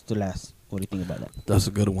supposed to last? What do you think about that? That's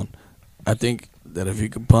a good one. I think that if you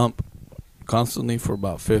can pump constantly for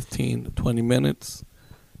about 15 to 20 minutes,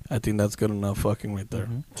 I think that's good enough fucking right there.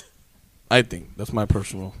 Mhm. I think. That's my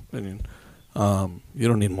personal opinion. You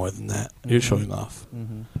don't need more than that. You're Mhm. showing off.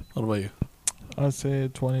 Mhm. What about you? I'd say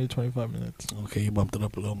 20 to 25 minutes. Okay, you bumped it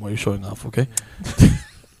up a little more. You're showing off, okay?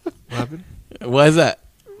 What happened? Why is that?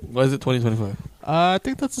 Why is it 2025? I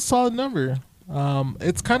think that's a solid number.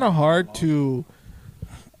 It's kind of hard to,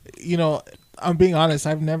 I'm being honest.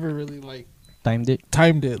 I've never really timed it.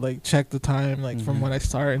 timed it, like check the time, like from when I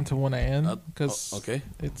start into when I end, because Okay.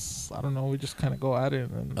 it's, I don't know, we just kind of go at it,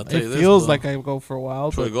 and I'll tell it you this, feels though. like I go for a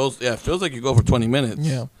while. So But it goes. Yeah, it feels like you go for 20 minutes.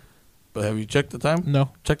 yeah, But have you checked the time? no,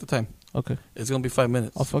 Check the time. okay, It's gonna be 5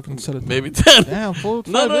 minutes. I'll fucking set it. Maybe 10. Damn, full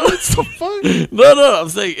No, 5 no. minutes. The fuck? No. I'm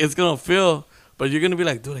saying it's gonna feel, but you're gonna be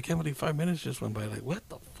like, dude, I can't believe 5 minutes just went by. Like, what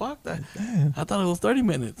the fuck? I thought it was 30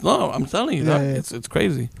 minutes. No, I'm telling you, Yeah, dog, yeah. it's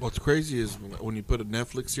crazy. What's crazy is when you put a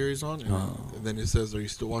Netflix series on, and then it says, "Are you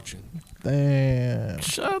still watching?" Damn.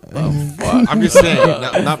 Shut the fuck. I'm just saying,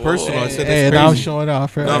 not personal. I said Hey, it's now I'm crazy. showing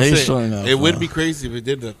off, right? No, I'm He's saying, showing off, it would huh? be crazy if it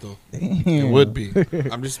did that, though. It would be.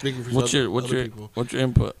 I'm just speaking for What's other your people. what's your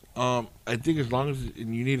input? I think as long as you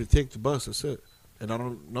need to take the bus, that's it. And I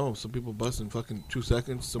don't know. Some people bus in fucking 2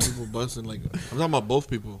 seconds. Some people bus in like, I'm talking about both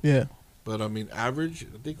people. Yeah. But I mean, average,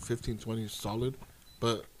 I think 15, 20 is solid.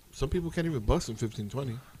 But some people can't even bus in 15,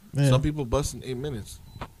 20. Yeah. Some people bus in 8 minutes.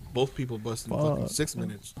 Both people bus in fucking Fuck. 6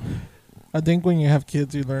 minutes. I think when you have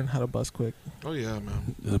kids, you learn how to bus quick. Oh, yeah,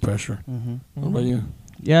 man. The pressure. Mm-hmm. What about you?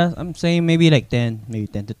 Yeah, I'm saying maybe like 10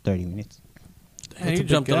 to 30 minutes. Hey, That's you a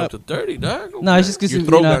jumped big it up gap. to 30, dog. No, it's just because You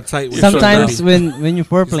throw that tight with sometimes your when you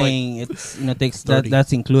It's like playing, it's takes 30.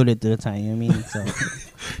 that's included to the time. I mean, so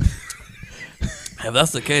If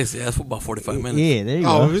that's the case, yeah, it's for about 45 minutes. yeah, there you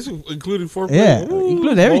Oh, go. this is including foreplay? Yeah, Ooh,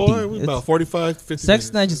 include everything. boy, we It's- about 45 to 50 Sex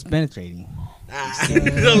not minutes. just penetrating.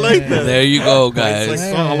 I like that. There you go, It's guys. like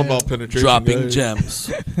it's all about penetration. Dropping guys.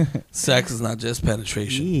 gems. Sex is not just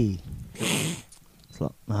penetration. Yeah.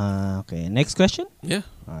 So, okay, next question. Yeah.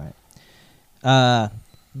 All right.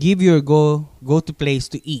 Give your go to place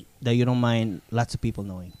to eat that you don't mind lots of people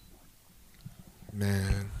knowing.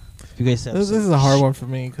 Man. You guys have This is a hard one for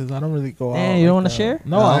me because I don't really go out. Yeah, you don't wanna that. share?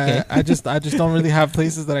 No, Oh, okay. I just don't really have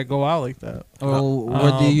places that I go out like that. Or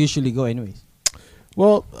where do you usually go, anyways?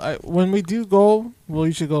 Well, when we do go, we'll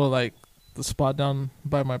usually go to like the spot down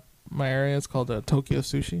by my area. It's called Tokyo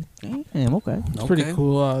Sushi. Damn, okay. It's pretty Okay.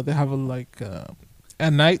 cool. They have a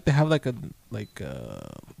at night they have like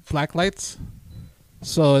black lights.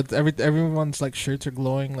 So it's everyone's like shirts are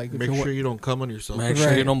glowing. Like if Make you're sure you don't come on yourself. Make sure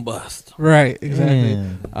you Right. don't bust. right, exactly.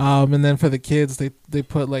 Damn. And then for the kids, they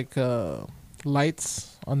put like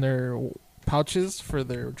lights on their pouches for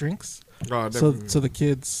their drinks. Oh, So never- so the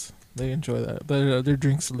kids they enjoy that. Their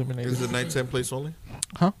drinks illuminated. is it a nighttime place only?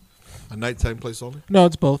 Huh? A nighttime place only? No,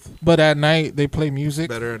 it's both. But at night they play music.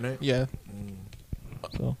 Better at night? Yeah.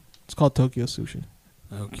 Mm. So it's called Tokyo Sushi.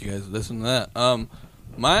 I hope you guys listen to that.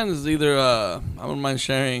 Mine is either I wouldn't mind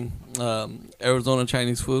sharing Arizona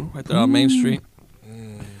Chinese food right there on Main Street,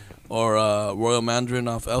 Mm. or Royal Mandarin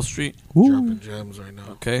off L Street. Dropping gems right now.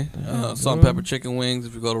 Okay, salt and pepper chicken wings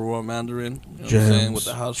if you go to Royal Mandarin. You know what I'm saying, Gems. with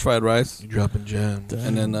the house fried rice, You dropping gems.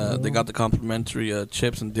 and then they got the complimentary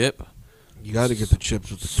chips and dip. You got to get the chips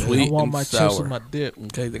with the dip. Sweet I want and my sour. chips with my dip.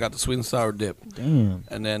 Okay, they got the sweet and sour dip. Damn.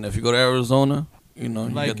 And then if you go to Arizona, you know,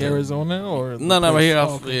 you Like get the, Arizona or No, no, right here Oh,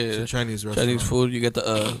 off okay. It's yeah, a Chinese restaurant. Chinese food. You get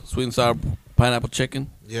the sweet and sour pineapple chicken.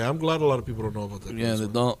 Yeah, I'm glad a lot of people don't know about that. Yeah, place, they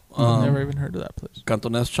man. don't. I've never even heard of that place.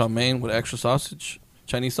 Cantonese chow mein with extra sausage,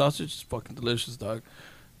 Chinese sausage. It's fucking delicious, dog.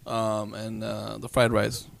 And the fried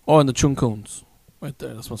rice. Oh, and the chung kuns. Right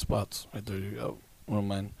there. That's my spots. Right there you go. One of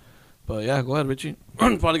mine. But yeah, go ahead, Richie.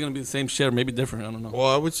 Probably going to be the same shit or maybe different. I don't know. Well,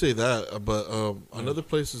 I would say that, but another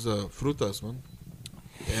place is Frutas, man.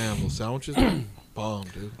 Damn, those sandwiches, bomb,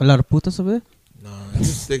 dude. A lot of putas over there? Nah, they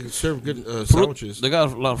serve good sandwiches. They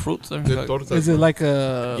got a lot of fruits there. Good Like, tortas. Is it man. like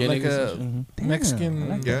a Yeah, like niggas- a Damn, Mexican? I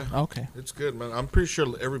like Yeah. Okay. It's good, man. I'm pretty sure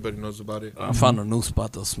everybody knows about it. I found a new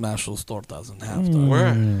spot to smash those tortas in half. that. Dog.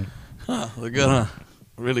 Where? Huh, they're good, huh?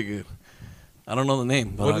 Really good. I don't know the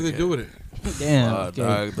name. But What do they okay. do with it? Damn. Okay.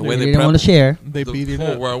 okay. The way You they didn't prep want to share. They beat it fool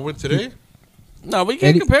up. where I went today. No, we can't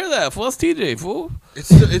Eddie- compare that. Fool, that's TJ, fool.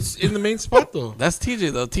 It's in the main spot though. That's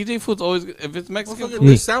TJ, though. TJ food's always, if it's Mexican Motherfucker, food,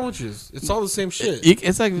 they're sandwiches. It's all the same shit.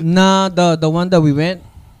 it's like, Nah, the one that we went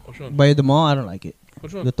Which one? by the mall, I don't like it.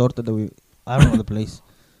 Which one? The torta that I don't know the place.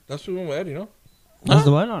 That's the one with Eddie, no? That's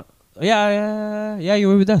the one? Or? Yeah, you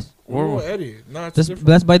were with us. The one with Eddie. Nah, it's That's, different.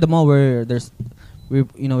 that's by the mall where we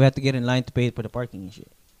have to get in line to pay for the parking and shit.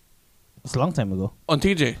 It's a long time ago. on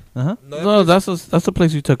TJ. Uh-huh. No, that's the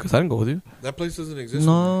place you took us. I didn't go with you. That place doesn't exist.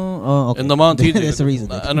 No, anymore. oh, okay. In the mall on TJ. That's the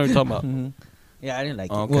reason. I know what you're talking about. Mhm. Yeah, I didn't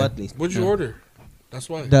like it. Okay. Well, at least. What'd you Yeah. order? That's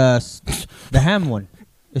why. The ham one.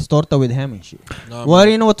 It's torta with ham and shit. Nah, Well, I man.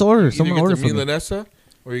 didn't know what to order. You Someone either ordered get the for me. Milanesa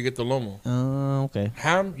or you get the lomo. Okay.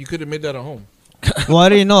 Ham, you could have made that at home. Well, I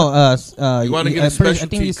didn't know. You wanna get a I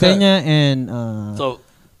specialty think cut. Yesenia and So,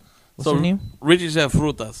 What's So her name? Richie said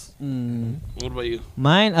frutas. Mm. What about you?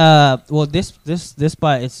 Mine, well, this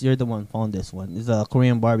spot, it's you're the one found this one. It's a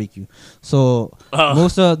Korean barbecue. So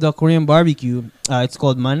most of the Korean barbecue, it's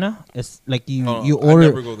called mana. It's like you I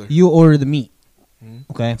never go there. you order the meat. Mhm.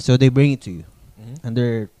 Okay, so they bring it to you, and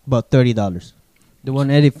they're about $30. The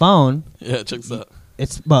one Eddie found, Yeah, check this out.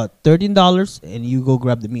 it's about $13, and you go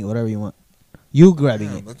grab the meat, whatever you want. You grabbing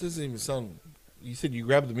Damn, it. that doesn't even sound. You said you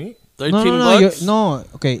grabbed the meat? 13 No, bucks? no.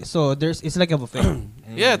 Okay, so it's like a buffet.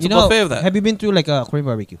 Yeah, it's You a know, buffet of that. have you been to like a Korean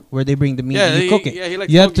barbecue where they bring the meat Yeah, and you cook it? yeah, he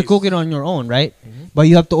likes You have to cookies. cook it on your own, right? But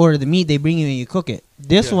you have to order the meat. They bring it and you cook it.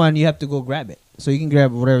 This Yeah. one you have to go grab it, so you can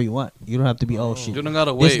grab whatever you want. You don't have to be shit. You don't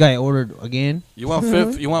gotta This wait. guy ordered again. You want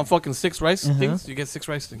you want fucking 6 rice things? You get 6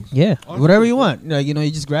 rice things. Yeah, Oh, whatever that's you cool. want. Like, you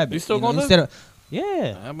just grab it. You still know, going there? instead of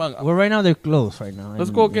yeah. Well, right now they're closed right now. Let's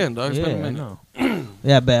And- go again, dog. It's Yeah, been a I minute. know.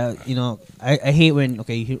 Yeah, but I hate when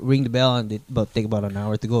you ring the bell and they take about an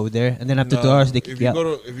hour to go over there, and then after 2 hours they if kick you you out. go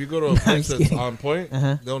to if you go to a I'm place just that's kidding. on point,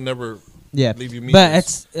 Uh-huh. they'll never Yeah, leave you but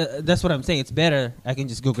meatless. that's what I'm saying. It's better. I can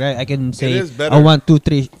just go grab. I can say is better. I want 2,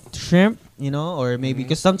 3 shrimp, or maybe Mhm.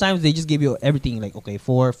 because sometimes they just give you everything. Like okay,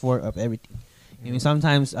 four of everything. I mean,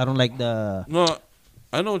 sometimes I don't like the. No,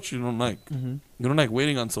 I know what you don't like. You don't like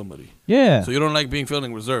waiting on somebody. Yeah, So you don't like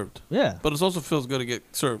feeling reserved. yeah, But it also feels good to get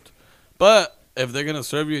served. But if they're gonna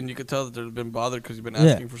serve you and you can tell that they've been bothered because you've been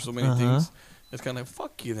Yeah. asking for so many Uh-huh. things, it's kind of like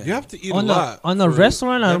fuck you then. You have to eat on a lot. on a for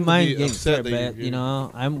restaurant. I them don't to mind be getting upset served, that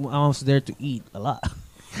but I'm almost there to eat a lot.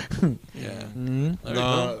 Yeah. Mhm. There you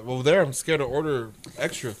Nah, go. well, there I'm scared to order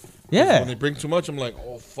extra. 'Cause Yeah. when they bring too much, I'm like,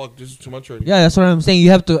 oh fuck, this is too much already. Yeah, that's what I'm saying.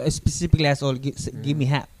 You have to specifically ask, give me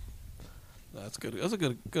half. That's good. That's a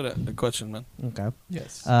good question, man. Okay.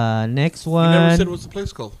 Yes. Next You never one. said what's the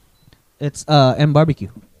place called. It's M Barbecue.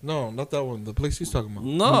 No, not that one. The place he's talking about.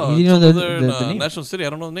 No, You it's know over the- there the in name? National City. I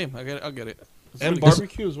don't know the name. I'll get it. It's M really good.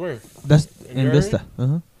 Barbecue is where? That's In in your Vista.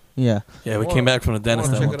 Yeah. Yeah, we Oh, came back from the I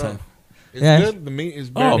dentist wanna that check one it out. time. It's Yeah. good. The meat is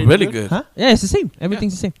Oh, very really good. Huh? Yeah, it's the same.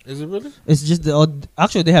 Everything's the same. Is it really? It's just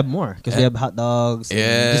actually they have more because they have hot dogs.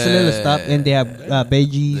 And just a little stuff, and they have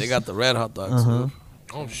veggies. They got the red hot dogs. Uh-huh. too.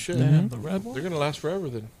 Oh shit. They have the Rebel. They're gonna last forever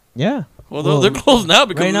then. Yeah. Well, Well, they're closed now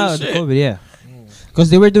because Right of now, this the shit. COVID, yeah. Because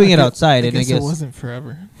they were doing it outside, I and I guess guess it wasn't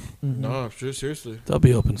forever. Mhm. No, seriously. They'll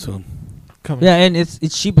be open soon. Coming. Yeah, and it's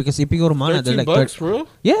cheap because if you go to Mana, they're $13 like bucks for real?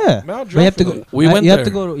 yeah. Man, I'll But you have to drop go. for We went you have there.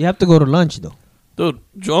 to go. You have to go to lunch though. Dude,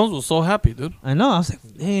 Jones was so happy, dude. I know. I was like,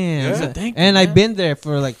 damn. Yeah. I said, Thank you, and I've man. been there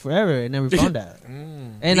for like forever and never found that.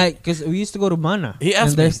 Mm. And because we used to go to Mana. He asked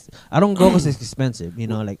and there's, I don't go because it's expensive.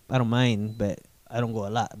 Like I don't mind, but I don't go a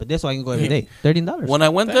lot. But this one I can go every day. $13. When I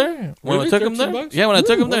went there, Damn. when Really? I took him 13 there, bucks? yeah, when I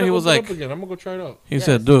took him there, When he I was open like, up again, I'm gonna go try it out. he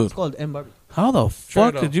said, dude, It's called M Barbecue. how the Try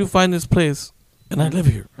it fuck did out. you find this place? And I live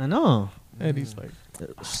here. I know. And he's like,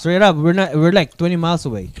 Straight up, we're like 20 miles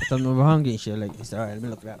away. So we're hungry and shit. Like, it's all right. Let me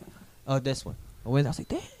look it up. Oh, this one. I went. I was like,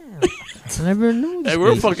 damn. I never knew. This Hey, we're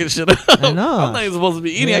place. fucking shit up. I know. I'm not even supposed to be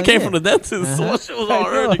eating. I Yeah, came yeah. from the dentist, so Uh-huh. that shit was I all know.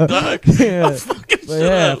 hurting, dog. Yeah. I'm fucking But shit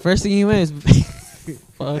yeah, up. first thing you went is.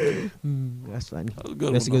 fuck. That's funny. That was a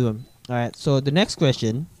good That's a one, good one. All right. So the next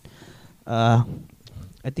question, I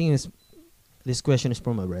think this question is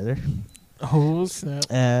from my brother. Oh,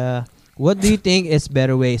 snap. What do you think is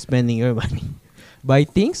better way of spending your money? Buy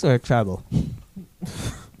things or travel?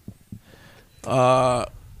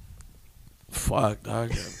 Fuck,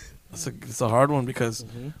 dog. It's a hard one because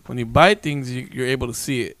when you buy things, you're able to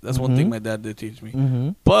see it. That's one thing my dad did teach me. Mm-hmm.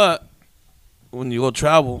 But when you go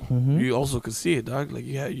travel, Mhm. you also can see it, dog. Like,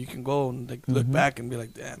 yeah, you can go and like look Mhm. back and be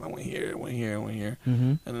like, damn, I went here, I went here, I went here.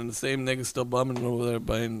 Mm-hmm. And then the same nigga's still bumming over there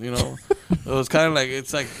buying, it was kind of like,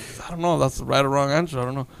 it's like, I don't know, that's the right or wrong answer. I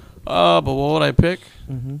don't know. But what would I pick?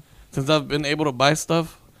 Mm-hmm. Since I've been able to buy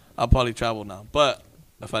stuff, I'll probably travel now. But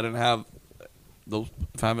if I didn't have those,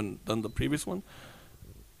 if I haven't done the previous one,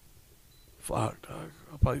 fuck, dog,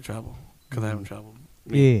 I'll probably travel because I haven't traveled.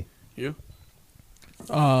 Me? Yeah. You?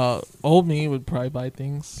 Old me would probably buy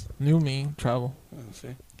things. New me, travel.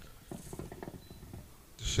 See?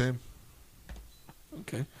 Shame.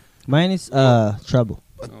 Okay. Mine is trouble.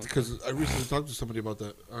 Because I recently talked to somebody about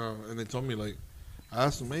that, and they told me, like, I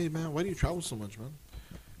asked them, hey, man, why do you travel so much, man?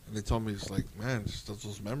 And they told me, it's like, man, it's just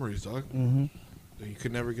those memories, dog. Mm-hmm. You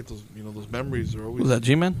could never get those, those memories are always. Was that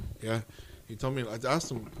G-Man? Yeah. He told me, I asked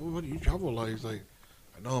him, well, what do you travel a lot? He's like,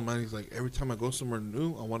 I know, man. He's like, every time I go somewhere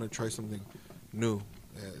new, I want to try something new.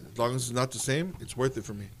 As long as it's not the same, it's worth it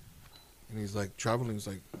for me. And he's like, traveling is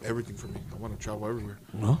like everything for me. I want to travel everywhere.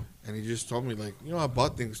 No. And he just told me, like, I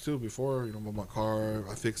bought things too before. I bought my car,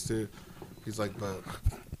 I fixed it. He's like, but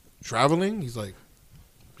traveling, he's like,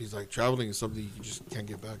 traveling is something you just can't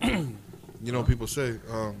get back. People say,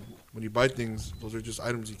 when you buy things, those are just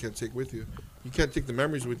items you can't take with you. You can't take the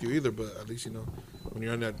memories with you either, but at least when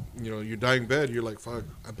you're on that, your dying bed, you're like, fuck,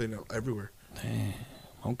 I've been everywhere. Damn.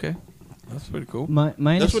 Okay. That's pretty cool. Mine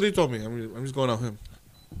That's is what he told me. I'm just going off him.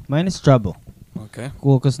 mine is trouble. Okay.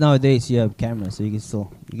 Cool, because nowadays you have cameras, so you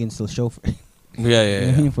can still show for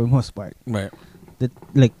Yeah. for the most part. Right.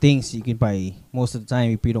 Like things you can buy most of the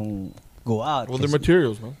time if you don't go out. Well, they're 'cause-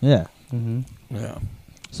 materials, man. yeah. Yeah.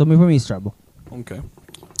 So for me, it's trouble. Okay.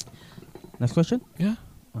 Next question. Yeah.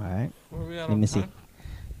 All right. Where we at Let me see.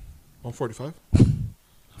 145.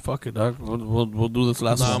 Fuck it, dog. We'll do this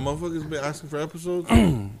last Nah, one. motherfuckers been asking for episodes.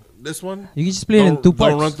 This one, You can just split it in two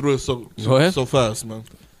parts. don't run through it Go ahead. so fast, man.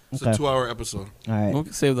 It's Okay. a 2-hour episode. All right. We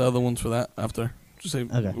can save the other ones for that after. Just say,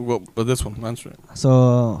 Okay. well, but this one, answer it.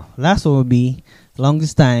 So last one would be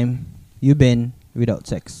longest time you've been without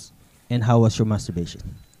sex, and how was your masturbation?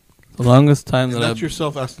 The longest time And that that's I've...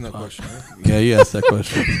 yourself asking that question. Right? Yeah, you asked that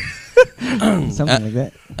question. Something like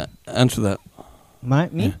that. Answer that.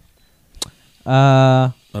 Me?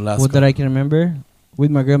 Alaska. What that I can remember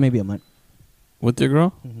with my girl, maybe a month. With your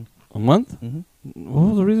girl? Mhm. A month? Mhm. What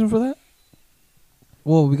was the reason for that?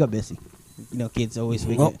 Well, we got busy. Kids always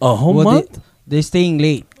wake up. A whole Well, month? They're staying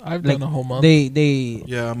late. I've Like, done a whole month. They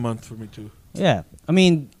Yeah, a month for me too. yeah. I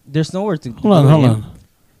mean, there's nowhere to Hold on.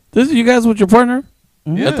 This is you guys with your partner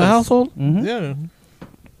Mhm. at the household? Mhm. Yeah.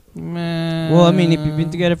 Man. Well, I mean, if you've been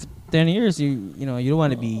together for 10 years, you don't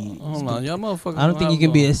want to be. Hold on, y'all motherfuckers. I don't think you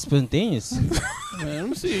can be as spontaneous. Man, let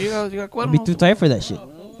me see. You got quite I'd be too tight for that shit.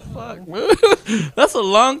 Fuck, man. That's a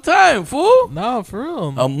long time, fool. No, for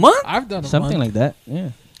real. A month? I've done a Something month. like that. Yeah.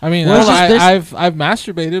 I mean, Well, it's just there's- I've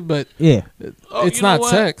masturbated, but Yeah. Oh, it's you know not what?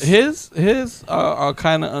 sex. His I'll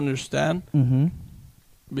kind of understand Mm-hmm.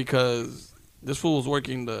 because this fool was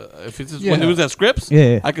working if it's just, Yeah. when he was at Scripps,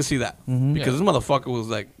 Yeah. I could see that Mm-hmm. because this motherfucker was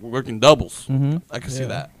like working doubles. Mm-hmm. I could see Yeah.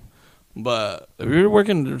 that. But if you're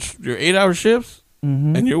working your 8-hour shifts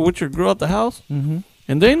Mm-hmm. and you're with your girl at the house Mm-hmm.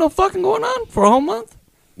 and there ain't no fucking going on for a whole month,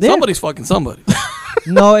 Yeah. somebody's fucking somebody.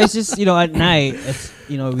 No, it's just at night. It's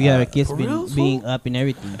we have our kids for real, being fool? up and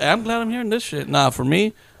everything. Hey, I'm glad I'm hearing this shit. Nah, for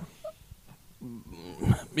me,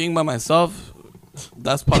 being by myself,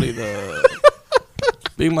 that's probably the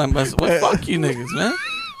being by myself. Well, fuck you niggas, man.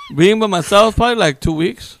 Being by myself, probably like 2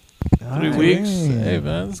 weeks, 3 weeks. hey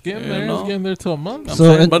man, it's getting You there. know? It's getting there to a month. I'm So,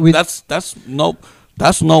 saying, and but with-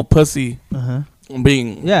 that's no pussy Uh-huh.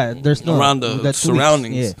 being Yeah, there's no around the that 2 weeks.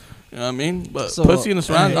 surroundings. Yeah. You know what I mean? But So- pussy in the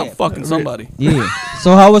surroundings, Hey, I'm fucking somebody. Yeah.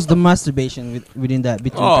 So how was the masturbation within that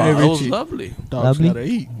between? Oh, Hey, that was Richie. lovely. Dogs Lovely. gotta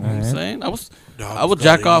eat You know what I'm Alright. saying? I would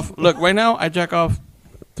jack off. Look, right now, I jack off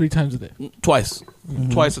 3 times a day. twice.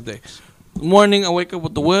 Mhm. Twice a day. Morning, I wake up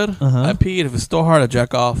with the wood. Uh-huh. I pee. If it's still hard, I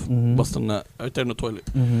jack off. Mhm. Bust a nut right there in the toilet.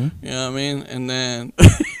 Mm-hmm. You know what I mean? And then,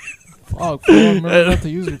 Fuck, fool, remember not to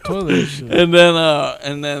use your toilet and shit. and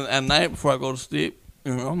then at night before I go to sleep,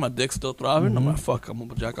 my dick's still throbbing. I'm Mhm. like, fuck, I'm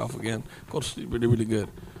gonna jack off again. Go to sleep really, really good.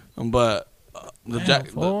 But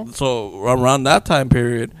Fool. so around that time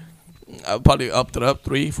period, I probably upped it up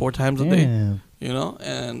 3-4 times a day. Yeah. You know,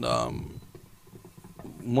 and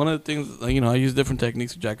one of the things, I use different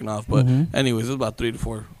techniques of jacking off. But Mhm. anyways, it was about 3 to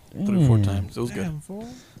 4 Yeah. times. It was good. Damn, fool.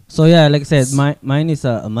 So yeah, like I said, mine is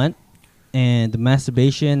a month, and the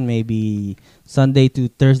masturbation maybe Sunday to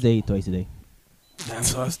Thursday twice a day. And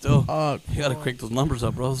so I still, Fuck, you gotta crank those numbers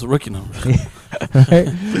up, bro. Those are rookie numbers. Right?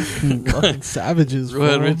 fucking savages. Go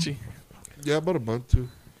ahead, fool. Richie. Yeah, about a month too.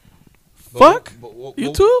 Fuck? But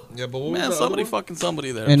You too? Yeah, but what was Man, the somebody other one? fucking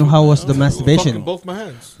somebody there. And too, how man. was the masturbation? Fucking both my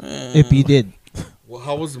hands. If you did, Well,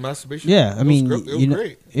 how was the masturbation? Yeah, I mean, it was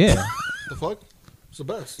great. yeah, The fuck? It's the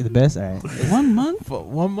best. the best. All right. 1 month? For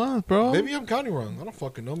 1 month, bro. Maybe I'm counting wrong. I don't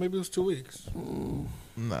fucking know. Maybe it was 2 weeks.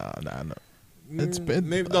 Nah. It's been-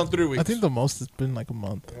 Maybe done 3 weeks. I think the most has been like a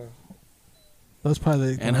month. Yeah. That's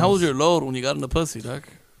probably. the And how was most. your load when you got in the pussy, doc?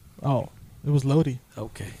 Oh, it was Lodi.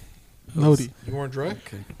 Okay. Lodi. You weren't dry?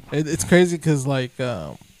 Okay. It's crazy because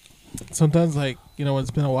sometimes when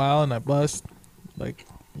it's been a while and I bust, my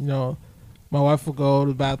wife will go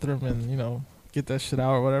to the bathroom and get that shit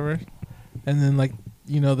out or whatever, and then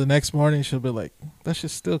the next morning she'll be like, that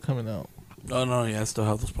shit's still coming out. Oh, no, yeah, I still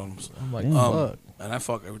have those problems. I'm like, Damn. fuck. And I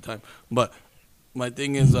fuck every time. But my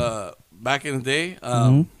thing is, back in the day,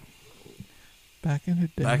 Mhm. Back in the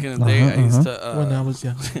day, back in the day, I used to. when I was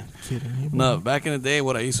young, kidding me. No, back in the day,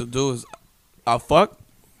 what I used to do is I'll fuck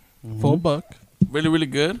Full buck. really, really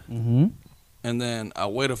good. Mm-hmm. And then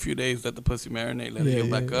I'll wait a few days, let the pussy marinate, let it heal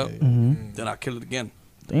back up. Mm-hmm. Then I'll kill it again.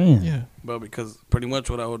 Damn. Yeah. But because pretty much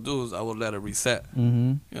what I would do is I would let it reset. Mm-hmm.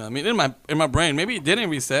 You know what I mean? In my brain, maybe it didn't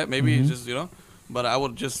reset. Maybe Mhm. it just, but I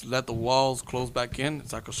would just let the walls close back in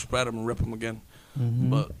so I could spread them and rip them again. Mhm.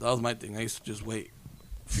 But that was my thing. I used to just wait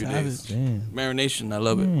a few Savage. days. Damn. Marination, I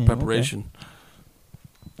love it. Mm, Preparation.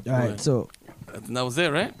 All right, Right. so And that was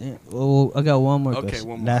it, right? yeah, well, I got one more Okay, question.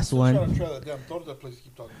 one more. Last I'm one. trying to try that damn torta place you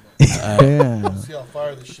keep talking about. Yeah. See how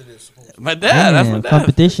fire this shit is. My dad. That's my Damn, dad.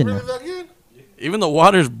 competition. Really now. that good? Even the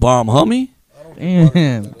water's bomb, homie. I don't think water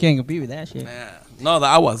Damn, is that can't compete with that shit. Yeah. No, the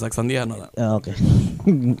aguas, like Sandia, I know that. Oh, okay.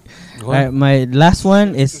 Go All right, ahead. my last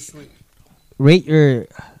one good. It's is too sweet.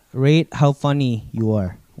 rate how funny you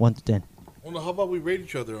are, 1 to 10. Well, no, how about we rate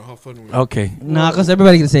each other on how funny we are? Okay. Nah, because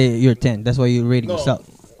everybody can say you're 10. That's why you're rating No. yourself.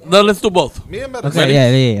 No, let's do both. Me, I'm at a Okay, six.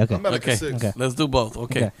 yeah, okay. I'm at like Okay. a 6. Okay. Let's do both.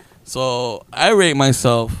 Okay. Okay. So I rate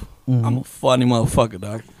myself. Mhm. I'm a funny motherfucker,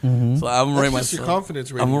 dog. Mhm. So I'm gonna rate That's just your myself.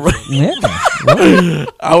 confidence I'm rating. gonna rate. Yeah.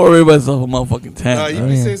 I will rate myself a motherfucking 10. Nah, you dog.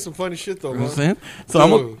 be Yeah. saying some funny shit though, You know what I'm man. saying? So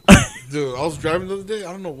I'm a, Dude, I was driving the other day.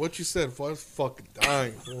 I don't know what you said. Fool. I was fucking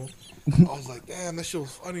dying, fool. I was like, damn, that shit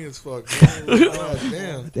was funny as fuck. Man. God,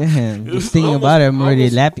 damn. Damn. Just thinking I about it, I'm almost- already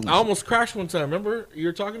almost- laughing. I almost crashed one time. Remember? You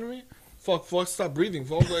were talking to me? Fuck, stop breathing.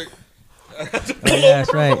 Fool. I was like, Oh, yeah,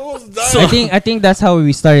 that's right. I was dying. I think that's how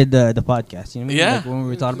we started the podcast. You know what I mean? Yeah. Like when we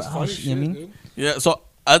were talking Just about how funny you know what I mean? dude. yeah. So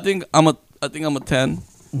I think I'm a 10,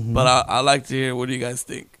 Mhm. but I like to hear what do you guys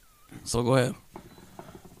think. So go ahead.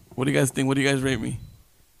 What do you guys think? What do you guys rate me?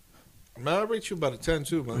 Man, I rate you about a 10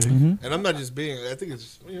 too, man. Mhm. And I'm not just being. I think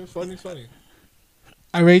it's funny.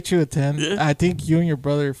 I rate you a 10. Yeah. I think you and your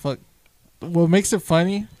brother fuck. What makes it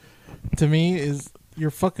funny to me is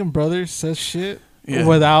your fucking brother says shit Yeah.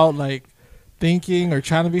 without like thinking or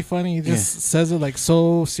trying to be funny. He just says it like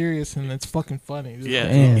so serious and it's fucking funny. Just Yeah.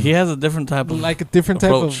 Damn. He has a different type of like a different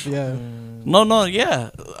approach. type of yeah. No, yeah.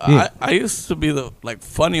 Yeah. I used to be the like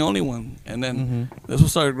funny only one, and then Mhm. this one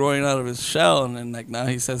started growing out of his shell, and then like now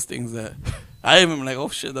he says things that I even like, oh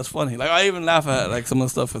shit, that's funny. Like I even laugh at like some of the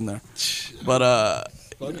stuff in there. But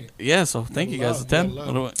Funny. yeah. So thank you guys. A 10. Laugh.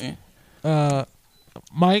 What do I- eh.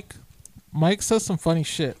 Mike says some funny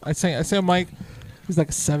shit. I say Mike, he's like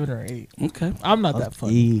a 7 or 8. Okay. I'm not that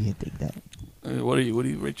funny. Yeah, take that. What do you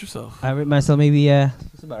rate yourself? I rate myself maybe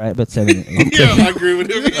it's about right, but 7. Yeah, I agree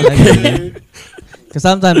with him. Because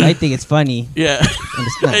sometimes I think it's funny Yeah. and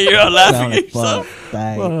it's not. Hey, you're all laughing So I'm at like, yourself. fuck,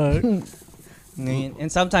 bye. Fuck. You know what I mean?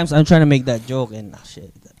 And sometimes I'm trying to make that joke and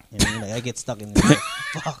shit. You know what I mean? Like I get stuck in there.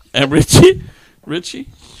 Fuck. And Richie,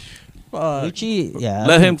 Fuck. Richie, yeah.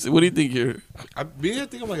 let him. What do you think? I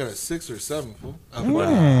think I'm like at a 6 or 7. Fool. You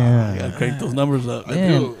Yeah. gotta crank those numbers up.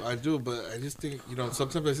 I do, but I just think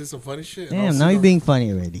sometimes I say some funny shit. and I'll Damn, see now you're the- being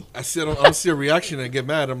funny already. I'll see a reaction and get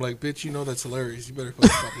mad. I'm like, bitch, that's hilarious. You better fucking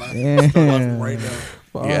stop laughing. Stop laughing right now.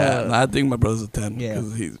 Fuck. Yeah, no, I think my brother's a 10. Yeah.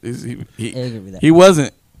 Because I agree with that. he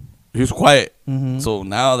wasn't. He was quiet. Mhm. So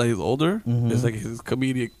now that he's older, Mhm. it's like his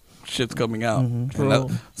comedic shit's coming out. Mhm. And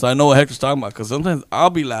that- so I know what Hector's talking about. Because sometimes I'll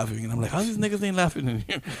be laughing and I'm like, how these niggas ain't laughing in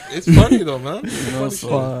here? It's funny though, man. It's You know, funny so-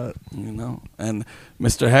 shit. Fuck. You know? And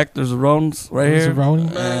Mr. Hector Zerones right here.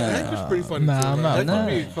 Zeroni? Man, Hector's pretty funny Nah, too. I'm man. not- Hector nah.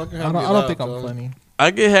 be fucking I having don't, me I don't laugh, think I'm dog. funny.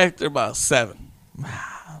 I give Hector about 7.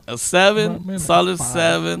 A 7, Maybe solid 5.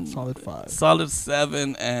 7, Solid 5. solid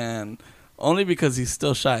 7, and only because he's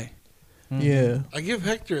still shy. Mhm. Yeah. I give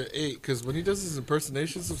Hector an 8 because when he does his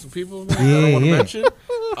impersonations of some people, man, I Yeah, don't want to yeah. mention.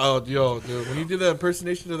 Oh, dude, when he did that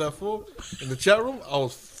impersonation of that fool in the chat room, I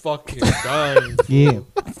was fucking dying. fool. Yeah.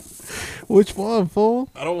 Which one, fool?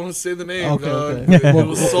 I don't want to say the name, Okay, dog. okay. It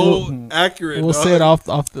was so accurate. We'll dog. say it off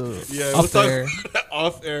the Yeah, off we'll there. talk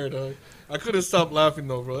off air, dog. I couldn't stop laughing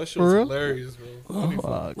though, bro. That shit For was real? hilarious, bro. Oh, Funny, fool.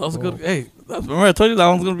 fuck, That was a cool. good. Hey, remember I told you that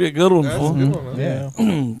one's gonna be a good one. That's a fool. good one, man.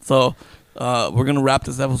 Yeah. So we're gonna wrap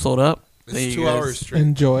this episode up. It's Thank you 2 guys. hours straight.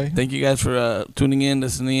 Enjoy. Thank you guys for tuning in,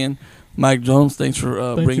 listening in. Mike Jones, thanks for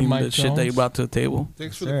Thank you, bringing Mike the shit that you Jones. brought to the table.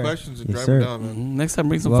 Thanks for Yes, the sir. questions and Yes, driving sir. down, man. Next time,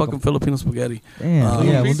 bring some Welcome. fucking Filipino spaghetti. Damn.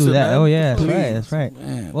 Yeah, we'll pizza, do that. man. Oh yeah, that's Please. right. That's right.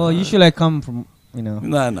 Man, Well, you should like come from Nah.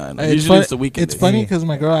 Hey, Usually it's the weekend. It's days. funny Yeah. because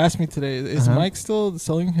my girl asked me today, is Uh-huh. Mike still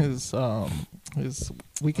selling his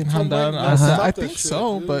weekend Tell Honda? Mike I not said, to stop I that think shit,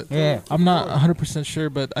 so, dude. but Yeah. I'm not 100% sure.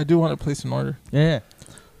 But I do want to place an order. Yeah.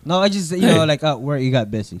 No, I just Hey. like where you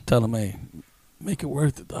got busy. Tell him, hey, make it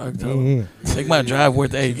worth it, dog. Tell Yeah, him. yeah. Make my drive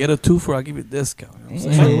worth it. Hey, get a 2 for, I'll give you a discount. You know what I'm Yeah.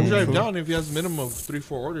 saying? Mike Yeah. will drive down if he has a minimum of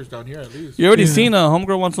 3-4 orders down here at least. You already Yeah. seen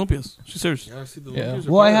Homegirl wants lumpias. She's serious. Yeah, I see the Yeah. lumpias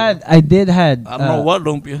are Well, fire. I did had. I don't know what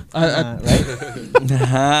lumpia. Right. Let's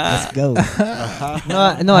Let's go.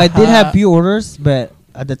 no, I did have few orders, but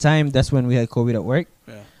at the time that's when we had COVID at work.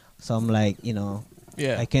 Yeah. So I'm like,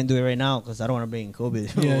 Yeah. I can't do it right now because I don't want to bring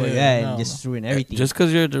COVID. Yeah, and no, just ruin everything. Just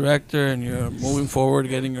because you're a director and you're moving forward,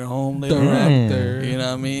 getting your home later on, Director. you know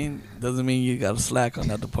what I mean? Doesn't mean you got to slack on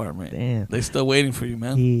that department. Damn. They still waiting for you,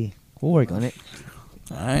 man. Yeah, we'll work on it.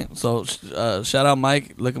 All right. So shout out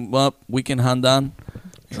Mike. Look him up. Weekend Handan.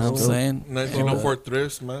 You know what I'm saying? 1904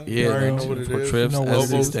 thrifts, man. Yeah, You already know what it 1904 is. thrifts, No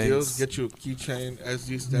Elbow SD deals. Stanks. Get you a keychain,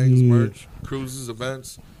 SD Stanks merch, cruises,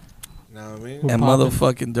 events. You know what I mean? We're And popping.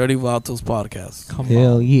 motherfucking Dirty Vatos podcast. Come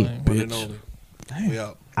Hell on, yeah. man. One and bitch. only. Damn. We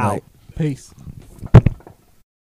out. Out. Peace.